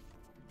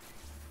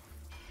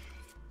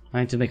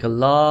 I need to make a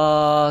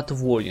lot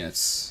of war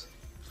units.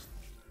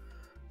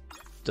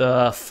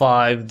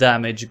 5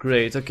 damage,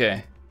 great,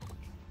 okay.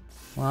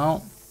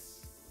 Well.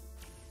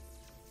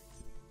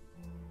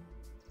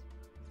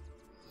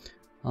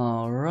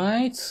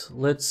 Alright,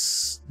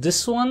 let's...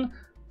 This one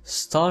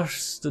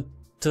starts the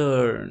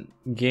turn,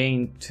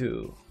 gain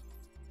 2.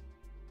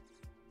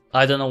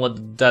 I don't know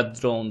what that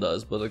drone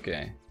does, but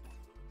okay.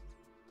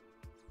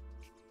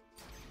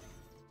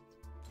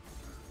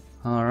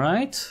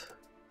 Alright.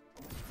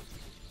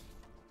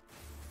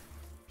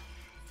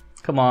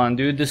 Come on,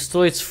 dude,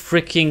 destroy its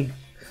freaking...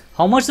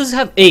 How much does it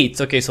have?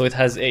 8. Okay, so it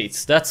has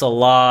 8. That's a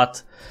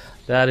lot.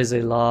 That is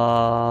a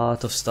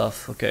lot of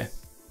stuff. Okay.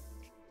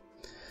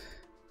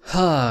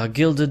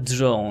 Gilded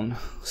drone.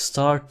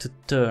 Start to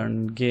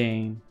turn.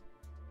 Game.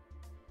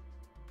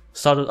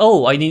 Started.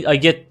 Oh, I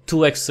get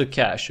 2 extra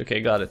cash. Okay,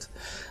 got it.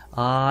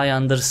 I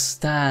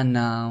understand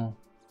now.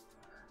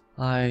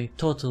 I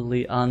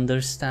totally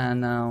understand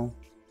now.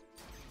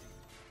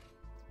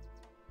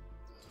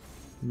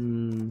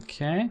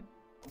 Okay.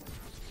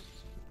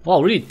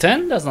 Wow, really?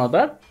 10? That's not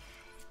bad.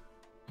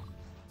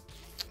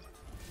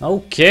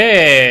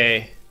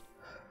 Okay.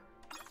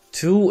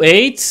 2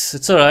 8s.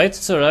 It's alright,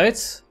 it's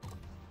alright.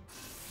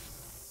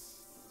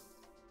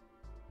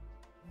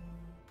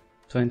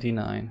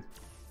 29.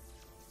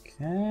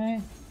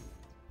 Okay.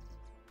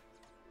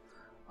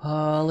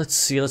 Let's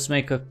see, let's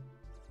make a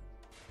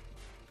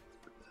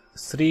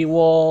 3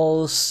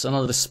 walls,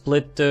 another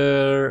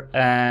splitter,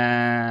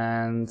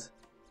 and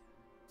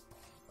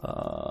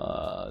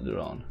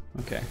drone.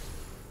 Okay.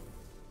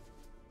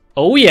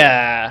 Oh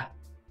yeah!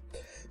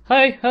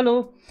 Hi,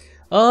 hello.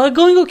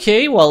 Going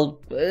okay, well,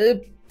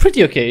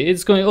 pretty okay.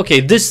 It's going okay.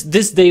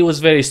 This day was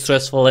very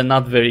stressful and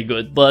not very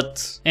good,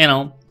 but, you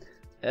know,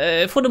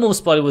 for the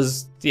most part it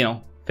was, you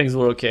know, things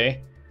were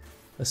okay.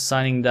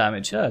 Assigning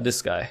damage. Ah,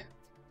 this guy.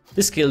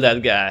 Just kill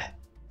that guy.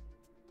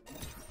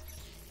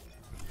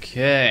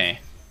 Okay.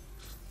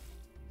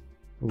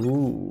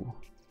 Ooh.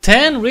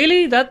 10?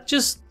 Really? That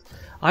just...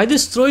 I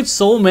destroyed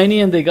so many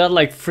and they got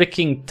like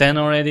freaking 10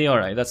 already?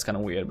 Alright, that's kind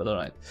of weird, but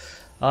alright.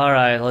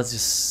 Alright, let's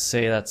just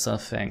say that's a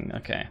thing.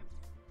 Okay.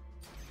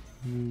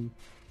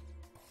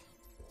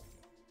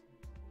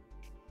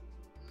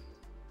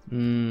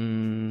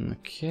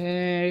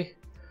 Okay.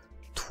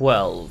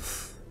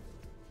 12.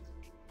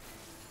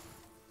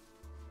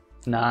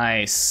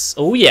 Nice.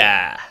 Oh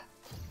yeah.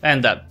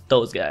 And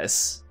those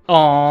guys.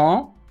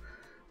 Aww.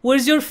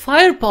 Where's your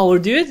firepower,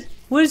 dude?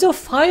 Where's your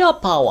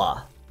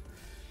firepower?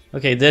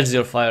 Okay, there's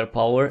your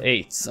firepower.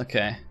 8.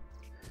 Okay.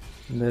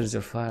 There's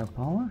your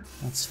firepower.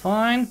 That's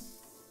fine.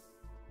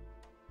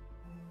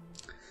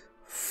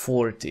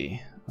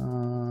 40.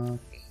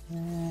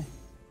 Okay.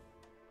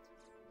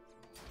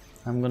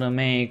 I'm gonna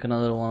make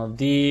another one of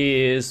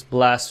these.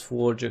 Blast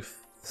forge of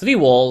 3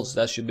 walls.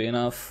 That should be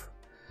enough.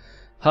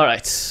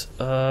 Alright.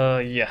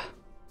 Yeah.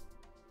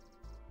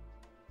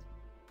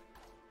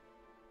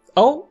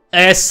 Oh,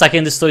 yes, I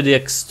can destroy the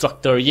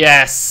extractor.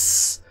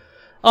 Yes.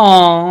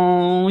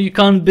 Oh, you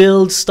can't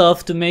build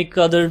stuff to make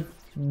other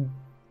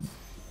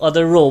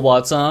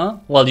robots, huh?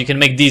 Well, you can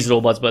make these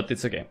robots, but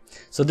it's okay.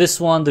 So this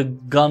one, the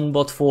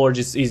gunbot forge,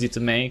 is easy to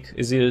make,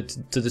 easy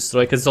to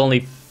destroy, because it's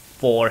only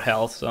 4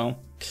 health, so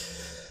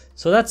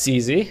that's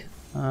easy.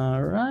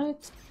 All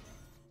right.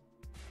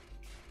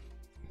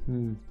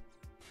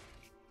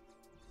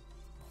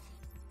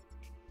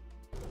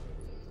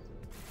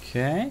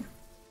 Okay.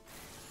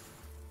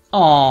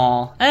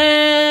 Aww,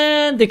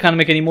 and they can't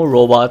make any more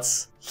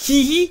robots.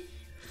 Hehe.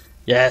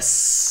 Yes,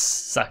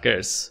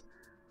 suckers.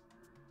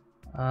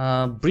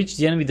 Breach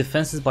the enemy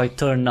defenses by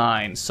turn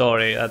 9.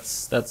 Sorry,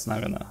 that's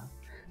not gonna.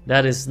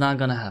 That is not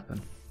gonna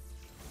happen.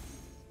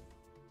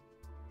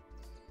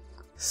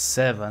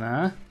 7,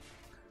 huh?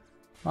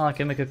 Well, I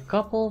can make a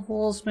couple of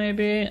walls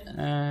maybe,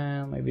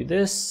 and maybe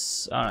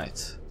this. All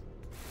right.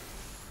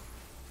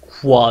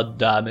 Quad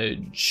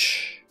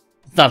damage.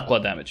 It's not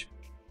quad damage.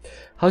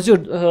 How's your?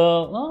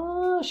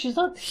 She's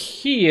not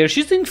here.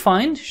 She's doing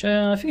fine.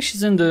 I think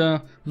she's in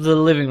the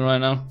living room right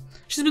now.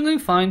 She's been doing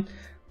fine.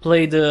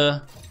 Played.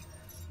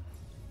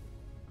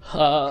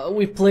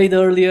 We played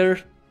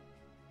earlier.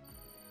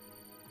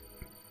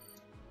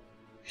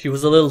 She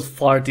was a little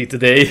farty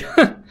today.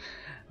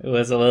 It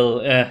was a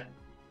little.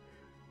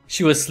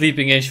 She was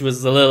sleeping and she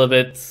was a little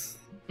bit.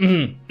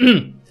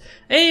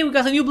 Hey, we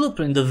got a new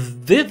blueprint, the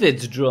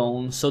Vivid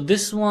drone. So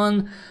this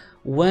one,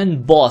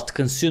 when bought,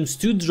 consumes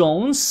 2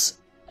 drones.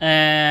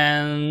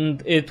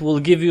 And it will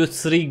give you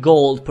 3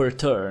 gold per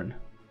turn.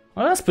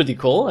 Well, that's pretty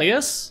cool, I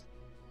guess.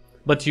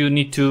 But you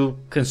need to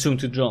consume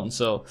 2 drones,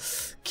 so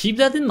keep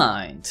that in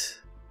mind.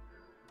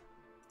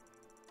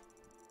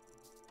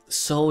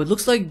 So it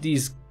looks like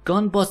these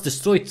gunbots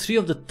destroyed 3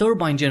 of the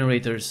turbine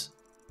generators.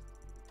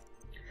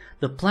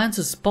 The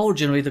plant's power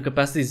generator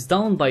capacity is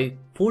down by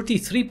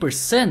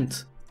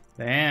 43%.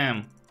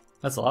 Damn,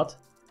 that's a lot.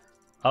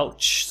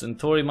 Ouch,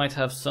 Centauri might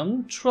have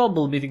some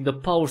trouble meeting the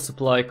power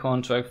supply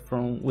contract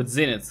with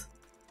Zenith.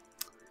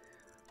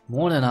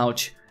 More than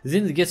ouch,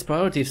 Zenith gets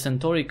priority if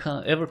Centauri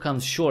ever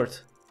comes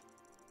short.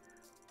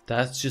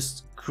 That's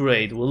just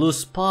Great, we'll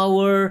lose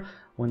power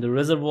when the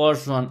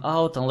reservoirs run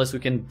out unless we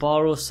can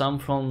borrow some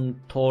from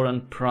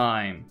Torrent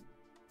Prime.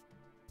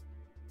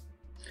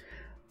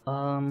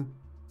 Oh,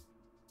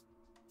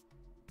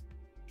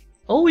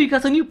 you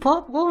got a new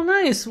pup? Oh,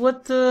 nice.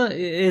 What,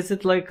 is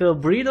it like a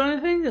breed or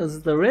anything? Is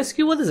it a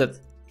rescue? What is it?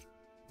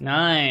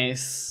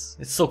 Nice.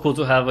 It's so cool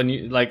to have a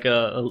new, like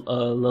a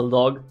little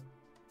dog.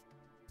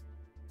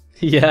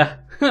 Yeah.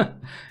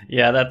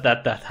 Yeah,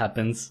 that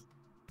happens.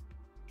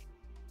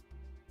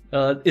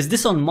 Is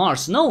this on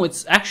Mars? No,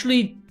 it's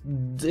actually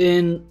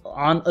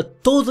on a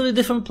totally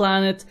different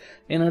planet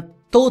in a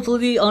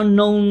totally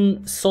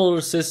unknown solar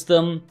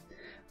system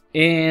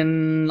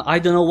in I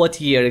don't know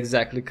what year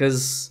exactly,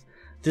 because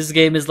this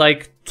game is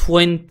like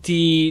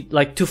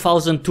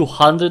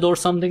 2200 or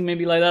something,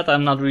 maybe like that.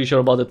 I'm not really sure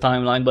about the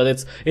timeline, but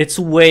it's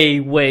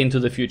way into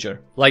the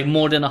future, like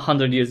more than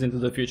 100 years into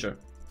the future.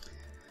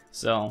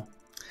 So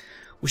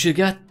we should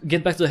get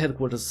back to the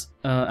headquarters.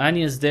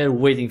 Annie is there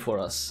waiting for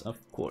us. Of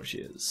course she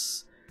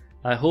is.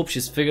 I hope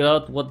she's figured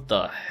out what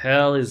the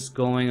hell is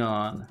going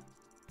on.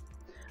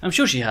 I'm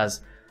sure she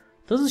has.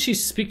 Doesn't she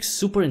speak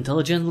super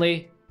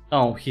intelligently?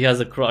 Oh, he has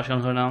a crush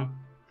on her now.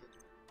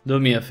 Do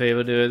me a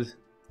favor, dude.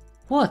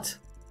 What?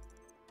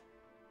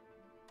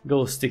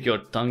 Go stick your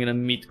tongue in a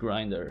meat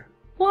grinder.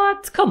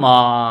 What? Come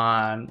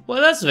on. Well,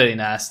 that's very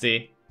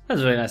nasty.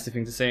 That's a very nasty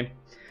thing to say.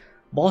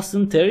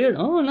 Boston Terrier?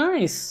 Oh,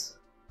 nice.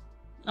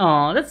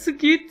 Oh, that's so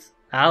cute.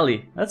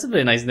 Allie. That's a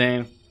very nice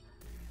name.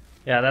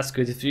 Yeah, that's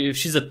good. If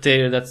she's a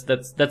terrier,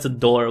 that's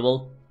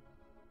adorable.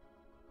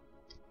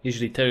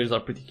 Usually terriers are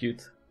pretty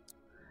cute.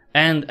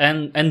 And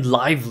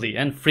lively,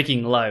 and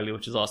freaking lively,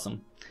 which is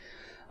awesome.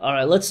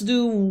 Alright, let's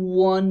do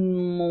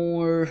one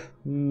more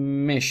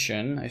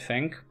mission, I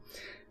think.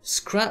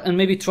 Scrap and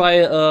maybe try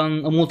a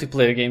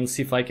multiplayer game,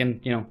 see if I can,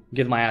 you know,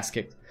 get my ass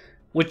kicked.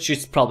 Which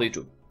is probably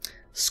true.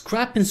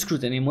 Scrap and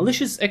scrutiny.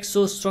 Malicious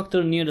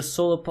exostructure near the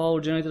solar power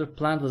generator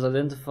plant was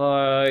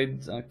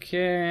identified.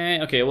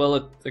 Okay,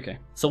 well, okay.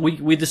 So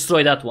we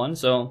destroyed that one,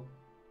 so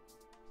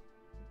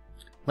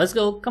let's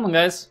go. Come on,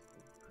 guys.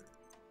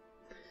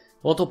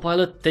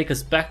 Autopilot, take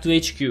us back to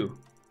HQ.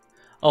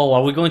 Oh,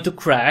 are we going to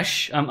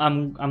crash?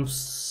 I'm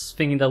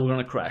thinking that we're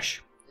gonna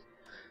crash.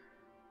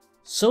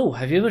 So,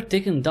 have you ever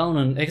taken down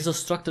an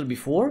exostructure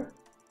before?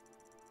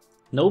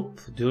 Nope.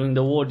 During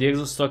the war, the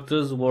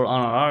exostructures were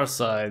on our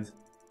side.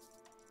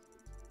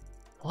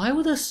 Why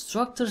would a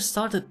structure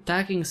start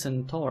attacking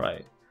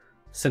Centauri?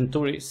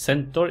 Centauri?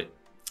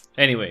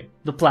 Anyway,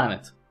 the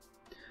planet.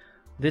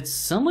 Did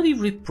somebody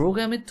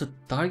reprogram it to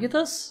target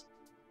us?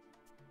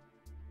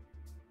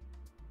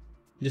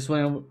 Just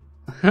went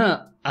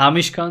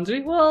Amish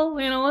country? Well,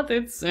 you know what?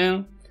 It's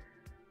they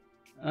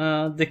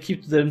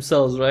keep to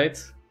themselves, right?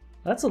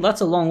 That's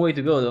a long way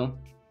to go, though.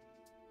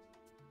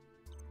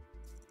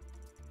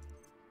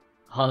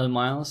 100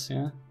 miles,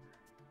 yeah.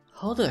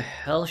 How the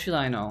hell should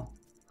I know?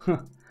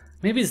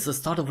 Maybe it's the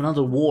start of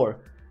another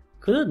war.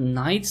 Could the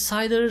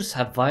Nightsiders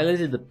have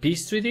violated the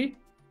peace treaty?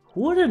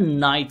 Who are the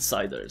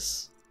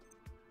Nightsiders?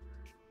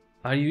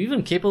 Are you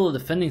even capable of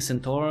defending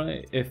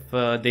Centauri if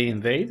they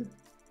invade?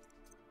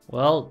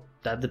 Well,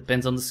 that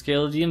depends on the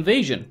scale of the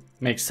invasion.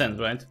 Makes sense,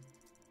 right?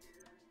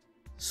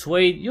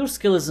 Suede, your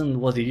skill isn't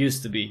what it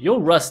used to be. You're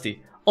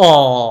rusty.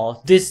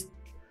 Oh, this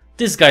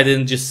guy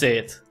didn't just say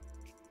it.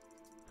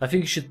 I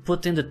think you should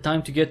put in the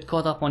time to get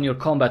caught up on your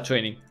combat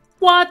training.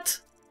 What?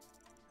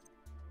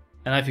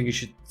 And I think you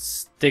should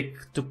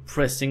stick to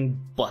pressing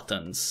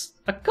buttons.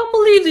 I can't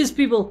believe these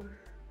people.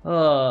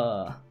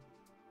 I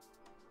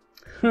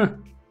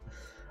can't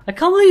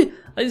believe.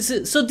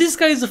 So this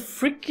guy is a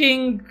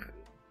freaking,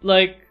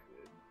 like,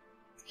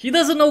 he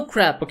doesn't know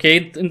crap,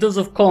 okay, in terms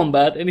of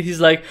combat, and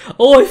he's like,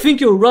 oh, I think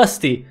you're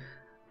rusty.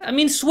 I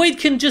mean, Suede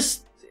can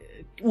just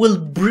will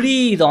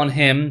breathe on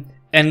him,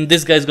 and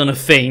this guy's gonna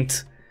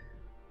faint.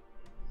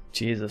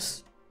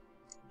 Jesus,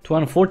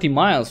 240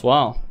 miles.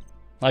 Wow.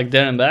 Like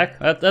there and back?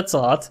 That's a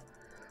lot.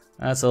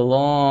 That's a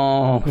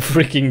long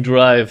freaking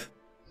drive.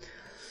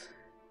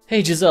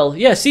 Hey Giselle,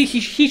 yeah, see,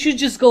 he should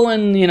just go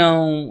and, you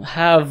know,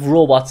 have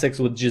robot sex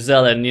with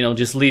Giselle and, you know,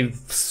 just leave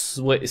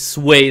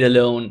Suede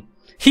alone.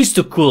 He's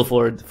too cool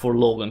for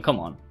Logan,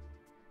 come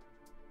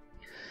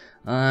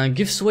on.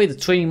 Give Suede a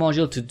training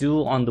module to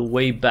do on the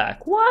way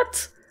back.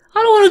 What?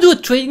 I don't want to do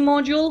a training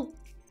module.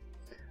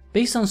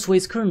 Based on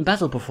Suede's current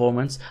battle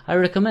performance, I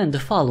recommend the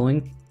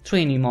following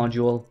training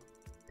module.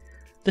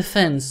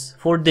 Defense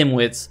for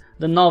dimwits.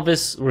 The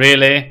novice,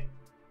 really?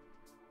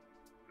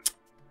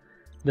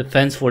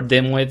 Defense for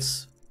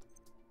dimwits.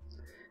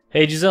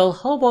 Hey Giselle,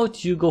 how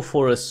about you go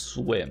for a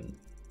swim?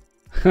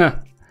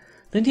 The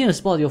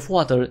nearest body of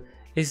water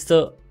is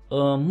the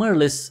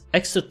Merlis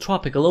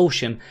extratropical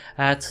ocean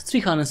at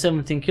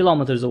 317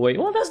 kilometers away.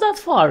 Well, that's not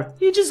far.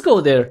 You just go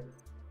there.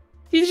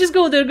 You just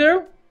go there,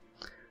 girl.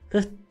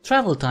 The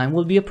travel time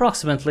will be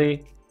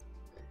approximately...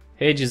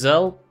 Hey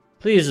Giselle,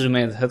 please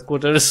remain at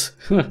headquarters.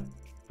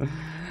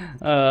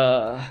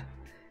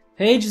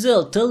 Hey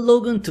Giselle, tell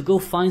Logan to go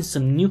find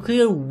some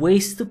nuclear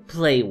waste to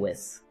play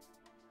with.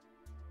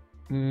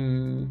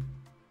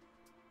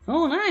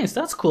 Oh, nice.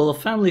 That's cool. A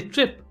family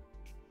trip.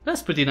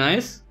 That's pretty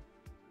nice.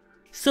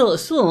 Still a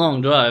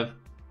long drive.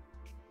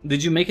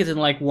 Did you make it in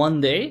like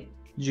one day?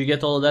 Did you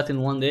get all of that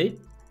in one day?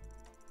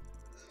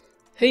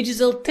 Hey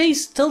Giselle,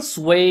 tell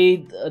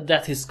Swade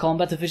that his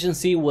combat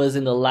efficiency was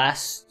in the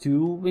last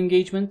 2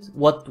 engagement.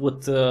 What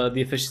the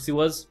efficiency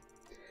was?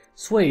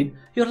 Swade,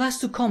 your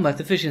last 2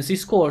 combat efficiency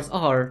scores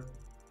are...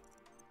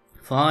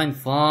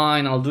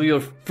 Fine, I'll do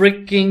your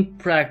freaking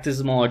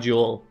practice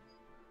module.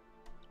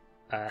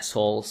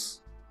 Assholes.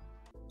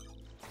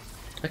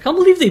 I can't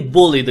believe they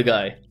bullied the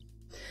guy.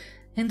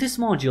 In this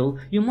module,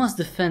 you must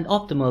defend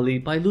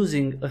optimally by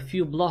losing a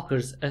few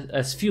blockers,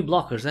 as few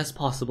blockers as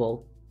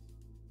possible.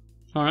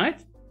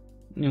 Alright?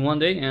 In one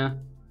day, yeah.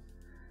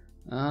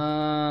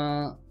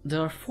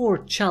 There are 4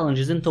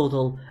 challenges in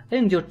total,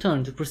 and your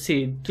turn to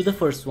proceed to the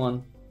first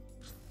one.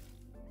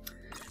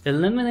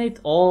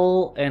 Eliminate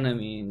all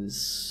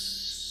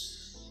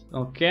enemies.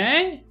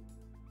 Okay.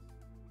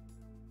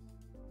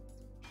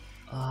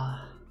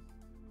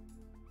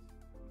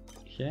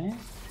 Okay.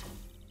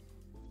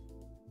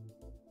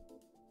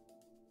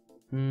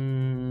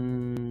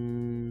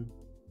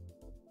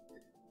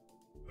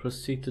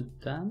 Proceed to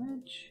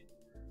damage.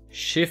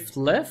 Shift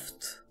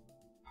left.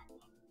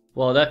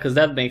 Well,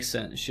 that makes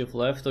sense. Shift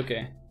left.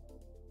 Okay.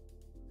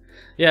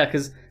 Yeah,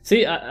 cause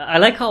see, I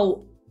like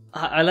how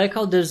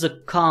there's a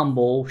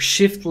combo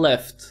shift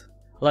left.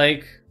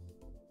 Like,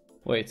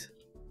 wait.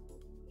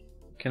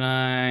 Can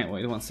I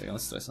wait 1 second?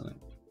 Let's try something.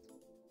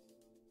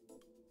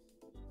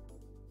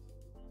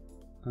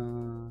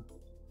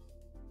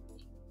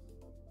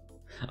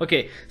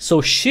 Okay,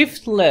 so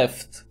shift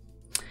left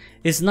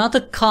is not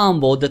a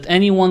combo that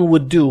anyone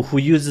would do who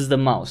uses the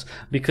mouse,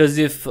 because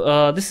if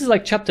this is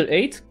like chapter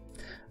 8,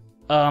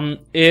 or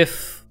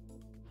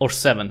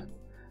 7,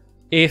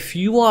 if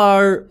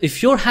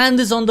your hand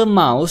is on the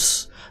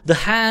mouse, the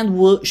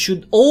hand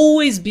should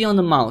always be on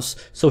the mouse.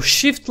 So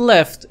shift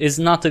left is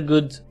not a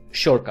good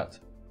shortcut,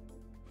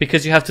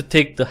 because you have to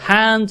take the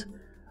hand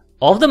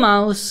of the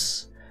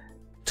mouse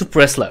to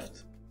press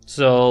left.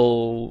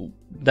 So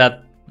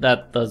that's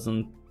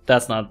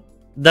not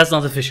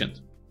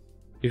efficient.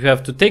 If you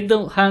have to take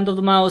the hand of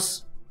the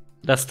mouse,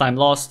 that's time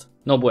lost.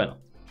 No bueno.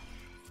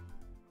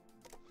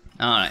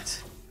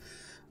 Alright.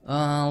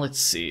 Let's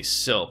see.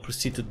 So,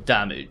 proceed to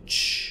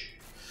damage.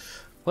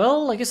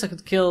 Well, I guess I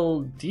could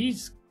kill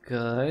these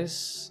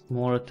guys.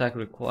 More attack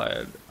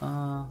required.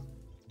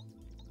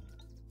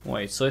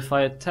 Wait, so if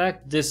I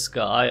attack this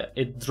guy,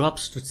 it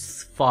drops to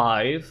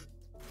 5.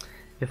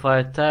 If I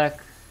attack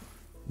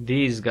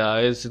these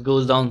guys, it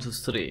goes down to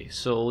 3.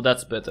 So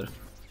that's better.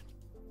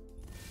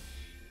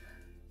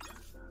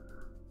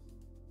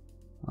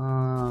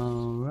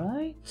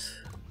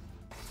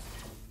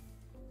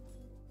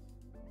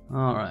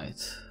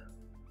 Alright.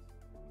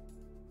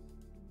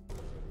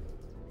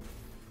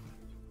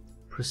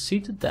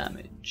 Proceed to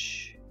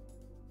damage.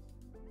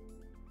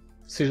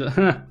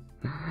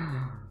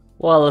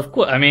 Well, of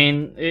course, I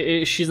mean,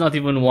 she's not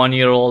even 1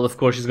 year old, of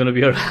course she's gonna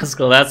be a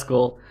rascal. That's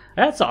cool.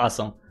 That's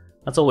awesome.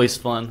 That's always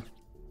fun.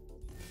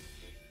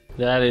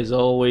 That is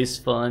always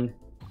fun.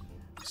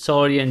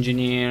 Sorry,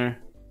 engineer.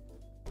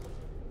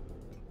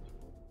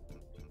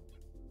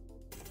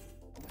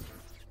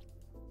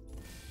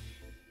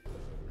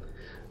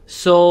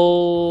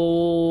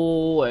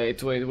 So wait.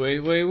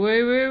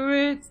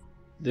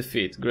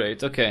 Defeat,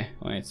 great, okay,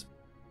 wait.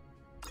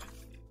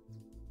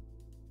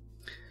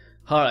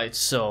 Alright,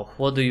 so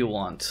what do you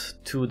want?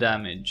 2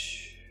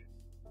 damage.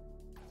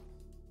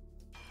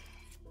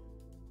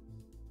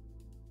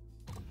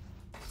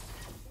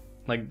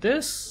 Like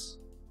this?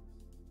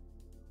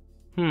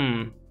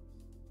 A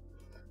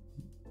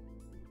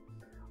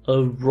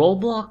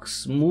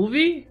Roblox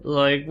movie?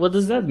 Like, what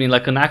does that mean?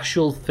 Like an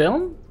actual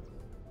film?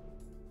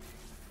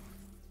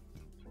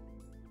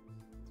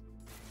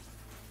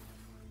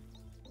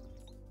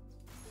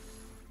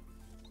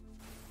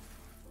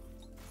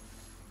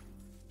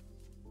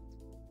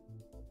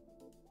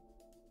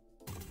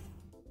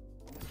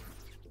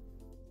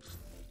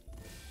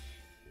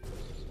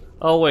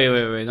 Oh,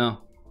 wait, no.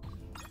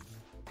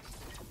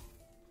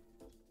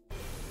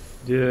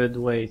 Dude,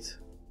 wait.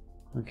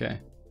 Okay.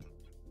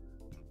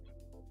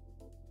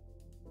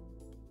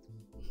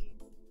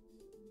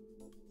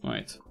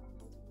 Wait.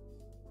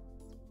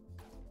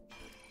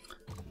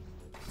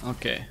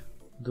 Okay.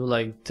 Do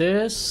like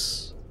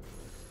this.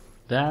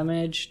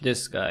 Damage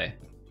this guy.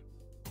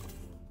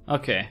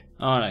 Okay,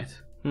 alright.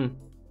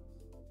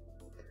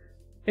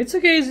 It's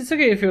okay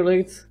if you're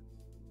late.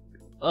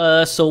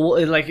 So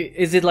like,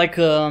 is it like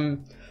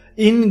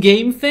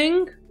in-game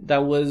thing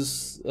that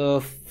was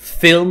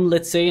filmed,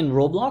 let's say, in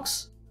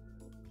Roblox?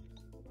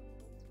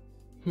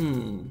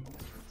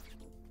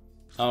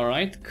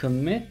 Alright,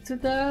 commit to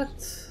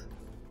that.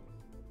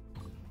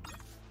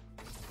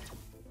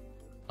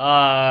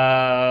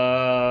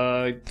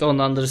 I don't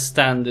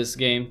understand this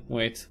game.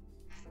 Wait.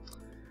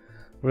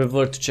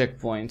 Revert to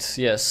checkpoint.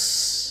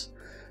 Yes.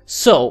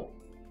 So,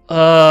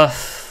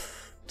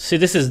 see,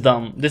 this is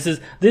dumb.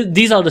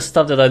 These are the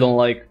stuff that I don't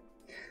like.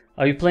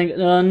 Are you playing?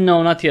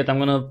 No, not yet. I'm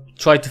gonna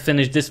try to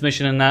finish this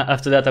mission, and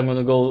after that I'm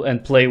gonna go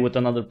and play with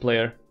another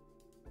player.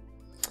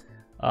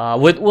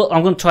 Well,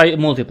 I'm gonna try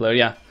multiplayer,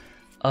 yeah.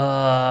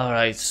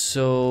 Right,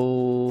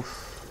 so...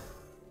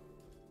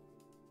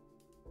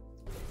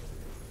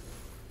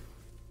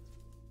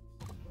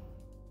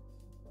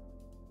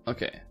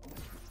 Okay.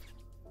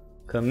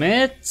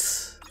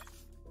 Commit.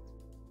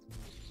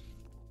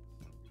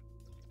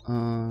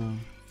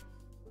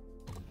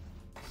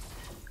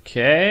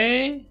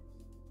 Okay.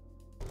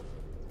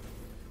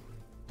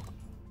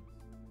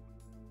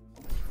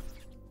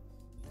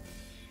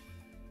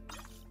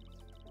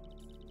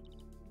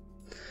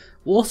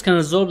 Walls can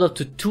absorb up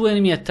to 2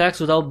 enemy attacks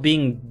without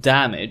being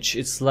damaged.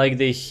 It's like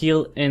they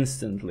heal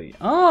instantly.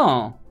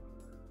 Oh!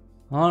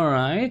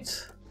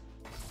 Alright.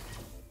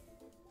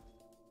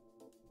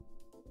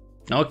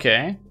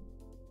 Okay.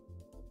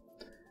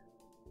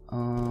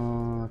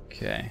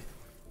 Okay.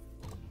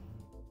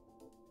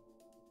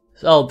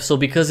 Oh, so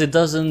because it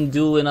doesn't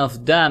do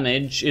enough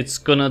damage,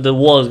 the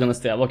wall is gonna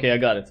stay up. Okay, I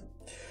got it.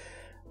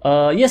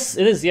 Yes,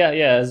 it is. Yeah,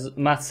 as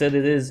Matt said,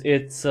 it is.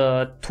 It's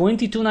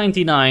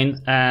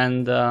 $22.99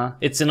 and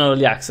it's in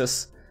early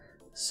access.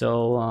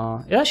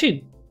 So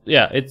actually,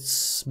 yeah,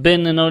 it's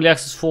been in early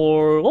access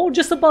for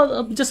just about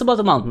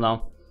a month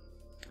now.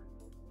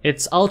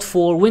 It's out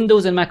for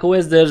Windows and Mac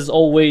OS. There's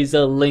always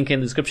a link in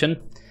the description.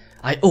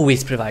 I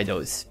always provide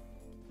those.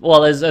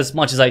 Well, as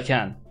much as I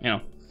can, you know.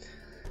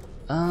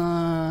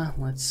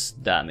 What's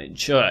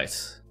damage?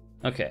 Alright.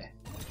 Okay.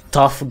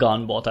 Tough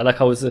gunbot. I like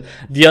how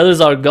the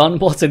others are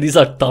gunbots and these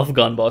are tough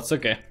gunbots.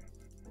 Okay.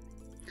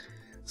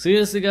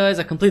 Seriously, guys,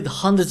 I completed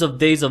hundreds of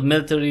days of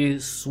military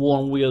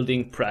swarm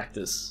wielding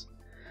practice.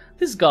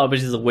 This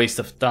garbage is a waste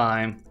of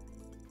time.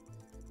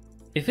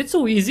 If it's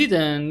so easy,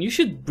 then you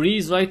should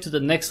breeze right to the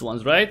next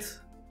ones, right?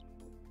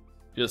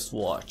 Just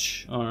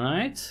watch.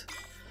 Alright.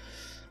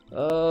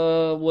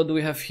 What do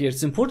we have here?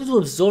 It's important to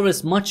absorb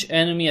as much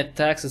enemy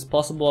attacks as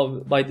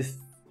possible by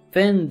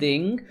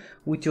defending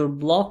with your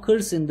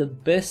blockers in the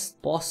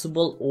best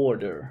possible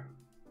order.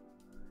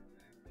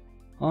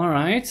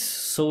 Alright,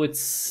 so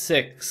it's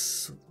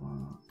 6.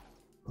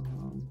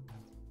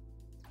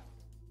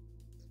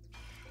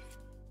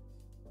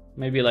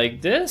 Maybe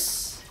like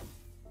this?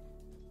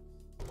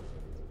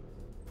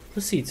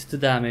 Proceed to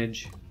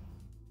damage.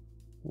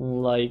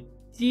 Like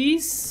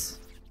this?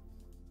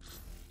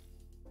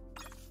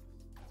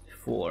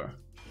 4.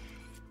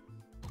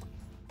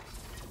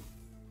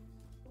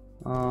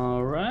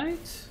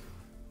 Alright.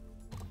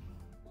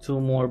 2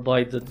 more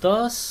bite the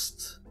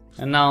dust.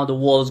 And now the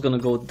wall is gonna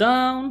go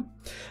down.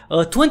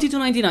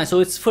 $22.99, so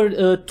it's for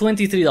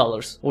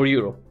 $23 or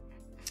euro.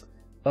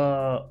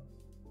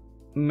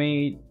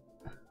 Made.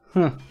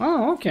 Huh.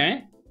 Oh,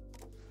 okay.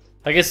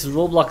 I guess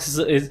Roblox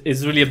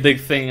is really a big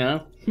thing,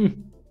 huh?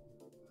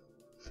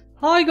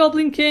 Hi,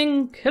 Goblin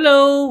King.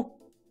 Hello.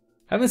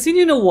 Haven't seen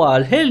you in a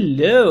while.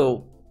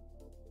 Hello.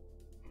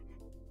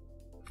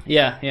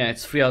 Yeah,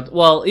 it's free out.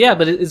 Well, yeah,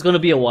 but it's gonna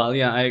be a while.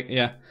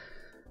 Yeah,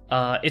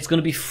 it's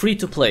gonna be free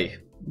to play,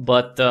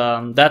 but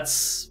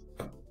that's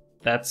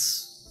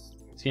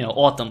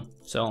autumn.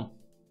 So,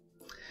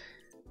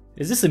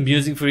 is this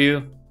amusing for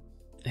you?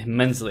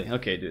 Immensely.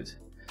 Okay, dude.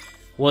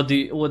 What do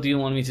you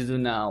want me to do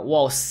now?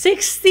 Wow,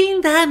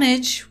 16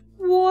 damage.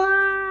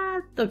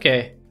 What?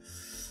 Okay,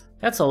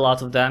 that's a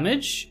lot of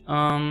damage.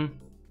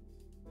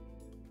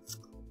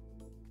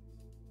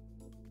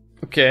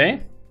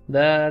 Okay.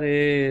 That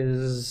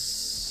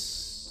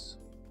is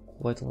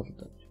quite a lot of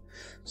damage.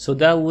 So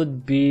that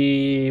would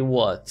be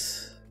what?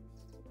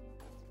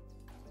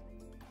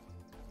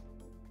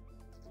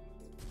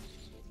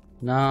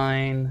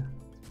 9.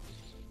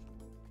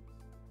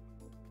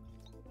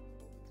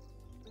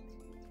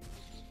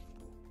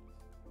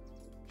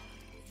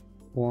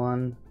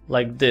 One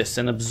like this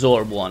and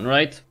absorb 1,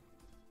 right?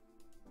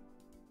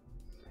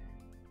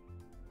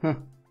 Huh.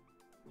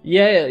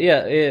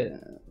 Yeah.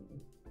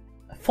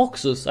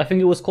 Foxes. I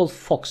think it was called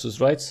Foxes,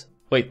 right?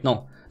 Wait,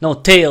 no,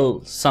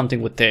 tail.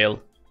 Something with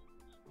tail.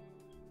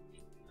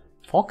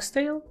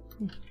 Foxtail?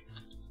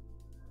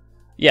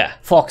 Yeah,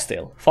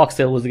 Foxtail.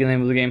 Foxtail was the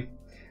name of the game.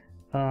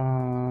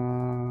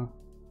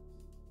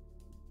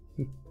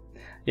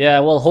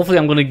 Yeah, well, hopefully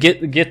I'm gonna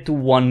get to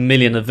 1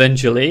 million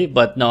eventually.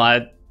 But no,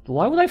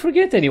 why would I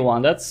forget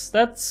anyone? That's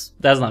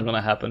not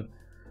gonna happen.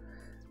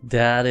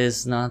 That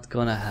is not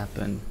gonna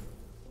happen.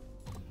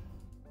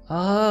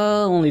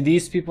 Only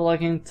these people I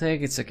can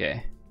take. It's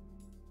okay.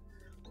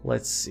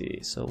 Let's see.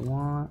 So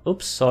 1.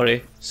 Oops,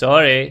 sorry.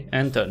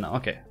 Enter now.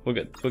 Okay, we're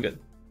good.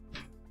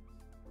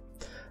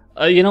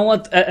 You know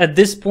what? At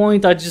this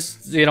point, I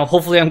just,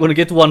 hopefully I'm gonna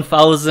get to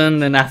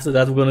 1,000, and after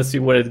that we're gonna see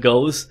where it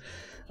goes.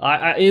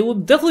 It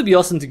would definitely be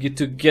awesome to get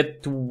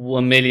to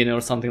 1 million or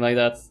something like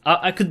that.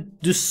 I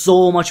could do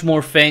so much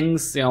more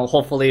things.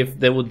 Hopefully if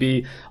there would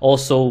be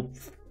also,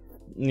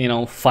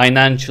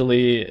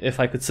 financially, if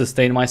I could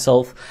sustain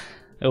myself.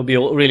 It would be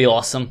really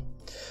awesome.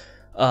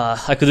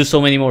 I could do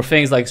so many more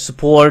things, like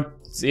support,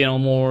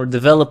 more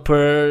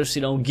developers,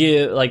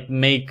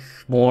 make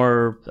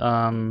more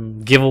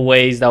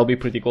giveaways. That would be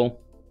pretty cool.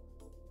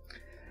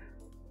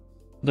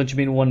 Don't you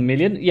mean 1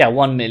 million? Yeah,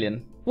 1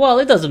 million. Well,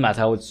 it doesn't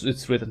matter how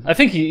it's written. I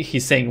think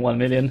he's saying 1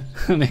 million.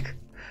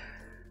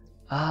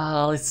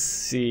 Let's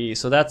see.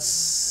 So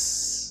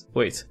that's...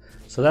 Wait.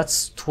 So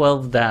that's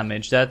 12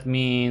 damage. That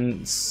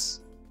means...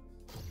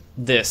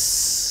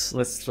 this.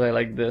 Let's try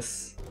like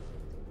this.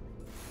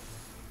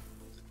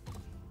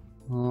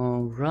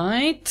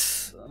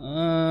 Alright.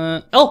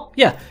 Oh,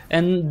 yeah.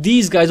 And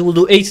these guys will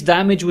do 8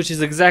 damage, which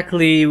is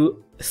exactly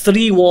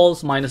 3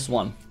 walls minus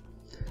 1.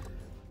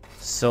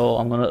 So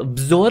I'm gonna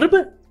absorb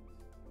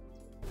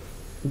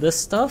this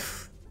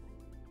stuff.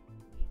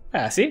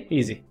 Ah, see?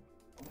 Easy.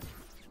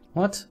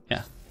 What?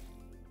 Yeah.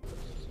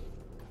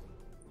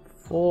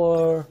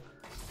 4,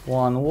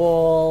 1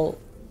 wall.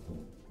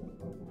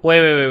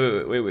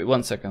 Wait,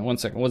 1 second, 1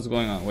 second. What's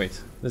going on?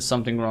 Wait, there's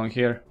something wrong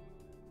here.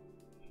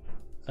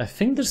 I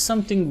think there's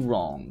something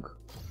wrong.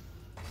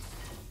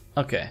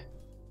 Okay.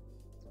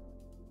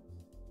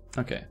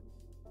 Okay.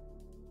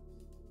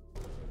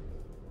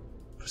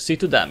 Proceed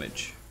to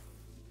damage.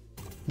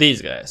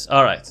 These guys.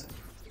 Alright.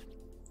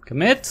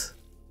 Commit.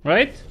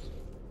 Right?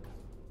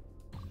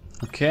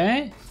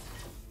 Okay.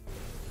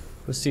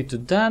 Proceed to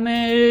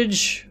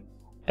damage.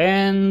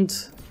 And...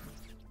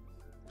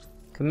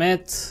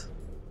 commit.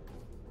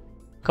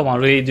 Come on,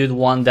 really did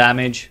 1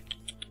 damage.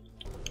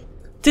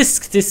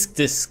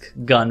 Disc,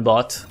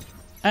 gunbot.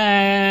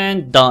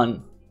 And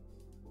done.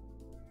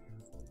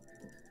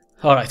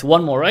 Alright,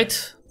 1 more,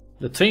 right?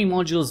 The training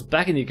modules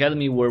back in the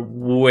academy were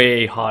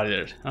way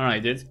harder.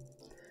 Alright, dude.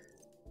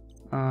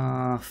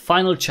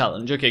 Final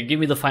challenge. Okay, give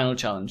me the final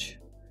challenge.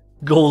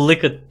 Go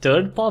lick a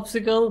 3rd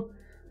popsicle?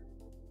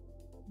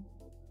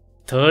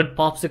 3rd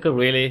popsicle,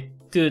 really?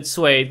 Dude,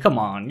 Suede, come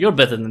on. You're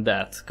better than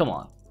that. Come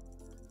on.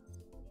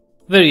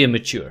 Very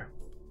immature.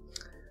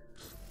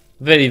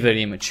 Very,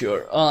 very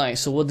immature. Alright,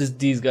 so what does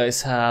these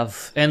guys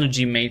have?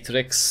 Energy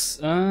matrix.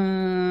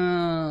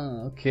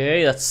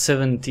 Okay, that's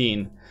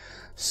 17.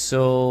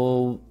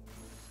 So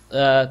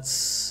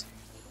that's...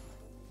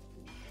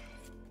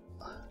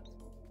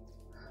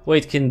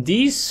 Wait, can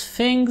these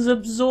things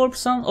absorb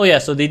some? Oh yeah,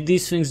 so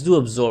these things do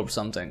absorb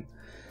something.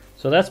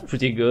 So that's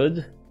pretty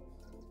good.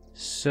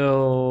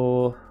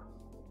 So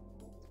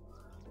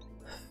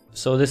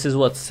this is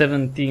what,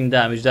 17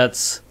 damage.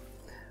 That's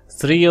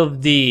 3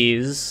 of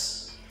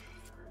these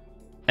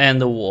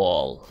and the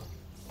wall.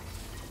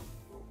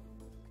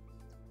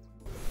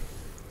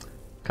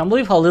 Can't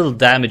believe how little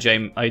damage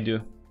I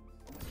do.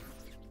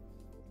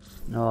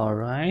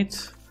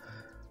 Alright.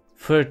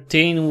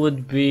 13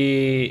 would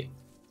be...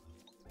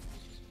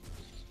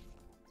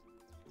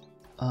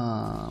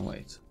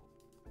 wait.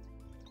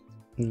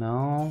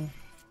 No.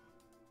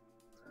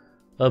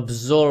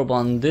 Absorb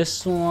on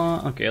this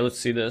one. Okay, let's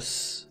see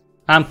this.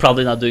 I'm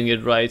probably not doing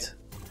it right.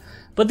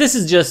 But this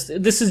is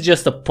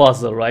just a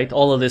puzzle, right?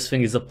 All of this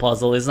thing is a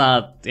puzzle. It's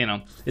not, you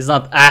know, it's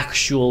not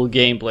actual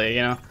gameplay,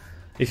 you know,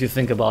 if you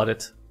think about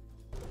it.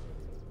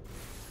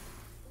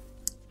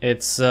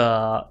 It's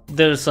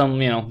there's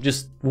some, you know,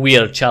 just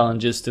weird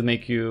challenges to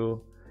make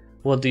you...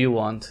 What do you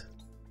want?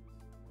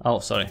 Oh,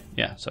 sorry.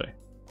 Yeah, sorry.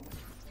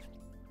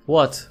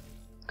 What?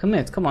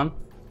 Commit, come on.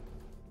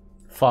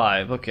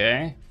 5,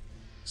 okay.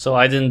 So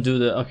I didn't do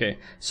the... Okay.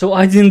 So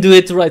I didn't do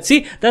it right.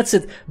 See, that's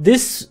it.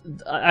 This...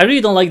 I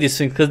really don't like this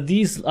thing, because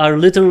these are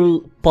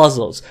literal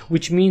puzzles.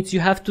 Which means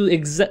you have to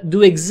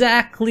do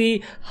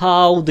exactly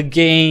how the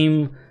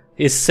game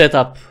is set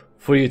up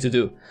for you to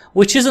do.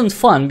 Which isn't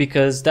fun,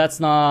 because that's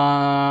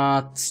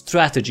not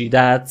strategy.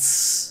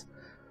 That's...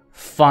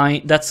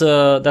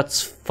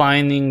 That's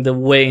finding the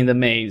way in the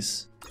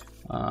maze.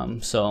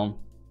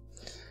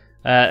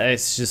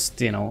 It's just,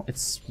 you know,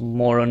 it's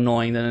more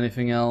annoying than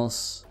anything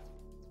else.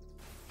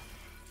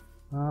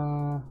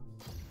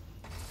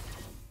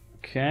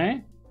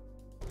 Okay.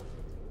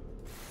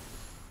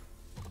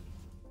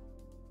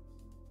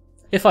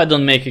 If I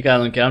don't make it, I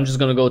don't care. I'm just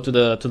gonna go to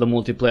the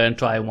multiplayer and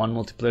try one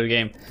multiplayer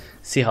game,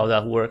 see how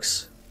that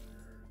works.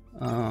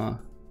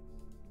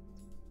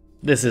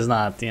 This is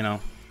not, you know.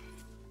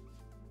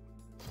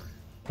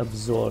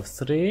 Absorb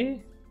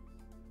 3.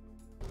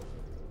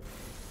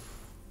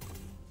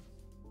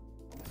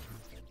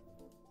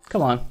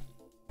 Come on.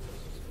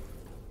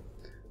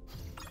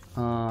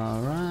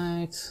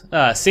 Alright.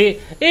 See,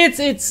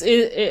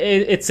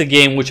 it's a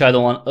game which I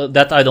don't want,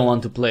 that I don't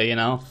want to play, you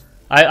know.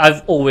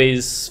 I've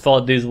always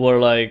thought these were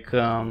like, you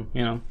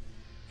know,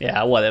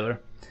 yeah, whatever,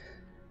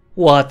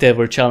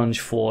 challenge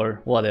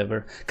 4,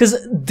 whatever.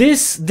 Because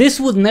this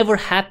would never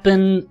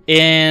happen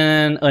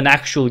in an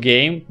actual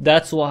game.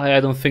 That's why I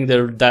don't think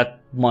they're that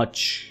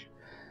much,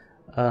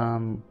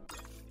 that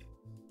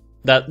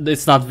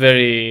it's not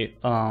very,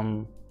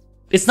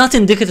 it's not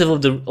indicative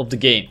of the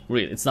game,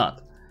 really. It's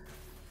not.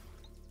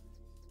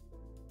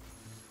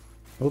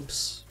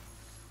 Oops.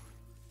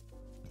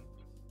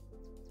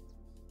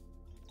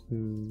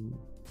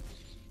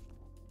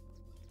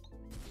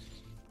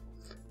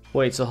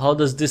 Wait, so how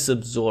does this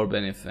absorb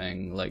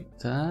anything? Like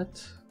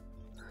that?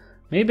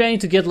 Maybe I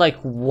need to get like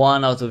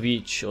 1 out of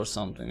each or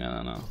something, I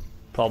don't know.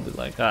 Probably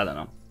like, I don't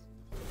know.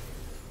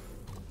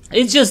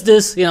 It's just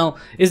this, you know,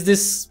 is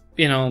this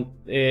you know,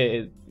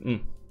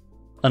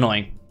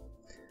 annoying.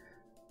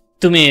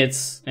 To me,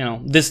 it's, you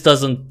know, this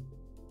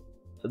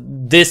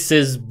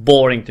is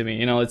boring to me.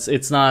 You know,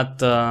 it's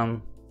not.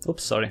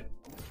 Oops, sorry.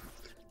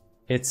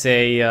 It's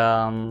a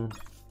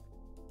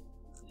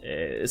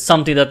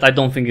something that I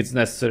don't think it's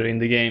necessary in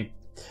the game.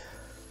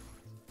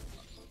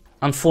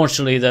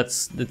 Unfortunately,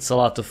 there's a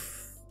lot of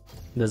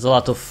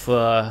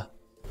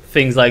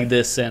things like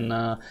this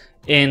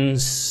in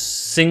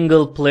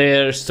single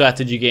player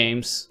strategy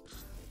games.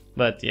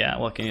 But yeah,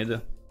 what can you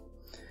do?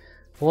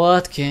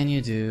 What can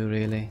you do,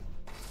 really?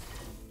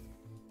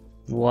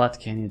 What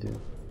can you do?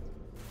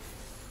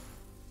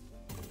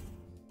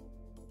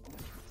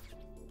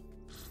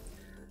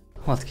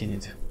 What can you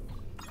do?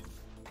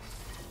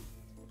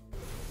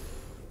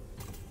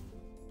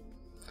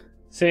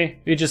 See,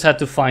 you just had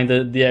to find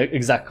the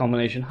exact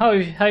combination.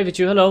 Hi with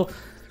you, hello.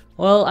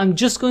 Well, I'm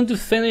just going to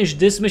finish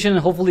this mission,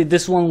 and hopefully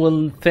this one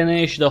will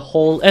finish the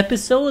whole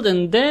episode,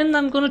 and then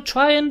I'm gonna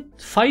try and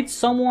fight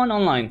someone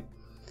online.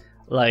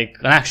 Like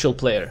an actual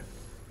player.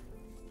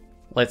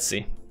 Let's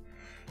see.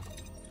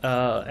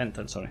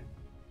 Enter, sorry.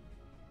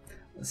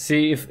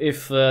 See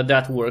if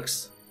that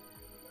works.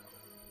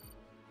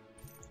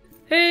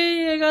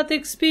 Hey, I got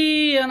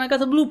XP and I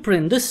got a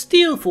blueprint. The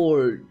Steel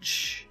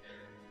Forge.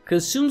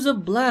 Consumes a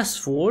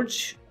blast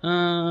forge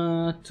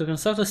to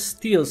construct a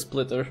steel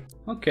splitter.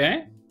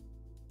 Okay.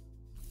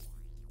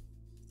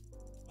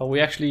 Are we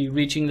actually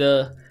reaching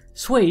the...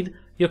 Suede,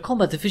 your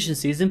combat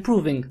efficiency is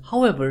improving.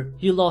 However,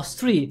 you lost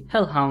 3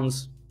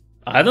 hellhounds.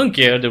 I don't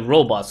care, they're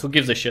robots, who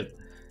gives a shit?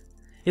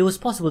 It was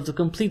possible to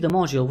complete the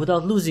module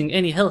without losing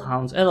any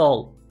hellhounds at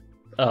all.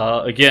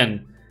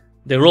 Again,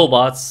 they're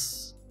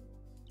robots.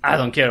 I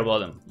don't care about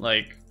them.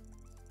 Like...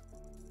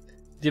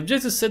 The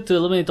objective is set to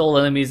eliminate all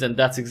enemies, and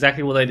that's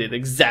exactly what I did.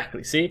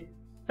 Exactly, see?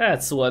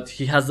 That's what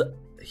he has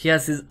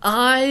his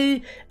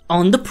eye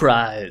on the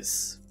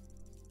prize.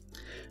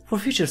 For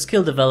future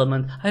skill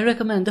development, I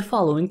recommend the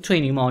following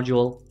training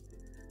module.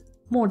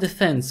 More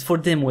defense for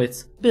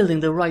dimwits,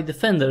 building the right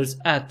defenders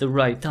at the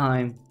right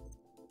time.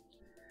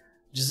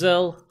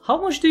 Giselle,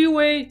 how much do you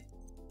weigh?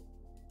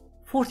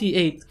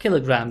 48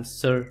 kilograms,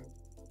 sir.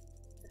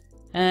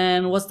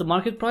 And what's the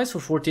market price for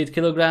 48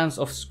 kilograms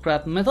of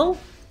scrap metal?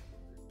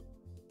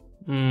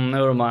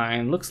 Never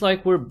mind. Looks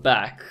like we're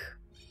back.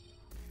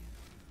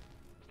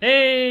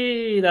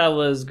 Hey, that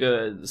was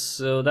good.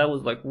 So that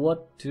was like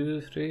what?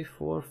 2, 3,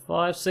 4,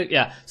 5, 6.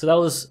 Yeah. So that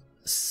was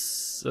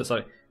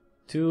sorry.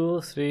 2,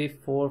 3,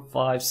 4,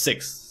 5,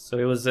 6. So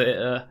it was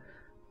the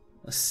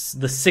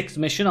 6th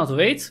mission out of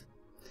 8.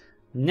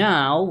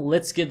 Now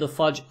let's get the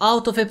fudge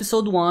out of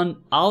episode 1,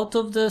 out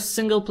of the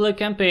single player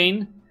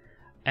campaign,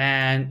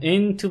 and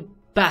into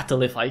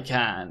battle if I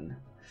can.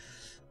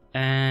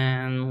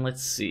 And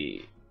let's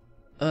see.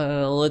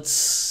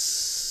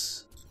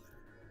 What's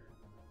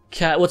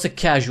a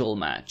casual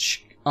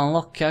match?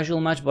 Unlock casual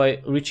match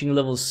by reaching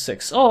level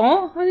 6.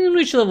 Oh, I didn't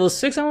reach level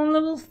 6, I'm on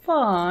level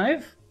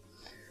 5.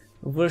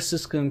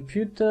 Versus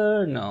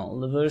computer,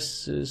 no,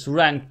 versus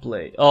rank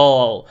play.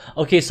 Oh,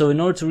 okay, so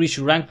in order to reach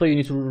rank play you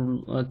need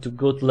to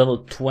go to level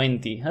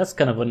 20. That's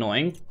kind of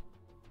annoying.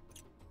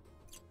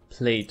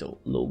 Plato,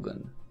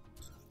 Logan.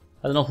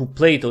 I don't know who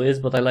Plato is,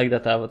 but I like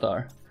that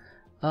avatar.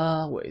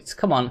 Wait,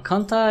 come on,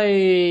 can't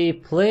I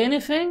play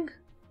anything?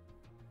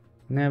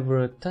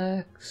 Never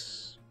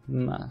attacks,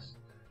 mask.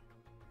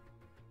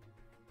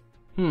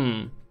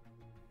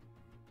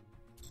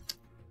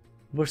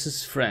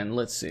 Versus friend,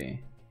 let's see.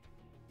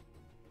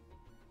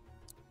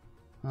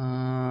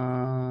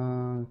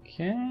 Okay.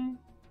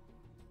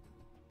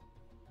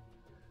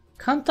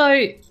 Can't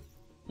I...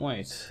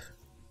 Wait.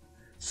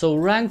 So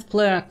ranked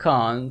play I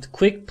can't,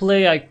 quick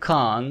play I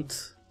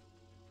can't.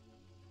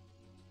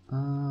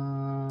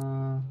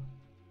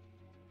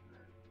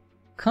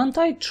 Can't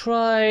I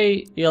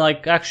try, yeah,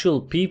 like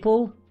actual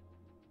people?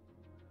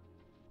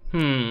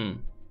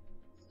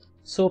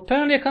 So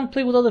apparently I can't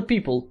play with other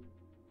people.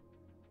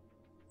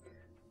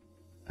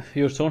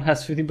 Your tone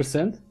has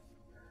 50%.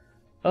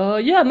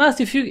 Yeah,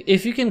 Master,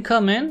 if you can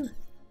come in,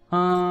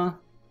 why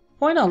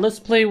not? Let's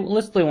play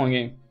one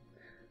game.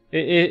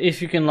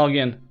 If you can log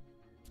in.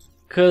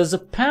 Cause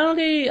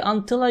apparently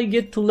until I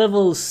get to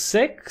level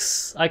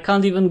 6, I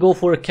can't even go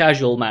for a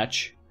casual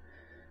match,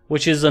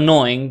 which is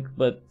annoying.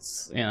 But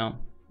you know,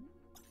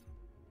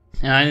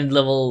 and I need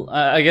level.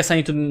 I guess I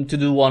need to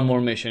do one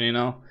more mission. You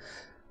know.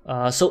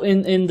 So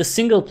in the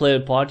single player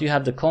part, you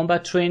have the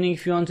combat training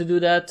if you want to do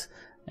that,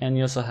 and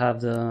you also have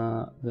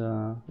the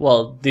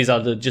well, these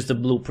are just the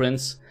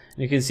blueprints.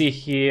 You can see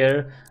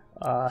here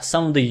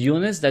some of the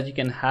units that you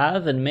can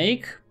have and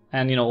make,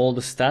 and you know all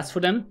the stats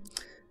for them.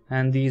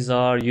 And these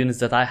are units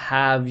that I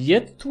have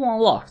yet to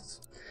unlock,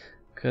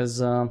 because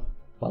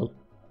well,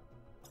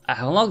 I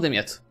haven't unlocked them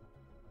yet.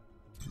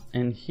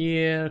 And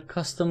here,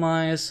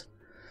 customize.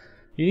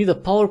 You need a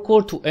power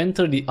core to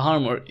enter the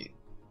armor.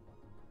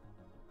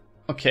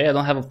 Okay, I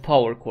don't have a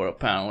power core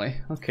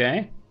apparently.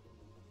 Okay.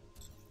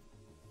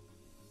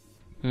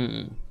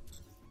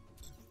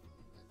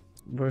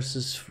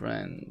 Versus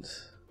friend.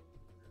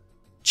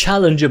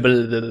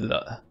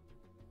 Challengeable.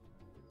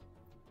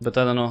 But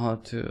I don't know how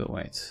to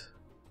wait.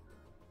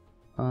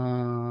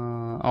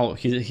 Oh,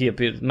 he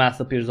appeared. Math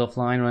appears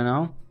offline right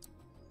now.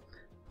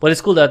 But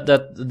it's cool that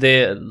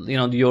they, you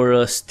know,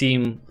 your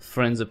Steam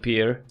friends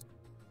appear.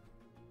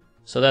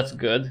 So that's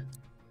good.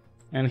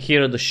 And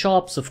here are the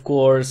shops, of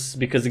course,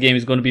 because the game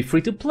is going to be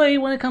free to play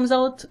when it comes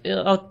out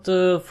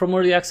from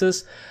early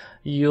access.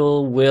 You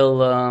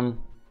will,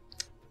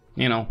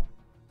 you know,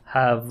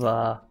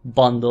 have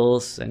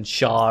bundles and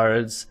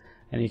shards,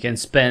 and you can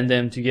spend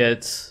them to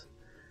get,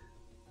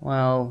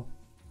 well,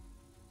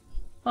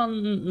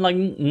 like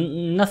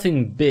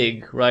nothing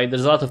big, right?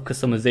 There's a lot of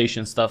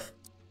customization stuff.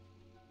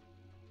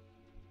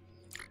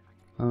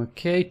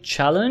 Okay,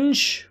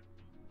 challenge.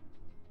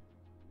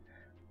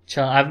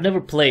 I've never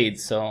played,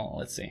 so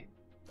let's see.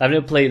 I've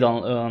never played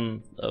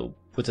on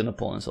with an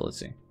opponent, so let's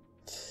see.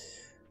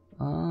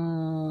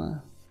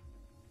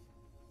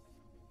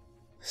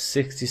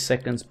 60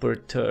 seconds per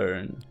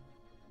turn.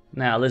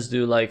 Now let's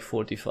do like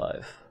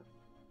 45.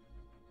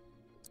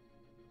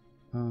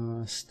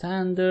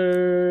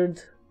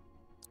 Standard.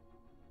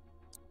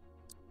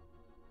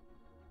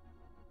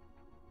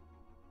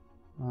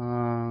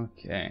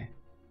 Okay.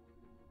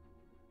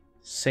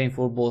 Same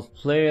for both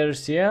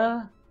players,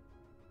 yeah.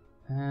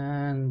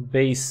 And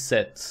base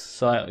set.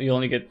 So you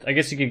only get, I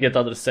guess you could get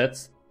other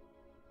sets.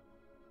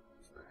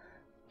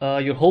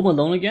 You're home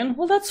alone again?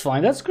 Well, that's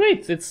fine. That's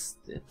great. It's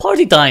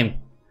party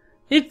time.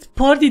 It's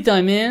party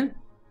time, man.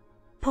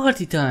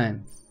 Party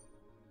time.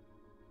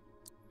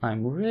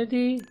 I'm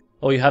ready.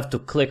 Oh, you have to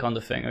click on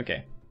the thing.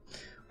 Okay.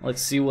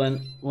 Let's see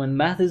when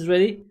Math is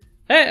ready.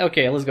 Hey,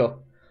 okay, let's go.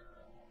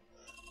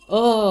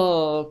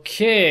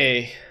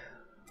 Okay.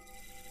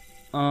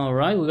 All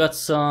right, we got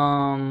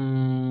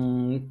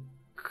some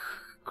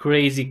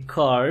crazy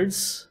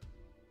cards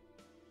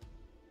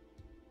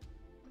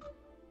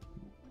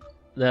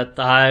that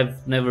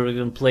I've never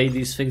even played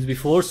these things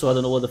before, so I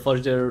don't know what the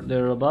fudge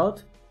they're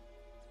about.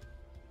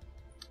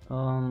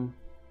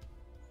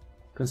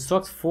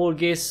 Construct 4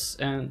 guests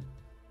and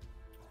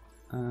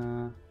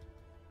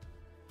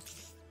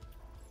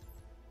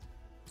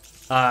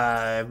I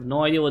have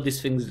no idea what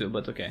these things do,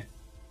 but okay.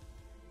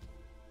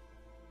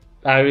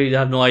 I really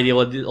have no idea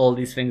what all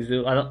these things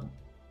do. I don't.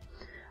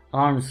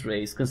 Arms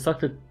race.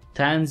 Construct a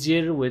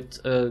Tangier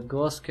with a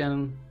ghost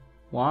cannon.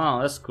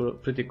 Wow, that's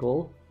pretty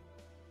cool.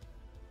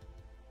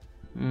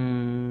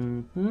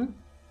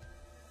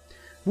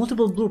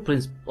 Multiple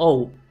blueprints.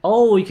 Oh,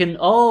 you can.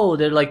 Oh,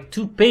 they're like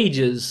 2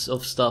 pages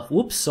of stuff.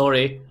 Whoops,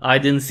 sorry, I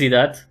didn't see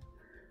that.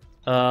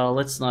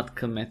 Let's not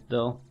commit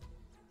though.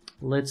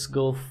 Let's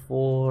go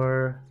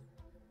for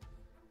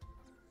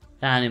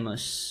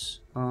Animus.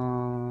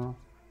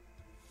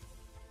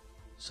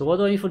 So what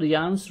do I need for the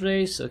arms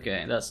race?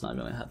 Okay, that's not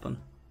gonna happen.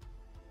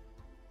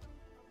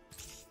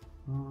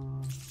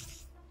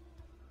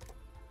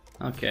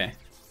 Okay.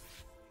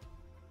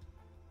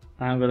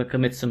 I'm gonna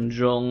commit some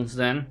drones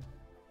then.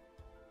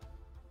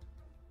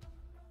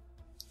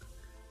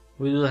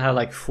 We do have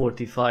like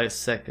 45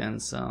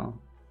 seconds, so...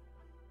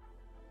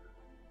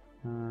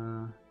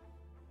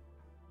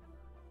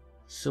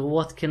 so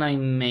what can I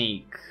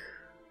make?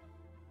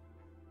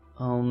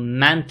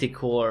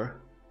 Manticore.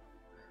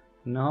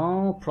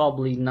 No,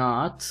 probably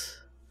not.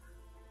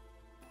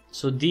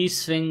 So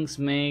these things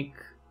make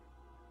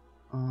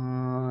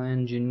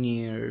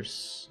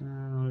engineers. I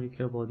don't really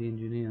care about the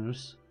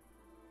engineers.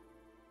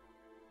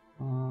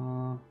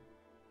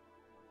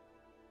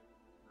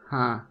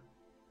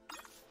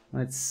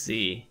 Let's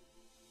see.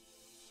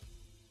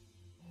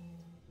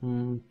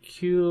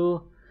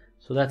 Q.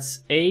 So that's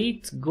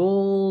 8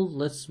 gold.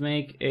 Let's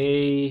make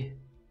a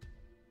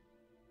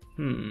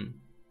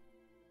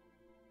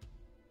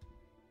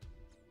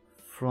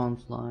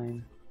front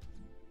line.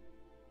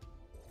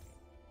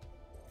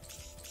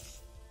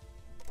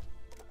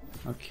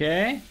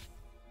 Okay.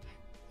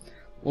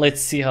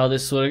 Let's see how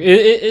this works.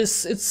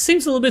 It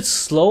seems a little bit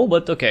slow,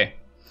 but okay.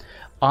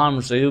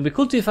 Arms race. It would be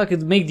cool if I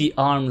could make the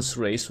arms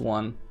race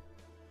one.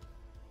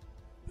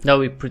 That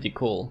would be pretty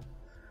cool.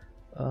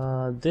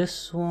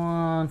 This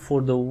one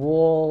for the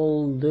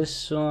wall.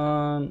 This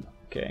one.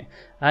 Okay.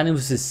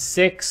 Animus is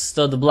 6,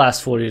 so the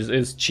blast 4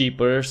 is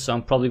cheaper, so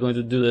I'm probably going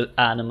to do the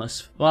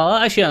Animus. Well,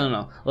 actually, I don't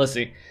know. Let's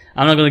see.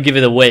 I'm not going to give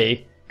it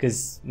away,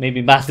 because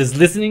maybe Math is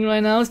listening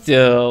right now,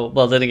 so...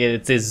 Well, then again,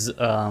 it is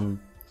a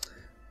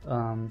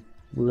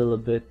little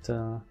bit...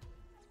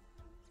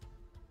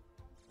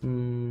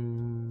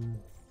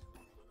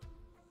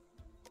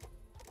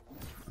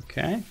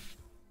 Okay.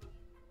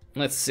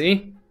 Let's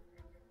see.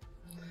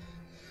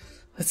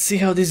 Let's see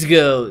how this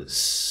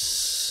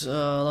goes.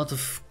 A lot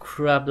of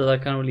crap that I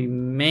can't really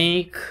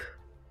make.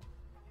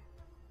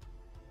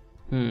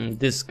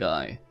 This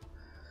guy.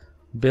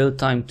 Build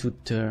time 2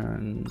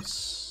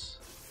 turns.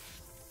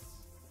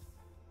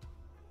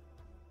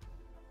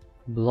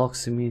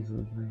 Blocks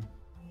immediately.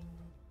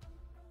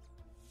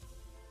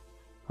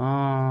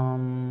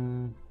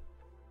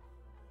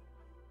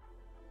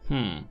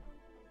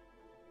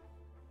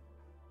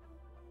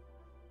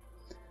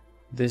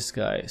 This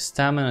guy.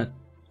 Stamina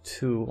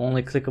 2.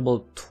 Only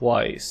clickable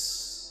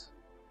twice.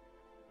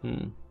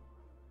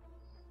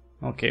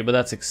 Okay, but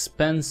that's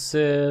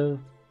expensive.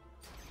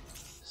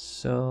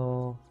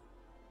 So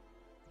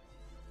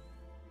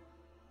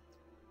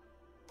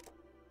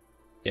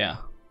yeah,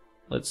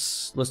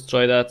 let's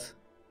try that.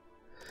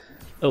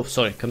 Oh,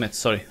 sorry, commit.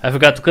 Sorry, I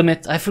forgot to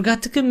commit. I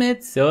forgot to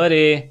commit.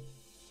 Sorry.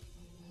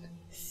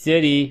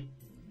 Sorry.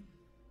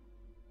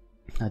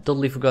 I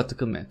totally forgot to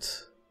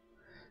commit.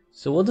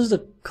 So what does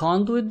the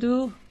conduit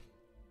do?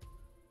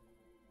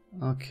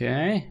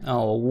 Okay.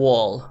 Oh, a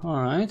wall.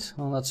 Alright.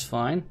 Well, that's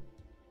fine.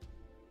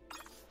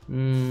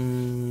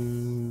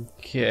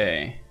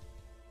 Okay.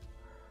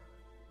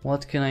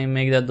 What can I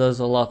make that does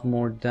a lot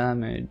more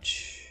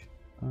damage?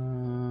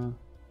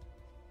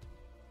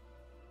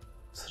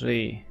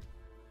 3.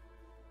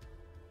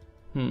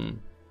 Okay.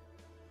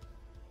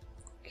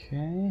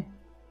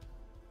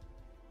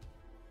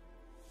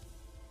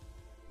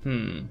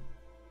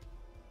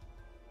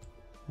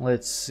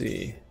 Let's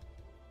see.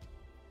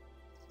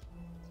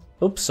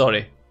 Oops,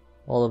 sorry.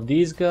 All of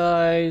these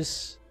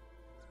guys.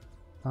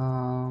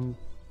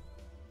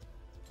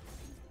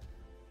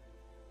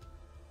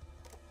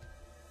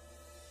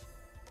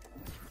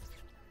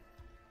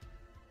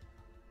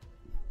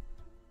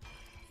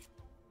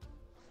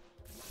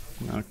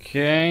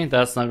 Okay,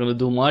 that's not gonna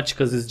do much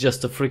because it's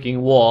just a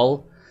freaking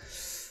wall.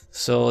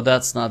 So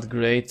that's not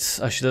great.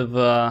 I should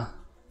have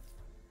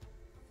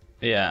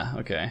yeah,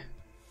 okay.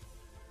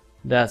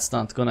 That's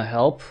not gonna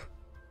help.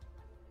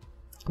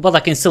 But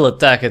I can still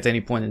attack at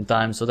any point in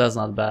time, so that's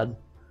not bad.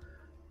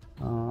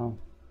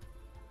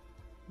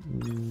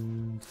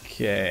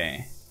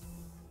 Okay.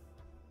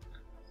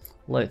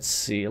 Let's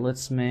see,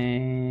 let's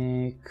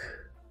make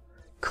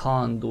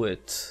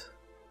conduit.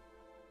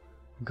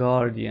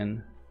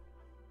 Guardian.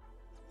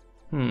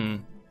 A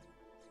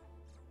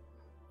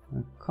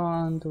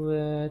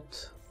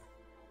conduit.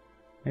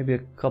 Maybe a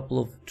couple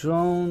of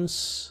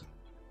drones.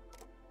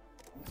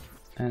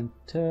 And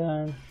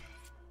turn.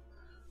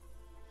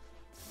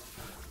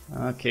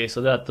 Okay,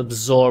 so that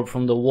absorbed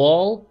from the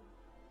wall.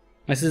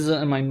 My sister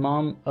and my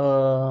mom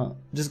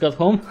just got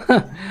home.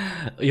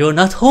 You're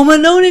not home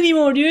alone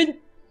anymore, dude.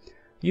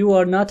 You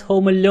are not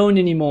home alone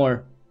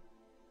anymore.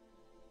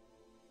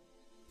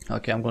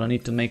 Okay, I'm gonna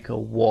need to make a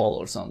wall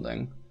or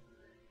something.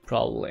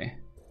 Probably.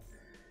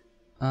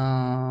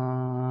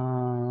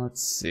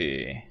 Let's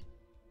see.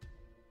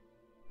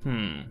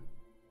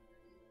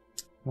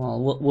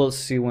 Well, we'll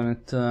see when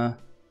it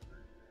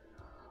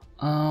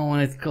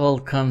all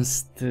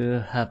comes to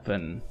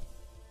happen.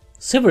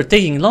 Server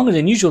taking longer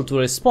than usual to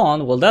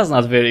respond. Well, that's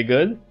not very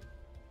good.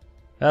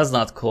 That's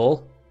not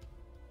cool.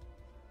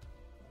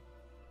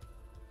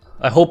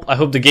 I hope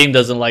the game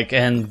doesn't like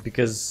end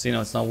because you know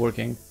it's not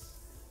working.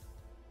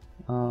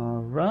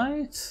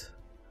 Right.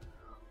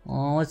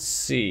 Let's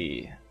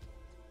see.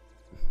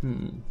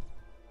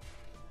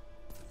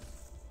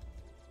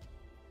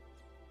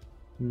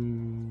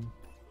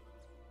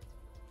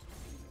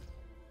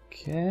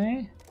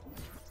 Okay.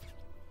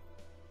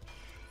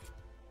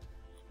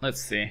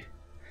 Let's see.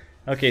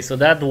 Okay, so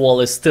that wall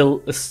is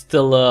still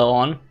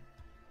on.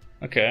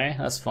 Okay,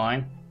 that's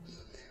fine.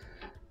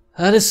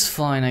 That is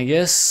fine, I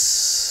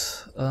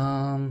guess.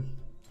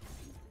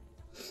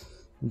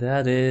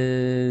 That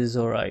is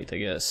alright, I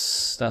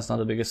guess. That's not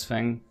the biggest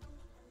thing.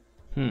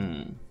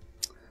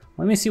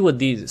 Let me see what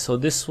these. So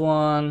this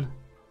one,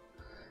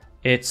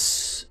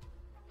 it's.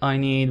 I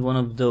need one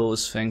of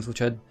those things,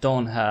 which I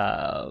don't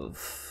have.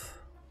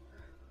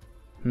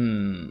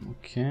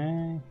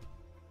 Okay.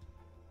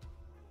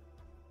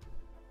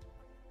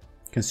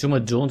 Consume a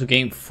drone to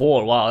gain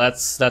 4. Wow,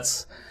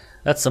 that's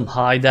some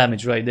high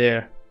damage right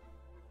there.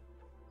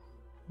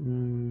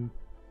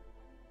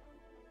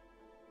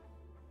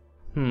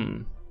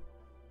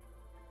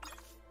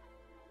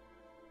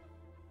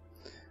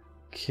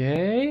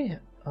 Okay.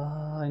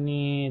 I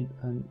need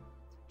an.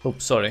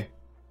 Oops, sorry.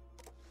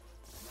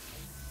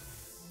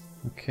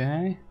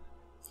 Okay.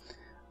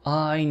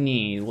 I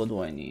need. What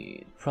do I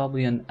need?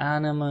 Probably an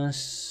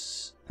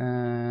animus.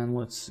 And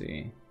let's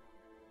see.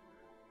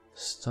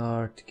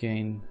 Start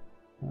gain.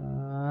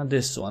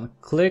 This one.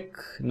 Click.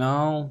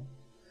 No.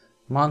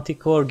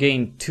 Manticore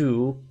gain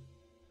 2.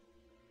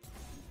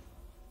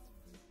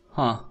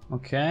 Huh.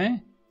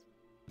 Okay.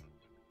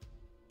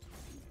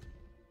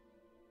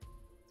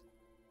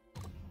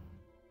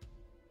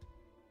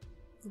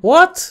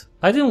 What?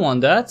 I didn't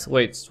want that.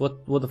 Wait.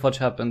 What the fudge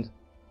happened?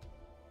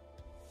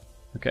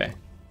 Okay.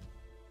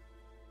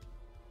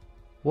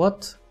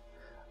 What?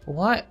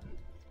 Why?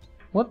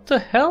 What the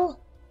hell?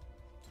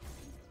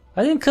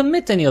 I didn't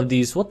commit any of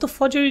these. What the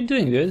fudge are you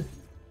doing, dude?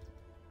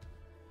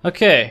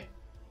 Okay.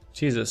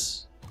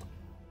 Jesus.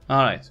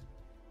 Alright.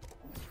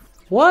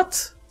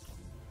 What?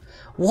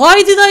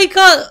 Why did I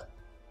cut?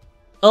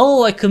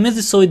 Oh, I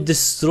committed so it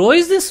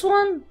destroys this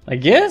one? I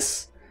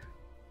guess?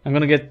 I'm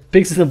gonna get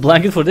pigs in a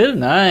blanket for dinner.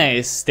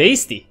 Nice.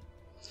 Tasty.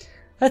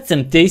 That's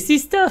some tasty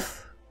stuff.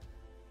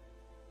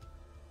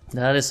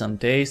 That is some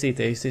tasty,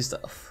 tasty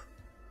stuff.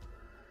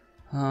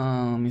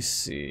 Let me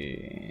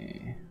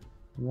see.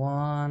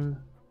 1.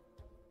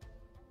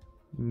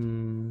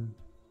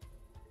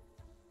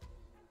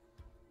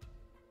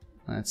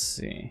 Let's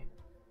see.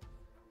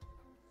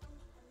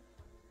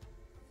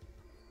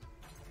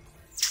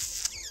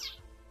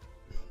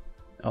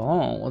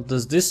 Oh, what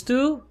does this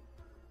do?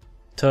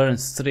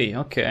 Turns 3,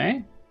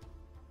 okay.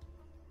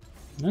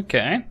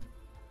 Okay.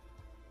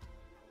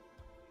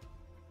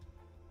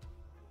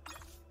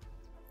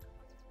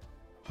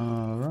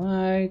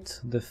 Alright,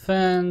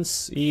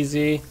 defense,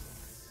 easy.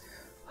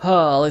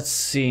 Let's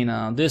see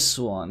now. This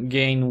one,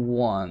 gain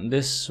 1.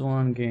 This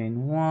one,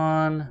 gain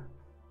 1.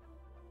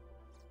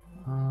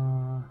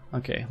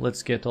 Okay,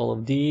 let's get all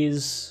of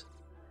these.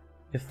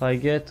 If I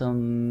get a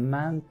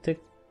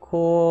manticore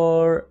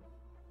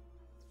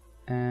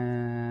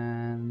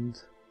and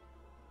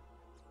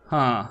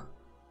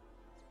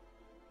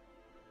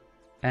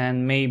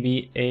and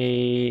maybe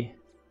a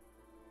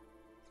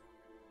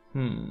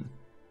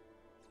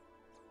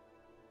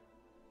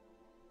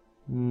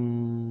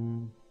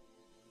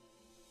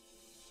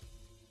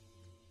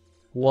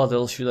what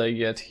else should I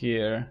get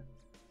here?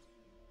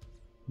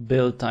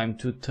 Build time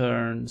 2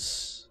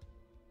 turns.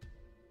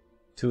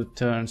 2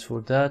 turns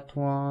for that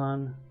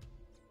one.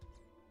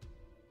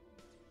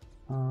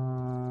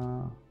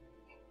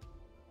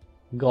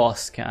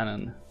 Gauss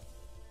cannon.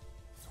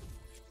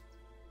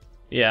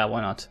 Yeah,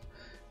 why not?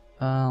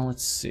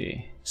 Let's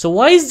see. So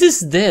why is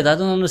this dead? I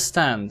don't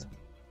understand.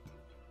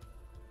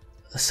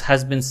 This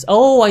has been...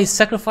 Oh, I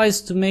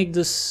sacrificed to make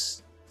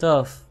this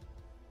stuff.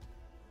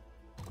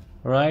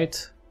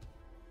 Right?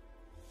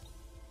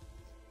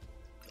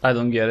 I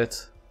don't get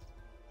it.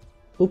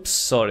 Oops,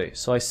 sorry.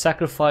 So I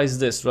sacrificed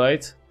this,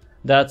 right?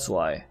 That's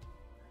why.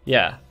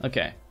 Yeah,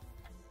 okay.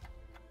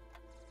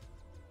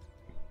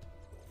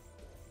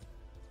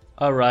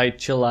 Alright,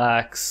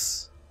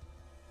 chillax.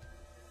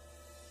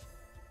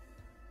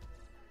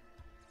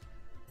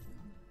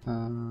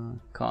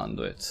 Can't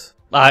do it.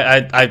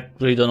 I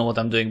really don't know what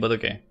I'm doing, but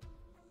okay.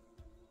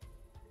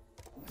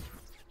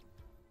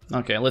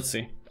 Okay, let's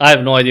see. I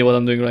have no idea what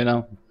I'm doing right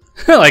now.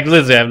 Like,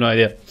 literally, I have no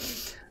idea.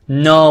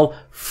 No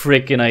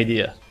freaking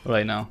idea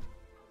right now.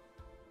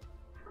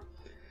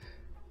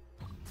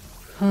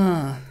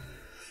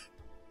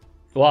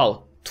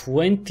 Wow,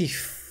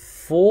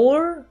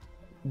 24?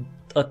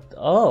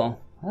 Oh,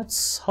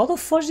 that's... How the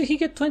fudge did he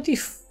get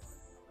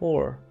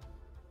 24?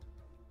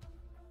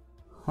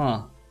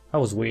 Huh, that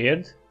was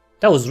weird.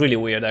 That was really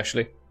weird,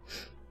 actually.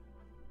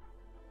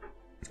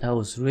 That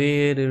was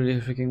really,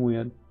 really freaking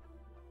weird.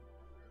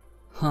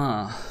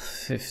 Huh,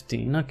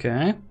 15,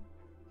 okay.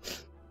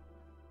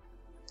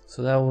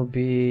 So that would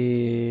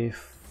be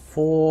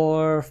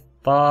 4,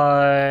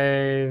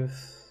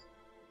 5...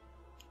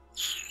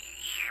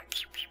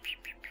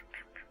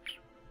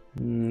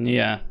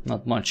 yeah,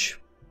 not much.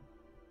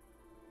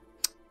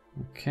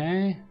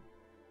 Okay.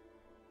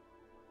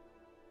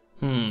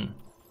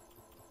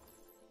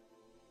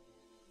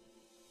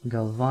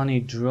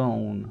 Galvani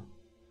drone.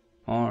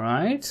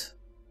 Alright.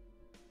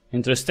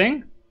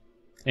 Interesting.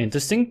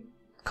 Interesting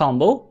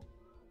combo,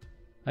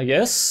 I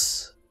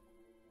guess.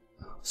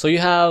 So you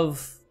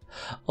have...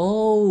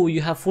 Oh,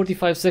 you have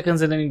 45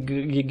 seconds and then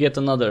you get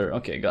another.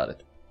 Okay, got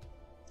it.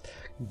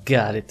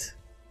 Got it.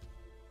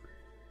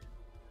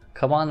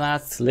 Come on,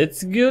 Matt.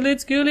 Let's go,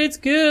 let's go, let's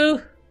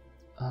go.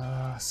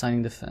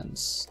 Signing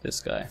defense. This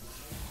guy.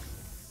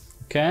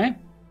 Okay.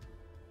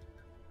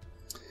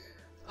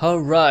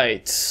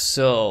 Alright,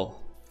 so...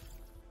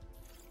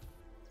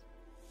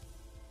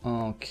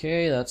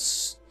 Okay,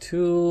 that's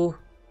 2.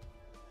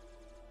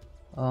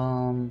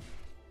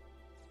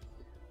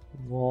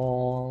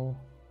 Wall...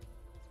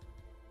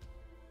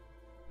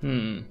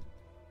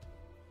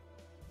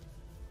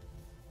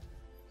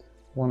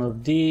 One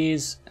of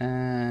these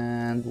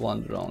and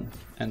 1 drone.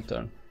 End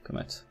turn.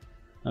 Commit.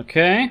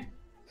 Okay.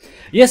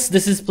 Yes,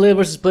 this is player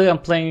versus player. I'm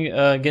playing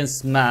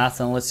against Math,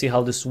 and let's see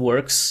how this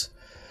works.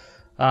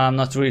 I'm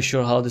not really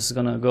sure how this is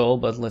gonna go,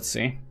 but let's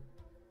see.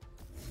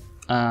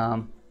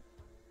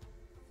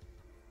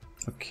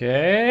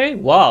 Okay.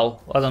 Wow.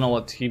 I don't know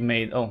what he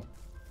made. Oh,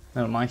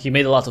 never mind. He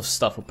made a lot of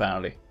stuff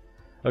apparently.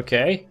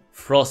 Okay.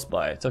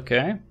 Frostbite.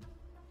 Okay.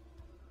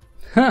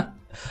 Huh.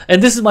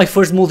 And this is my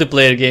first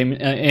multiplayer game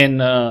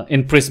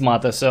in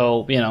Prismata,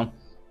 so you know,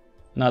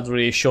 not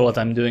really sure what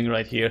I'm doing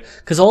right here.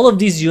 Because all of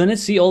these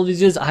units, see, all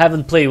these units, I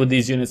haven't played with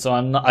these units, so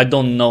I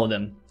don't know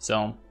them,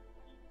 so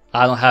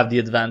I don't have the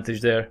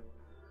advantage there.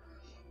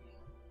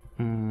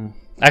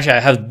 Actually, I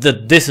have the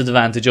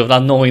disadvantage of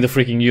not knowing the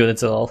freaking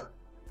units at all.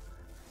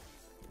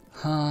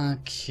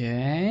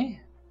 Okay.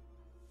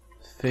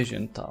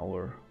 Fission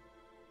tower.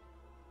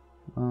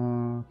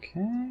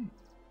 Okay.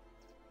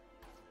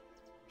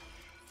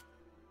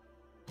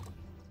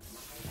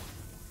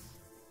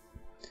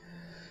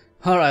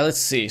 Alright, let's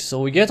see. So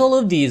we get all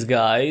of these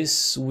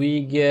guys.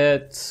 We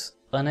get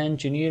an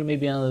engineer,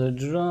 maybe another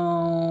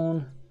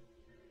drone.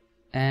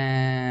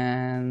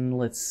 And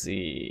let's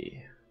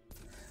see.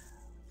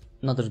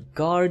 Another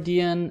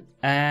guardian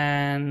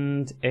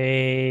and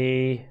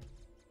a...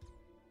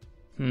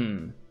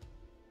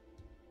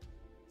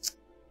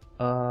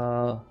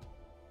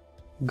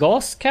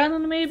 Gauss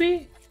cannon,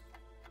 maybe?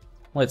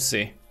 Let's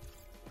see.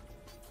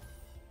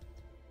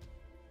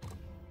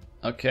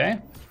 Okay.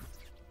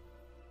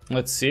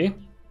 Let's see.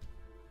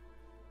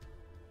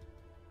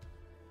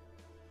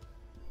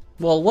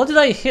 Well, what did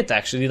I hit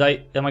actually?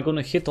 Am I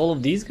gonna hit all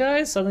of these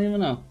guys? I don't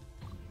even know.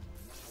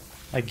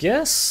 I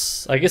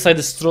guess I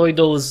destroyed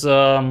those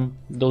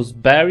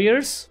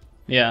barriers.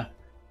 Yeah,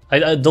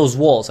 those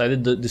walls. I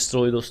did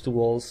destroy those 2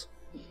 walls.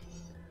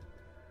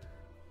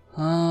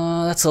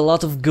 That's a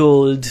lot of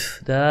gold.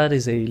 That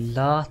is a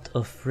lot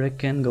of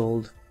freaking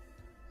gold.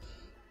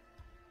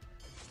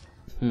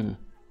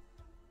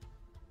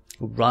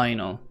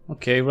 Rhino.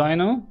 Okay,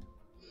 Rhino.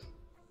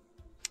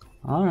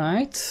 All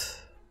right.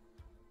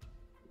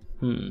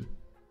 I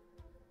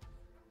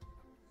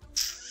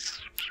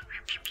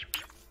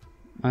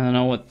don't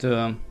know what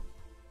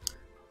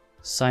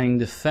signing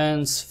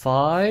defense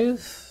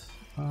 5.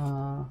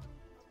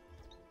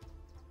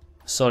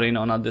 Sorry,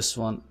 no, not this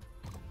one.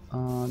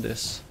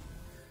 This.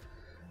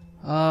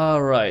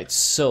 Alright,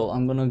 so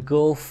I'm gonna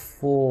go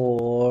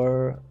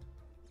for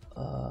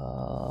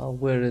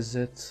where is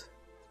it?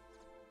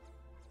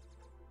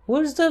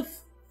 Where's the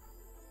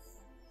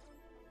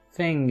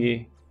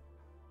thingy?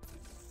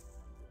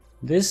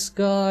 This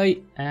guy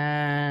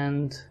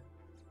and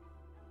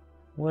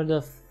where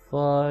the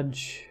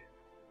fudge?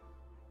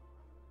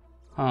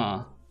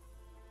 Huh.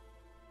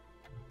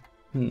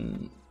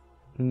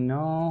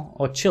 No.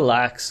 Or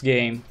chillax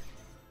game.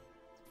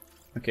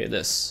 Okay,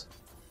 this.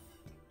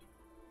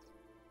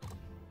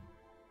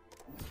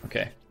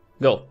 Okay,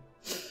 go.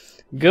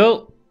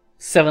 Go!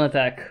 7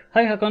 attack.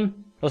 Hi,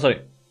 Hakon. Oh,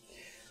 sorry.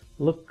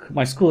 Look,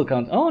 my school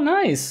account. Oh,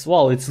 nice!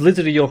 Wow, it's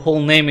literally your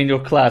whole name in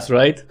your class,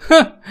 right?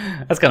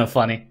 That's kind of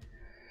funny.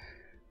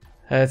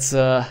 That's,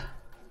 wow,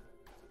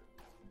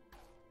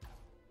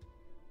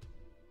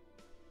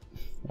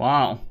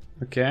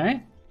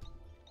 okay.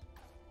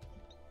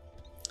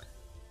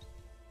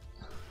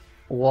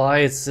 Why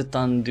is it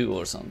undo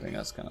or something?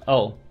 That's kind of...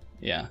 Oh,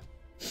 yeah.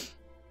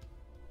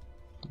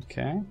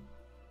 Okay.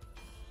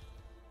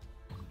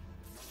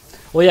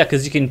 Well, yeah,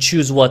 because you can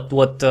choose what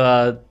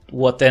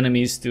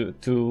enemies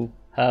to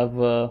have.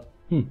 All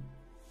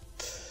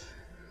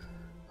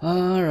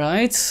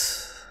right.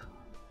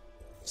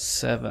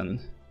 7.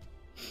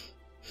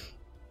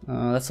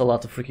 That's a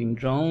lot of freaking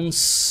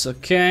drones.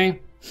 Okay.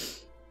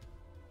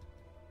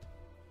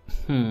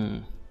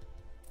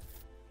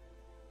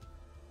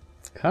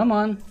 Come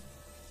on.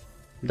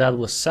 That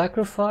was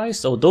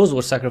sacrificed. Oh, those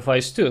were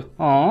sacrificed too.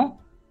 Oh.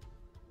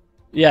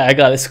 Yeah, I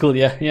got it. It's cool.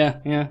 Yeah.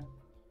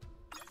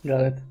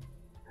 Got it.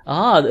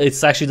 Ah,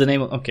 it's actually the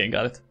name of... Okay,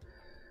 got it.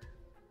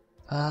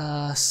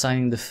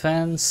 Signing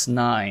defense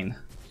 9.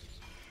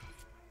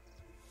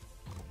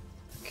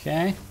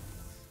 Okay.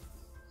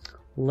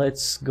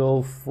 Let's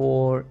go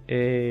for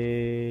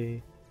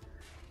a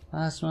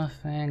plasma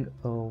fang,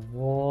 a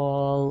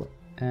wall,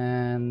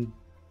 and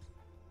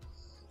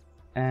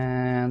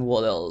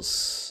what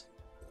else?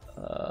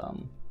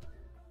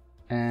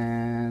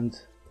 And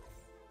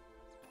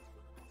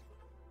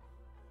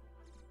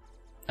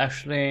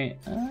actually,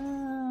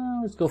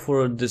 let's go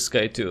for this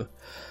guy too.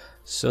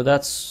 So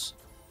that's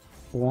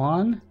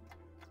 1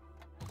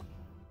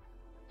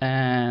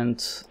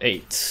 and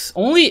 8.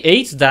 Only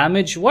 8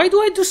 damage. Why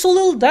do I do so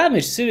little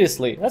damage?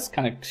 Seriously, that's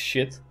kind of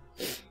shit.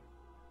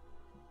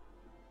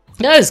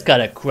 That is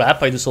kind of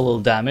crap. I do so little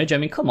damage. I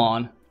mean, come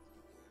on.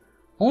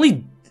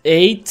 Only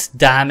 8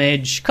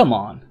 damage. Come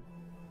on.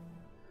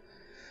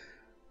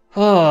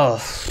 Oh,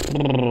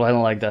 I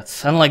don't like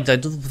that. I don't like that. I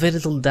do very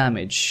little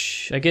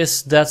damage. I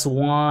guess that's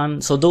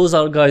 1. So those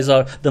guys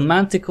are... The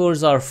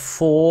manticores are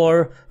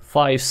 4,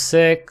 5,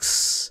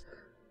 6.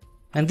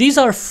 And these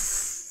are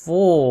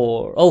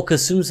 4. Oh,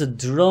 consumes a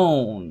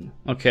drone.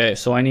 Okay,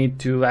 so I need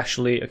to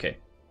actually... Okay.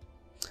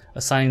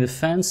 Assigning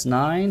defense,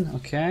 9.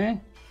 Okay.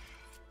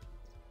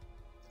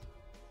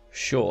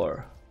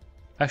 Sure.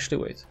 Actually,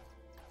 wait.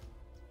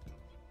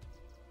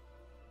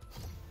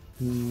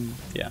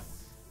 Yeah.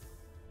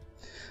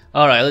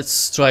 Alright,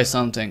 let's try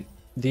something.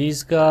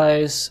 These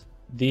guys...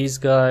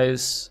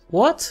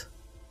 What?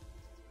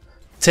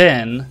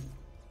 10?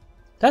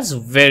 That's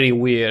very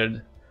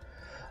weird.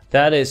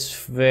 That is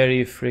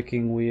very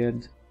freaking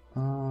weird.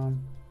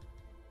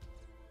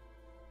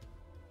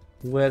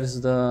 Where's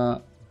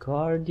the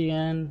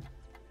Guardian?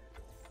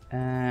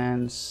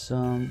 And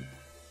some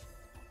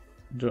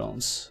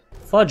drones.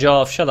 Fudge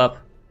off, shut up.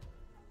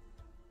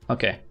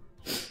 Okay.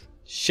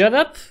 Shut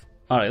up?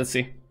 Alright, let's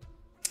see.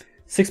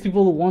 6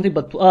 people wanted,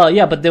 but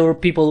yeah, but there were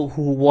people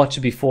who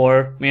watched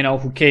before, you know,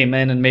 who came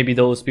in, and maybe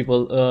those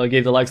people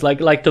gave the likes.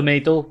 Like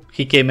Tomato,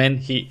 he came in,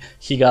 he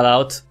got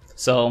out,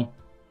 so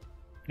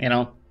you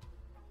know.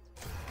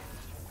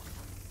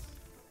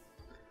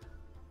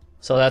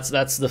 So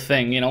that's the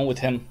thing, you know, with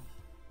him.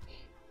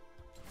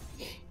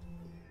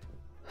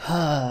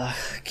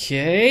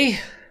 Okay.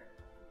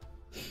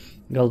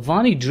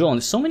 Galvani drone.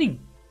 There's so many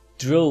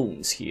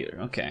drones here.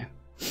 Okay.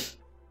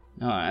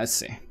 Alright, let's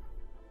see.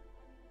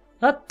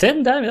 That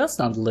 10 damage, that's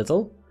not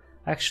little.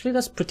 Actually,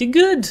 that's pretty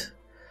good.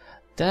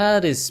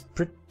 That is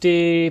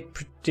pretty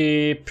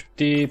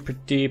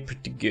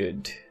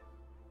good.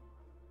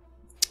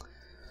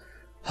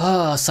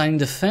 Sign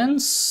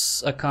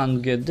defense. I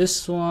can't get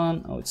this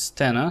one. Oh, it's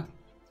 10, huh?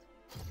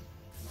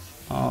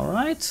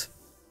 Alright.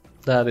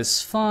 That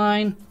is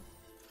fine.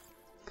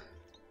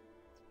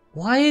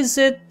 Why is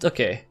it...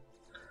 Okay.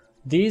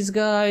 These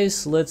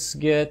guys, let's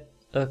get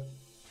a,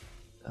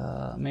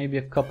 maybe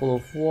a couple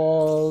of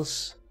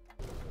walls.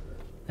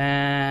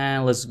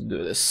 And let's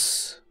do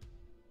this.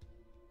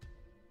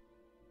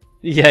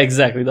 Yeah,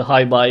 exactly. The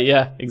high buy.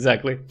 Yeah,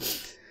 exactly.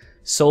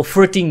 So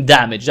 13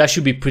 damage. That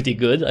should be pretty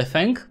good, I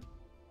think.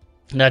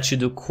 That should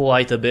do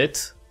quite a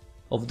bit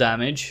of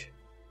damage.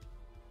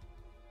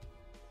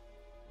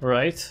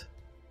 Right.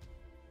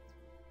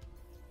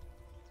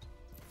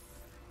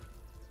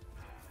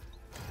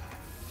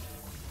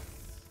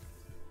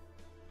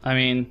 I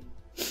mean,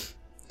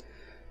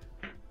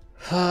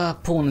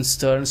 opponent's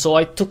turn. So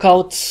I took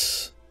out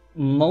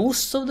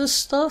most of this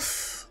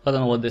stuff. I don't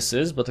know what this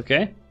is, but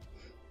okay.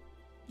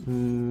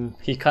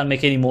 He can't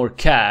make any more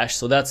cash,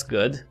 so that's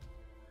good.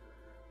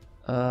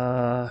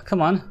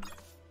 Come on.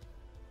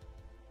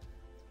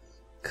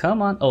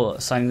 Come on. Oh,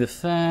 assigning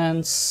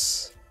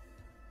defense.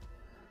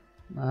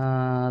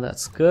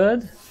 That's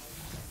good.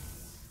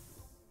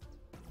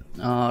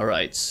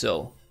 Alright,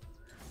 so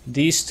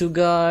these two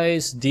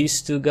guys,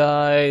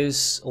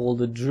 all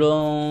the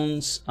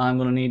drones. I'm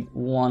gonna need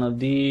one of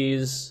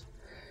these.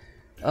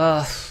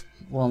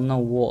 Well, no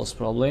walls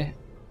probably.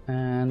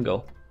 And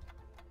go.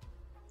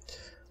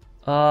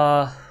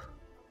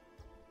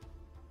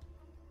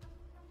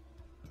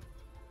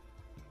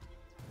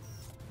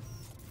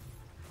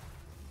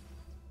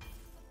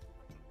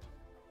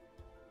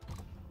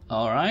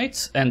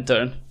 Alright, and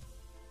turn.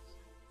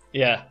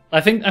 Yeah,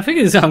 I think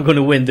I'm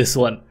gonna win this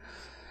one.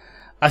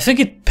 I think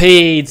it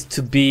paid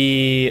to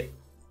be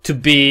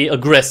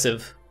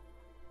aggressive.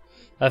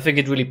 I think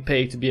it really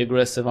paid to be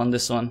aggressive on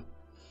this one.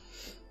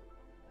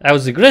 I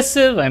was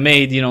aggressive. I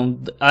made, you know,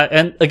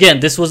 and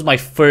again, this was my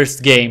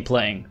first game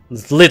playing.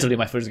 It's literally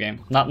my first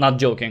game. Not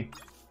joking.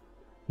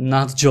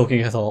 Not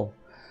joking at all.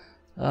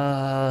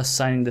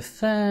 Signing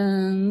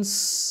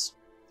defense.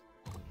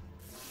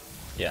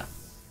 Yeah.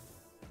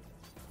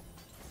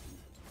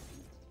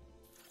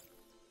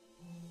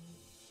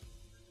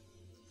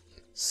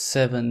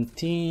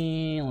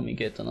 $17. Let me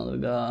get another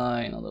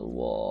guy, another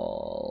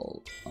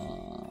wall.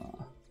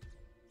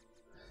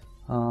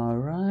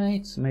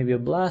 Alright, maybe a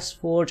blast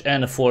forge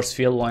and a force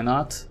field, why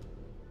not?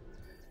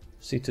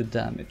 C2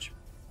 damage.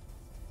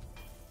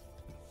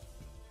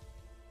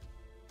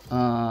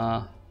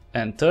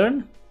 And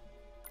turn.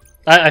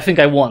 I think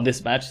I won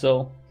this match,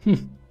 so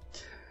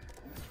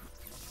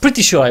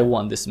pretty sure I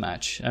won this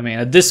match. I mean,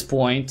 at this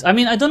point, I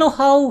mean, I don't know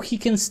how he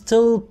can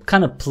still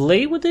kind of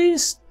play with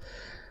these.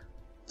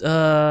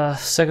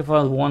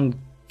 Sacrifice one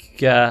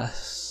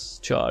gas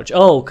charge.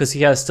 Oh, because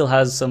he still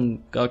has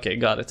some. Okay,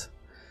 got it.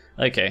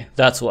 Okay,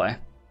 that's why.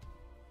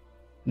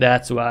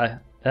 That's why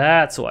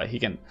he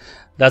can.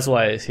 That's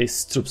why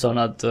his troops are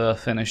not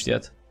finished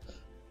yet.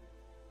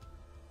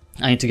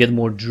 I need to get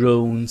more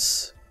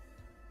drones.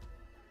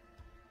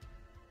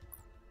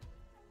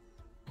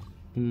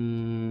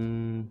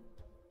 Yep,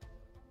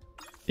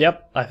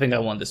 I think I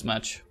won this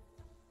match.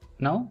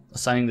 No?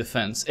 Assigning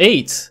defense.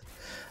 8!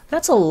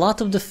 That's a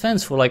lot of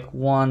defense for like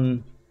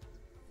one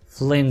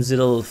flimsy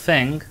little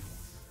thing.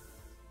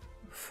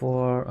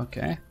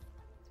 Okay.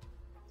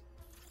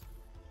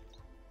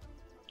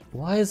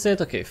 Why is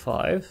it? Okay,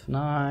 5,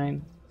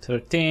 9,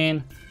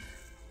 13.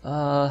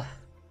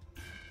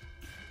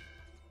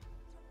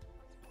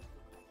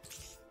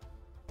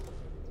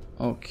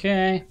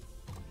 Okay.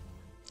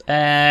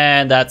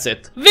 And that's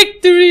it.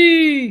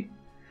 Victory!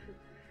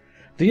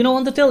 Do you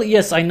know Undertale?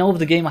 Yes, I know of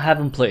the game, I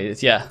haven't played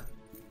it, yeah.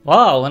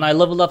 Wow, and I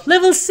leveled up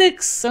level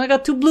 6 and I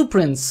got 2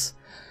 blueprints.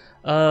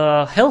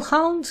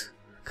 Hellhound?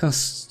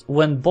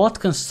 When bought,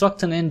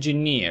 construct an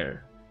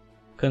engineer.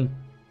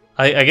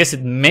 I guess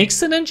it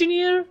makes an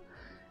engineer?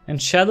 And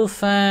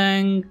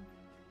Shadowfang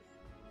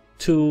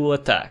to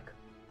attack.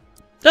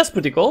 That's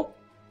pretty cool.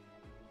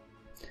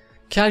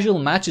 Casual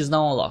match is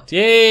now unlocked.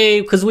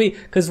 Yay! Because we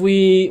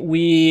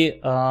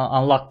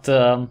unlocked.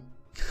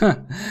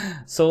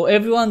 So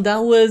everyone, that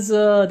was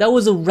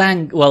a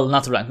rank. Well,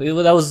 not a rank.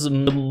 That was you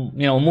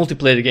know, a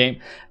multiplayer game,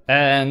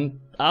 and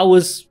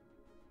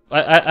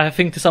I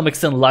think to some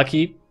extent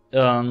lucky.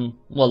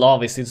 Well,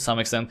 obviously to some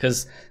extent,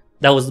 because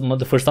that was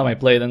the first time I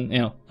played, and you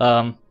know,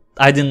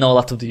 I didn't know a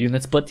lot of the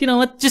units, but you know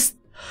what? Just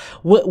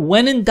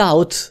when in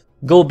doubt,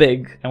 go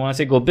big. And when I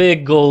say go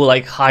big, go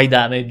like high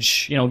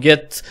damage. You know,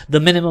 get the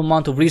minimum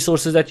amount of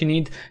resources that you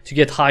need to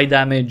get high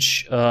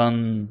damage,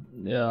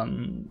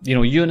 you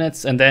know,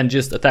 units, and then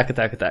just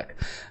attack.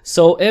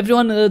 So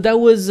everyone, that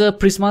was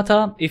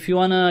Prismata. If you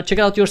wanna check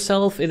it out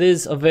yourself, it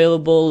is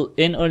available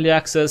in early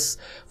access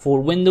for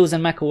Windows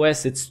and Mac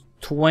OS. It's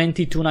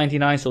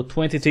 $22.99, so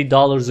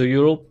 $23 a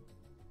euro.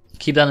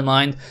 Keep that in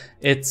mind.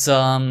 It's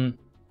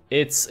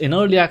in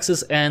early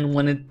access, and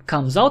when it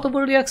comes out of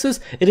early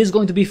access, it is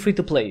going to be free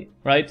to play,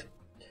 right?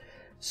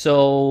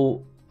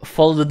 So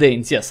follow the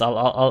dates. Yes,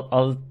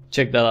 I'll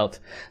check that out.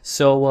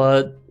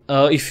 So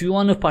if you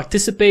want to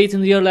participate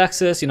in the early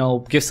access, you know,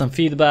 give some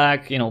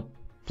feedback, you know,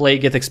 play,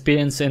 get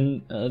experience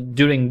in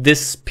during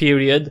this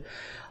period,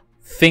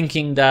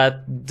 thinking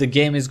that the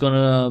game is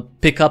gonna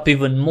pick up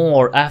even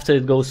more after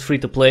it goes free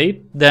to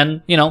play,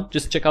 then, you know,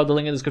 just check out the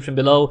link in the description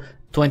below.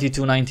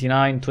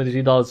 $22.99,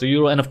 $23 a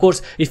euro. And of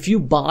course, if you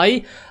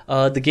buy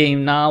the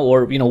game now,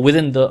 or, you know,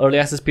 within the early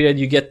access period,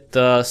 you get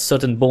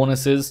certain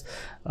bonuses.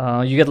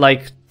 You get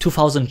like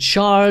 2000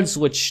 shards,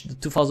 which the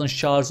 2000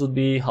 shards would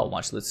be how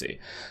much? Let's see.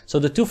 So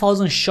the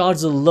 2000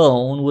 shards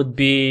alone would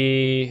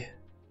be,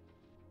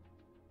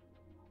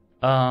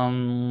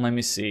 let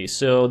me see.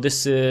 So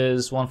this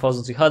is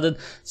 1300.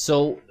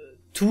 So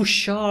 2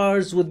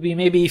 shards would be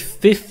maybe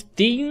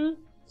 15,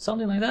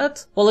 something like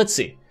that. Well, let's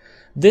see.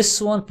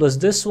 This one plus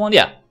this one,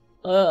 yeah,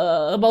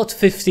 about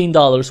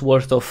 $15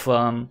 worth of,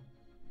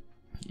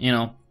 you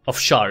know, of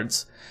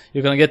shards.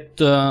 You're gonna get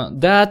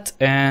that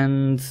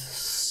and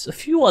a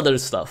few other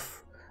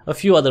stuff, a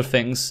few other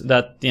things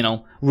that, you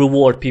know,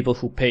 reward people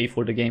who pay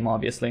for the game,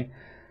 obviously.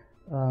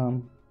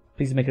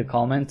 Please make a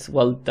comment.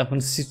 Well, I'm gonna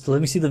see, let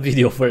me see the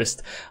video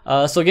first.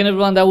 So again,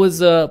 everyone, that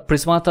was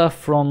Prismata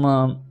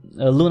from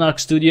Lunark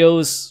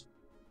Studios,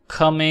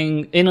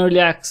 coming in early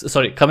access,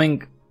 sorry,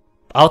 coming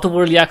out of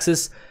early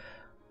access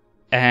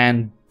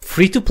and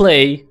free to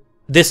play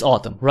this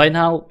autumn. Right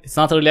now, it's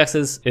not early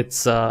access.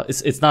 It's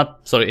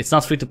not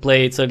free to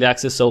play. It's early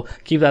access. So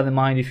keep that in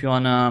mind if you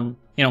wanna,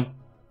 you know,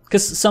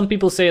 because some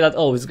people say that,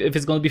 oh, if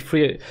it's gonna be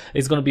free,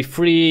 it's gonna be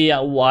free.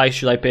 Why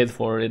should I pay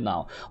for it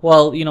now?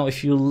 Well, you know,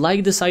 if you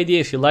like this idea,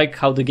 if you like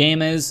how the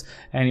game is,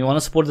 and you want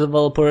to support the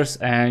developers,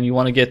 and you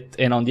want to get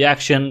in on the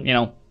action, you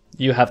know,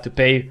 you have to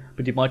pay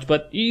pretty much.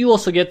 But you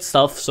also get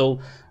stuff. So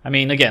I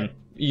mean, again,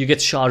 you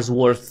get shards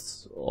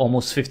worth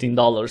almost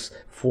 $15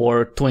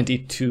 for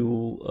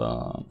 22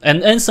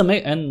 and some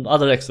and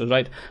other extras,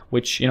 right?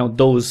 Which, you know,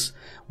 those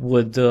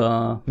would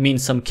mean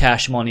some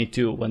cash money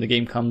too when the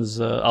game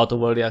comes out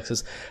of early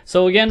access.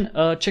 So again,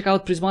 check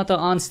out Prismata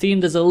on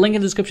Steam. There's a link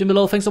in the description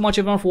below. Thanks so much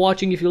everyone for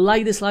watching. If you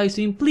like this live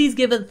stream, please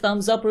give it a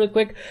thumbs up real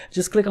quick.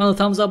 Just click on the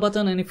thumbs up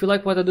button, and if you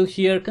like what I do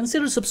here,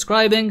 consider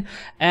subscribing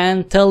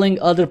and telling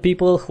other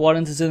people who are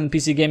interested in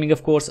PC gaming,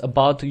 of course,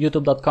 about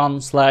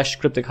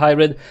youtube.com/cryptic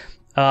hybrid.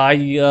 I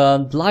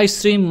live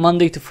stream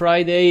Monday to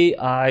Friday.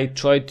 I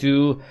try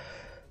to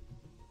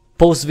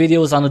post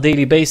videos on a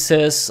daily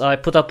basis. I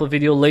put up a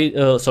video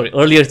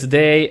earlier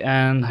today,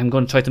 and I'm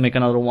going to try to make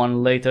another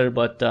one later.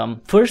 But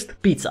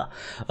first, pizza.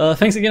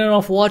 Thanks again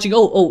everyone for watching.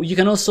 Oh, you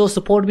can also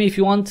support me if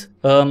you want,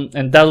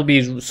 and that will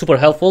be super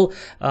helpful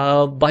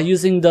by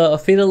using the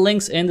affiliate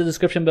links in the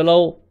description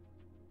below.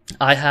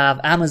 I have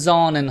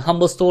Amazon and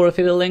Humble Store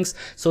affiliate links,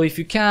 so if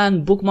you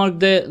can, bookmark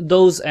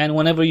those, and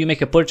whenever you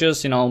make a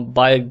purchase, you know,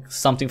 buy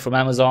something from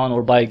Amazon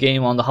or buy a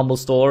game on the Humble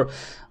Store,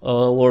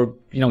 or,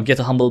 you know, get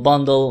a Humble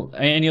Bundle,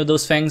 any of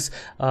those things.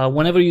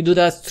 Whenever you do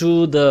that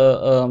through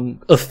the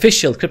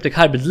official Cryptic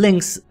Hybrid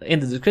links in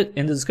the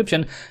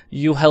description,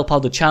 you help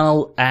out the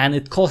channel, and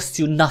it costs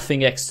you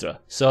nothing extra.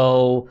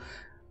 So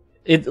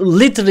it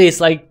literally is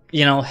like,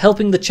 you know,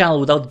 helping the channel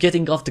without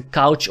getting off the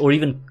couch or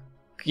even,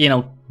 you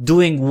know,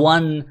 doing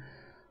one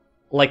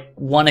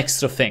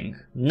extra thing.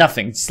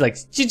 Nothing. It's like,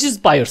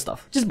 just buy your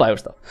stuff. Just buy your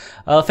stuff.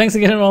 Thanks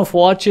again everyone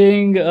for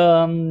watching.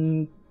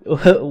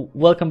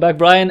 Welcome back,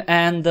 Brian,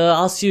 and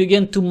I'll see you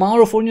again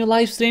tomorrow for a new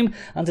live stream.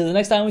 Until the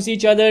next time we see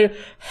each other,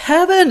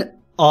 have an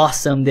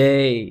awesome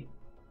day.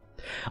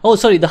 Oh,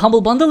 sorry, the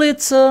Humble Bundle,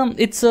 it's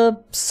a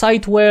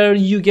site where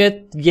you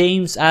get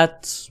games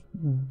at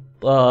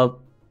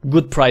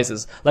good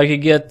prices. Like you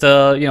get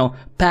you know,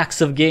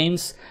 packs of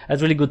games at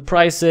really good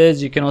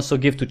prices. You can also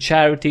give to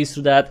charities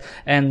through that,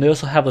 and they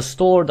also have a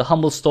store, the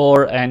Humble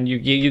Store, and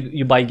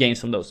you buy games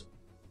from those.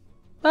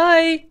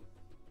 Bye.